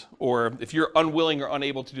want, or if you're unwilling or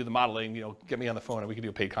unable to do the modeling, get me on the phone and we can do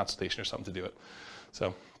a paid consultation or something to do it. So,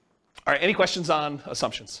 all right, any questions on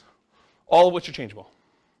assumptions? All of which are changeable.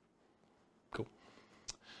 Cool.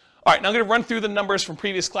 All right, now I'm going to run through the numbers from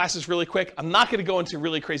previous classes really quick. I'm not going to go into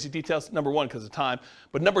really crazy details, number one, because of time,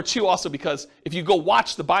 but number two, also because if you go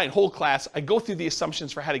watch the buy and hold class, I go through the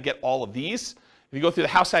assumptions for how to get all of these. If you go through the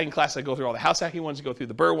house hacking class, I go through all the house hacking ones. You go through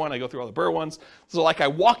the Burr one, I go through all the Burr ones. So like I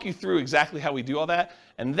walk you through exactly how we do all that,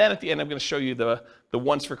 and then at the end I'm going to show you the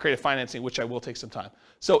ones for creative financing, which I will take some time.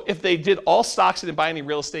 So if they did all stocks and didn't buy any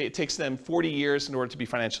real estate, it takes them 40 years in order to be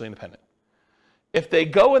financially independent. If they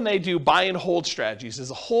go and they do buy and hold strategies,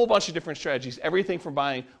 there's a whole bunch of different strategies, everything from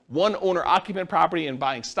buying one owner-occupant property and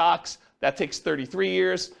buying stocks, that takes 33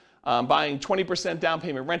 years. Buying 20% down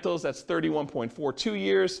payment rentals, that's 31.42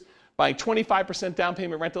 years. Buying 25% down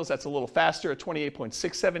payment rentals, that's a little faster at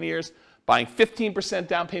 28.67 years. Buying 15%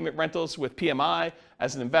 down payment rentals with PMI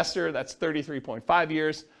as an investor, that's 33.5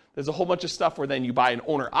 years. There's a whole bunch of stuff where then you buy an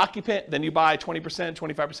owner-occupant, then you buy 20%,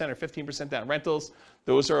 25%, or 15% down rentals.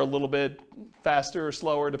 Those are a little bit faster or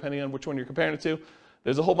slower depending on which one you're comparing it to.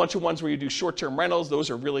 There's a whole bunch of ones where you do short-term rentals. Those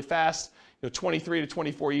are really fast, 23 to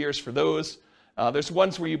 24 years for those. There's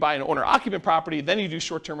ones where you buy an owner-occupant property, then you do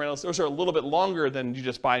short-term rentals. Those are a little bit longer than you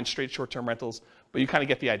just buying straight short-term rentals, but you kind of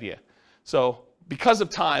get the idea. So because of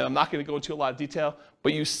time, I'm not going to go into a lot of detail,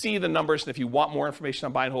 but you see the numbers, and if you want more information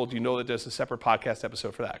on buy and hold, you know that there's a separate podcast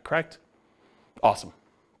episode for that, correct? Awesome.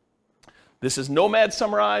 This is Nomad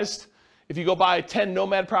summarized. If you go buy 10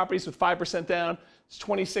 Nomad properties with 5% down, it's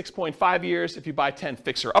 26.5 years. If you buy 10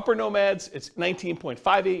 fixer-upper Nomads, it's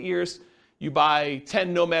 19.58 years. You buy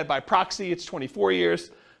 10 Nomad by proxy, it's 24 years.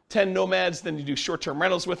 10 Nomads, then you do short-term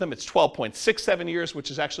rentals with them, it's 12.67 years, which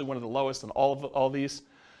is actually one of the lowest in all these.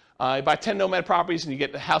 You buy 10 Nomad properties and you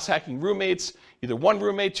get the house hacking roommates, either one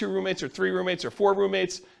roommate, two roommates, or three roommates, or four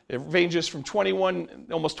roommates. It ranges from 21,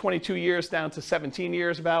 almost 22 years down to 17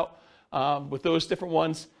 years about with those different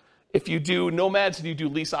ones. If you do Nomads and you do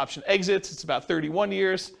lease option exits, it's about 31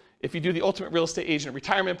 years. If you do the ultimate real estate agent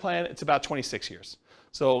retirement plan, it's about 26 years.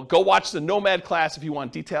 So go watch the Nomad class if you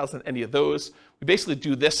want details on any of those. We basically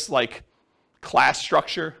do this like class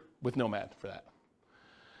structure with Nomad for that.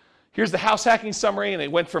 Here's the house hacking summary, and it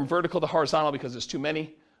went from vertical to horizontal because there's too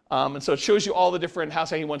many. And so it shows you all the different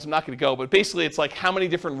house hacking ones. I'm not going to go, but basically it's like how many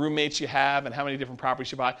different roommates you have and how many different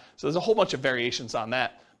properties you buy. So there's a whole bunch of variations on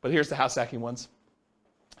that, but here's the house hacking ones.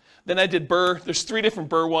 Then I did Burr. There's three different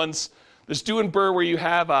Burr ones. There's doing Burr where you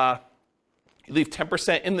have, you leave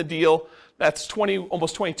 10% in the deal. That's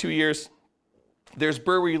almost 22 years. There's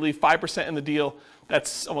Burr where you leave 5% in the deal.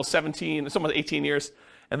 That's almost 18 years.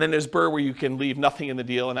 And then there's Burr where you can leave nothing in the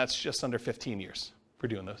deal, and that's just under 15 years for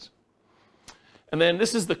doing those. And then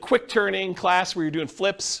this is the quick turning class where you're doing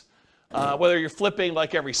flips, whether you're flipping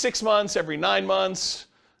like every 6 months, every 9 months,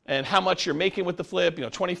 and how much you're making with the flip,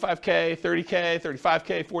 25K, 30K,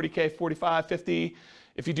 35K, 40K, 45, 50.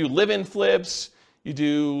 If you do live-in flips, you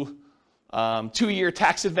do 2-year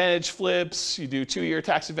tax advantage flips, you do 2-year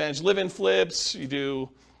tax advantage live-in flips, you do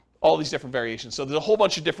all these different variations. So there's a whole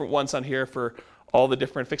bunch of different ones on here for all the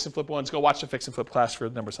different fix and flip ones. Go watch the fix and flip class for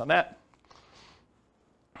the numbers on that.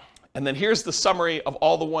 And then here's the summary of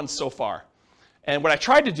all the ones so far. And what I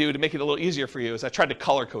tried to do to make it a little easier for you is I tried to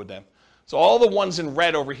color code them. So all the ones in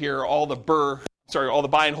red over here are all the all the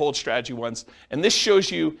buy and hold strategy ones. And this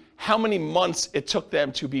shows you how many months it took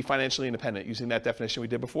them to be financially independent using that definition we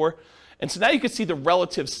did before. And so now you can see the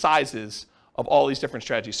relative sizes of all these different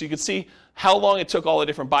strategies. So you can see how long it took all the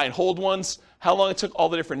different buy and hold ones, how long it took all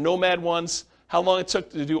the different Nomad ones, how long it took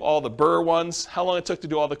to do all the Burr ones, how long it took to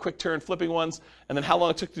do all the quick turn flipping ones, and then how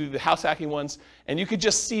long it took to do the house hacking ones. And you could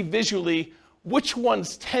just see visually which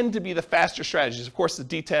ones tend to be the faster strategies. Of course, the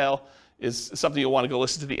detail is something you'll want to go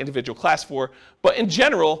listen to the individual class for. But in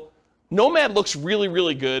general, Nomad looks really,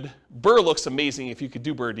 really good. Burr looks amazing if you could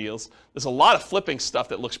do Burr deals. There's a lot of flipping stuff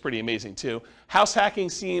that looks pretty amazing too. House hacking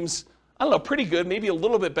seems, I don't know, pretty good, maybe a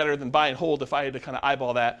little bit better than buy and hold if I had to kind of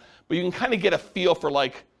eyeball that. But you can kind of get a feel for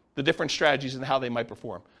like the different strategies and how they might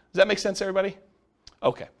perform. Does that make sense, everybody?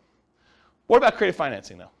 Okay. What about creative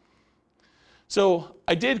financing now? So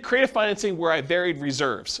I did creative financing where I varied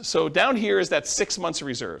reserves. So down here is that 6 months of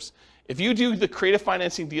reserves. If you do the creative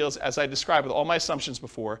financing deals as I described with all my assumptions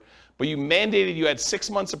before, but you mandated you had 6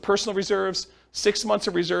 months of personal reserves, 6 months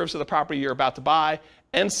of reserves of the property you're about to buy,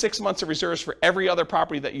 and 6 months of reserves for every other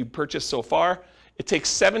property that you purchased so far, it takes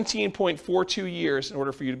 17.42 years in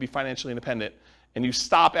order for you to be financially independent. And you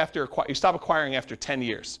stop acquiring after 10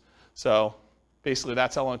 years. So basically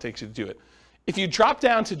that's how long it takes you to do it. If you drop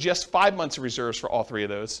down to just 5 months of reserves for all three of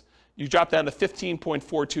those, you drop down to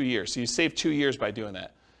 15.42 years. So you save 2 years by doing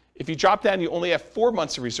that. If you drop down, you only have 4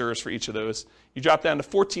 months of reserves for each of those, you drop down to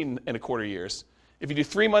 14.25 years. If you do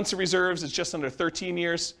 3 months of reserves, it's just under 13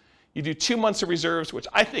 years. You do 2 months of reserves, which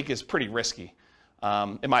I think is pretty risky.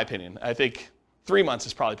 in my opinion. I think 3 months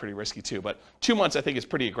is probably pretty risky too, but 2 months I think is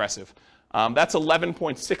pretty aggressive. That's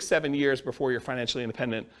 11.67 years before you're financially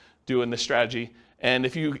independent doing this strategy. And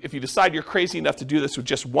if you decide you're crazy enough to do this with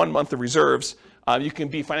just 1 month of reserves, you can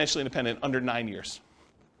be financially independent under 9 years.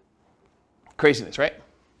 Craziness, right?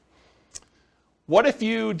 What if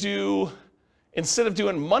you do, instead of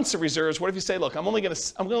doing months of reserves, what if you say, look, I'm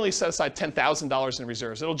only set aside $10,000 in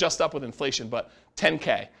reserves. It'll adjust up with inflation, but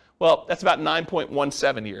 10K. Well, that's about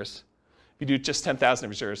 9.17 years. If you do just 10,000 in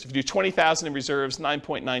reserves. If you do 20,000 in reserves,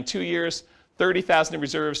 9.92 years. 30,000 in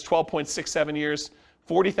reserves, 12.67 years.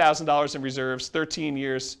 $40,000 in reserves, 13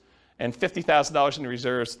 years. And $50,000 in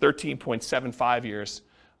reserves, 13.75 years.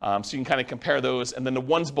 So you can kind of compare those. And then the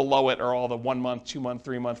ones below it are all the 1 month, 2 month,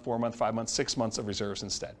 3 month, 4 month, 5 month, 6 months of reserves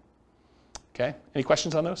instead. Okay, any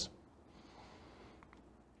questions on those?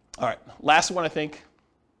 All right, last one I think.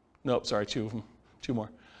 Nope, sorry, two of them, 2 more.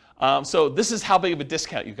 So this is how big of a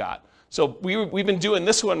discount you got. So we've been doing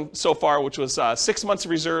this one so far, which was 6 months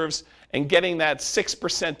of reserves and getting that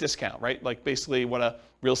 6% discount, right? Like basically what a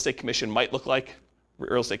real estate commission might look like.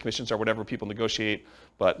 Real estate commissions are whatever people negotiate,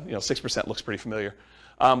 but 6% looks pretty familiar.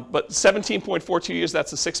 But 17.42 years,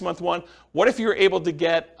 that's the 6 month one. What if you're able to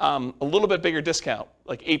get a little bit bigger discount,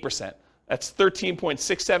 like 8%? That's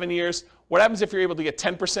 13.67 years. What happens if you're able to get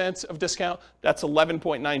 10% of discount? That's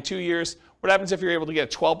 11.92 years. What happens if you're able to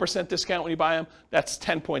get a 12% discount when you buy them? That's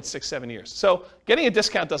 10.67 years. So getting a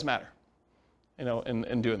discount does matter,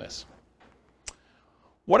 in doing this.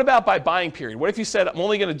 What about by buying period? What if you said, I'm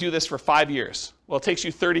only going to do this for 5 years? Well, it takes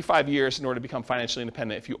you 35 years in order to become financially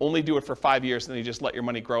independent. If you only do it for 5 years, then you just let your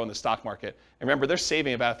money grow in the stock market. And remember, they're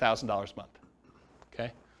saving about $1,000 a month.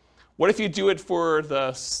 Okay? What if you do it for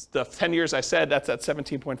the 10 years I said? That's at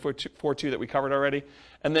 17.42 that we covered already.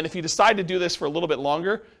 And then if you decide to do this for a little bit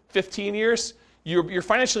longer, 15 years, you're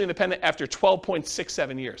financially independent after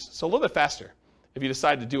 12.67 years. So a little bit faster if you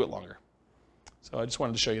decide to do it longer. So I just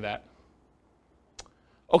wanted to show you that.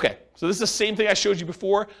 Okay, so this is the same thing I showed you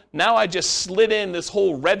before. Now I just slid in this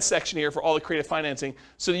whole red section here for all the creative financing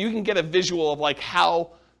so that you can get a visual of like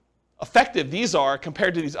how effective these are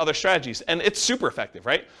compared to these other strategies. And it's super effective,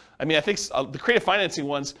 right? I mean, I think the creative financing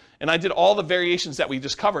ones, and I did all the variations that we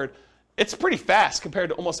just covered, it's pretty fast compared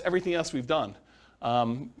to almost everything else we've done.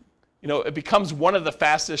 It becomes one of the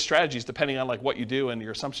fastest strategies depending on like what you do and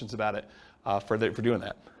your assumptions about it for doing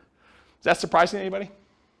that. Is that surprising to anybody? A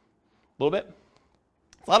little bit?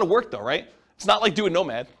 It's a lot of work though, right? It's not like doing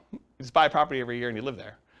Nomad. You just buy a property every year and you live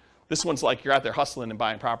there. This one's like you're out there hustling and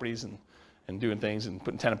buying properties and doing things and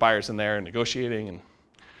putting tenant buyers in there and negotiating and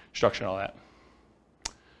structuring all that.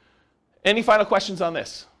 Any final questions on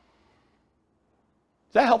this?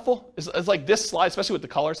 Is that helpful? It's like this slide, especially with the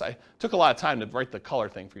colors. I took a lot of time to write the color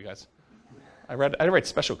thing for you guys. I had to write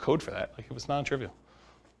special code for that. Like it was non-trivial.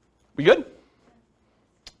 We good?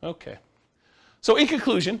 Okay. So in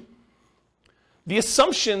conclusion, the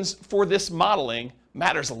assumptions for this modeling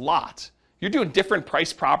matters a lot. You're doing different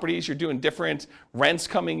price properties. You're doing different rents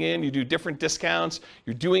coming in. You do different discounts.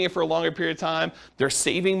 You're doing it for a longer period of time. They're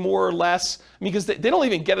saving more or less. Because they don't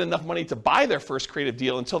even get enough money to buy their first creative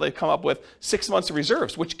deal until they come up with 6 months of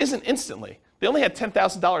reserves, which isn't instantly. They only had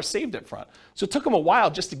 $10,000 saved up front. So it took them a while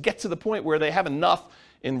just to get to the point where they have enough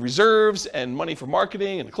in reserves and money for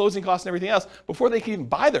marketing and the closing costs and everything else before they can even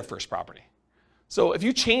buy their first property. So if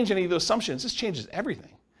you change any of those assumptions, this changes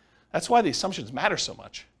everything. That's why the assumptions matter so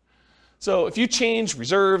much. So if you change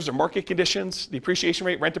reserves or market conditions, the appreciation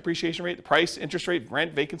rate, rent appreciation rate, the price, interest rate,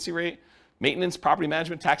 rent, vacancy rate, maintenance, property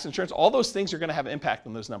management, tax, insurance, all those things are going to have an impact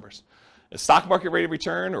on those numbers. The stock market rate of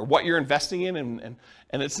return or what you're investing in, and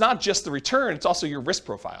it's not just the return, it's also your risk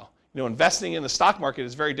profile. Investing in the stock market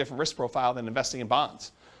is a very different risk profile than investing in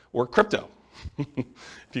bonds or crypto, if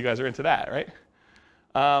you guys are into that, right?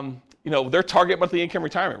 Their target monthly income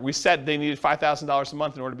retirement. We said they needed $5,000 a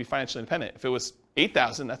month in order to be financially independent. If it was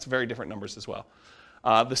 $8,000, that's very different numbers as well.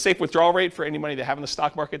 The safe withdrawal rate for any money they have in the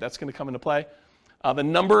stock market, that's going to come into play. The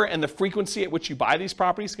number and the frequency at which you buy these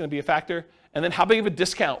properties is going to be a factor. And then how big of a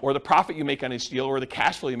discount or the profit you make on each deal or the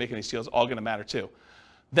cash flow you make on each deal is all going to matter too.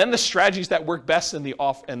 Then the strategies that work best in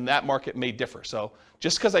that market may differ. So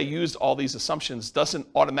just because I used all these assumptions doesn't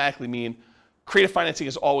automatically mean creative financing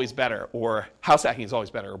is always better, or house hacking is always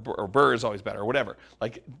better, or BRRRR is always better, or whatever.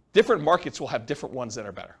 Like different markets will have different ones that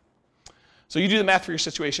are better. So you do the math for your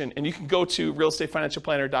situation, and you can go to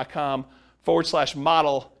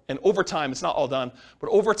realestatefinancialplanner.com/model, and over time, it's not all done, but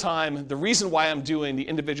over time, the reason why I'm doing the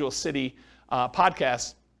individual city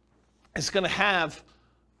podcast is going to have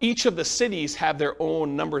each of the cities have their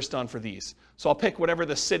own numbers done for these. So I'll pick whatever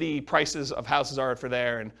the city prices of houses are for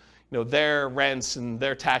there, and their rents and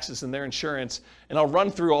their taxes and their insurance, and I'll run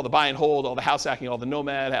through all the buy and hold, all the house hacking, all the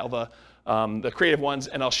nomad, all the creative ones,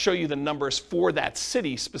 and I'll show you the numbers for that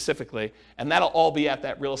city specifically, and that'll all be at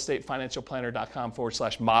that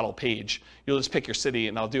realestatefinancialplanner.com/model page. You'll just pick your city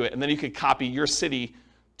and I'll do it, and then you can copy your city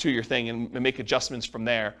to your thing and make adjustments from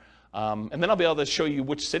there. And then I'll be able to show you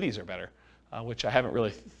which cities are better, which I haven't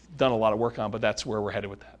really done a lot of work on, but that's where we're headed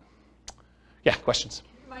with that. Yeah, questions?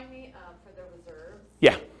 Remind me for the reserves.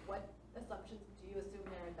 Yeah. What assumptions do you assume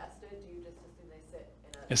they're invested? Do you just assume they sit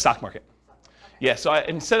in In stock market. Okay. Yeah, so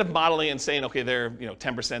instead of modeling and saying, okay, they're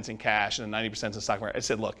 10% in cash and 90% in stock market, I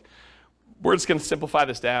said, look, we're just going to simplify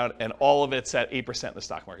this down, and all of it's at 8% in the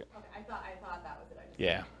stock market. Okay, I thought that was it. I just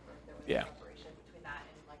Yeah. there was Yeah. a separation between that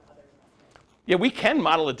and like other investments. Yeah, we can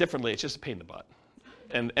model it differently. It's just a pain in the butt.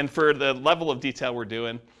 And for the level of detail we're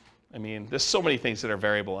doing, I mean, there's so many things that are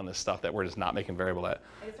variable in this stuff that we're just not making variable at.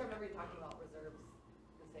 I just remember you talking about reserves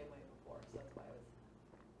the same way before, so that's why I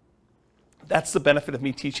was. That's the benefit of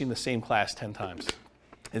me teaching the same class 10 times,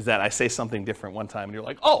 is that I say something different one time and you're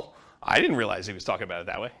like, oh, I didn't realize he was talking about it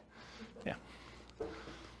that way. Yeah.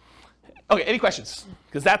 Okay, any questions?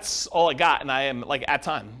 Because that's all I got, and I am like at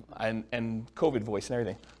time, and COVID voice and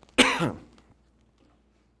everything. Is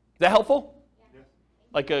that helpful?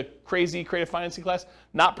 Like a crazy creative financing class?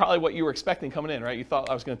 Not probably what you were expecting coming in, right? You thought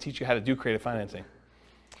I was going to teach you how to do creative financing,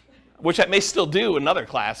 which I may still do in another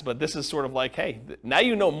class, but this is sort of like, hey, now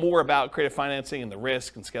you know more about creative financing and the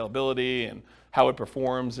risk and scalability and how it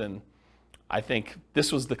performs, and I think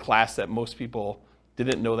this was the class that most people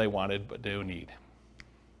didn't know they wanted but do need.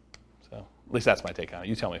 So at least that's my take on it.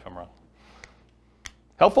 You tell me if I'm wrong.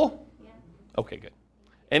 Helpful? Yeah. Okay, good.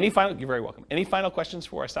 You're very welcome. Any final questions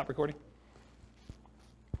before I stop recording?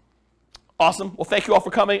 Awesome. Well, thank you all for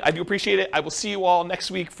coming. I do appreciate it. I will see you all next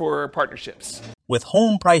week for partnerships. With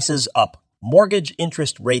home prices up, mortgage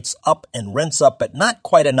interest rates up, and rents up, but not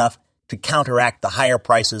quite enough to counteract the higher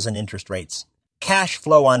prices and interest rates. Cash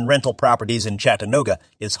flow on rental properties in Chattanooga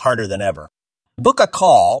is harder than ever. Book a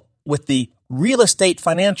call with the Real Estate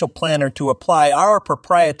Financial Planner to apply our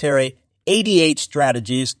proprietary 88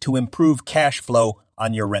 strategies to improve cash flow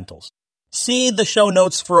on your rentals. See the show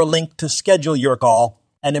notes for a link to schedule your call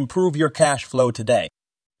and improve your cash flow today.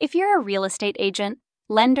 If you're a real estate agent,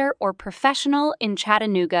 lender, or professional in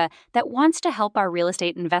Chattanooga that wants to help our real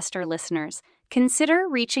estate investor listeners, consider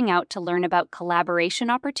reaching out to learn about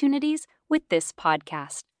collaboration opportunities with this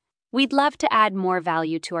podcast. We'd love to add more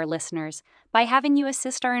value to our listeners by having you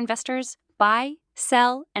assist our investors buy,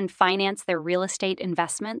 sell, and finance their real estate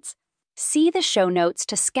investments. See the show notes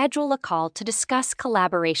to schedule a call to discuss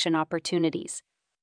collaboration opportunities.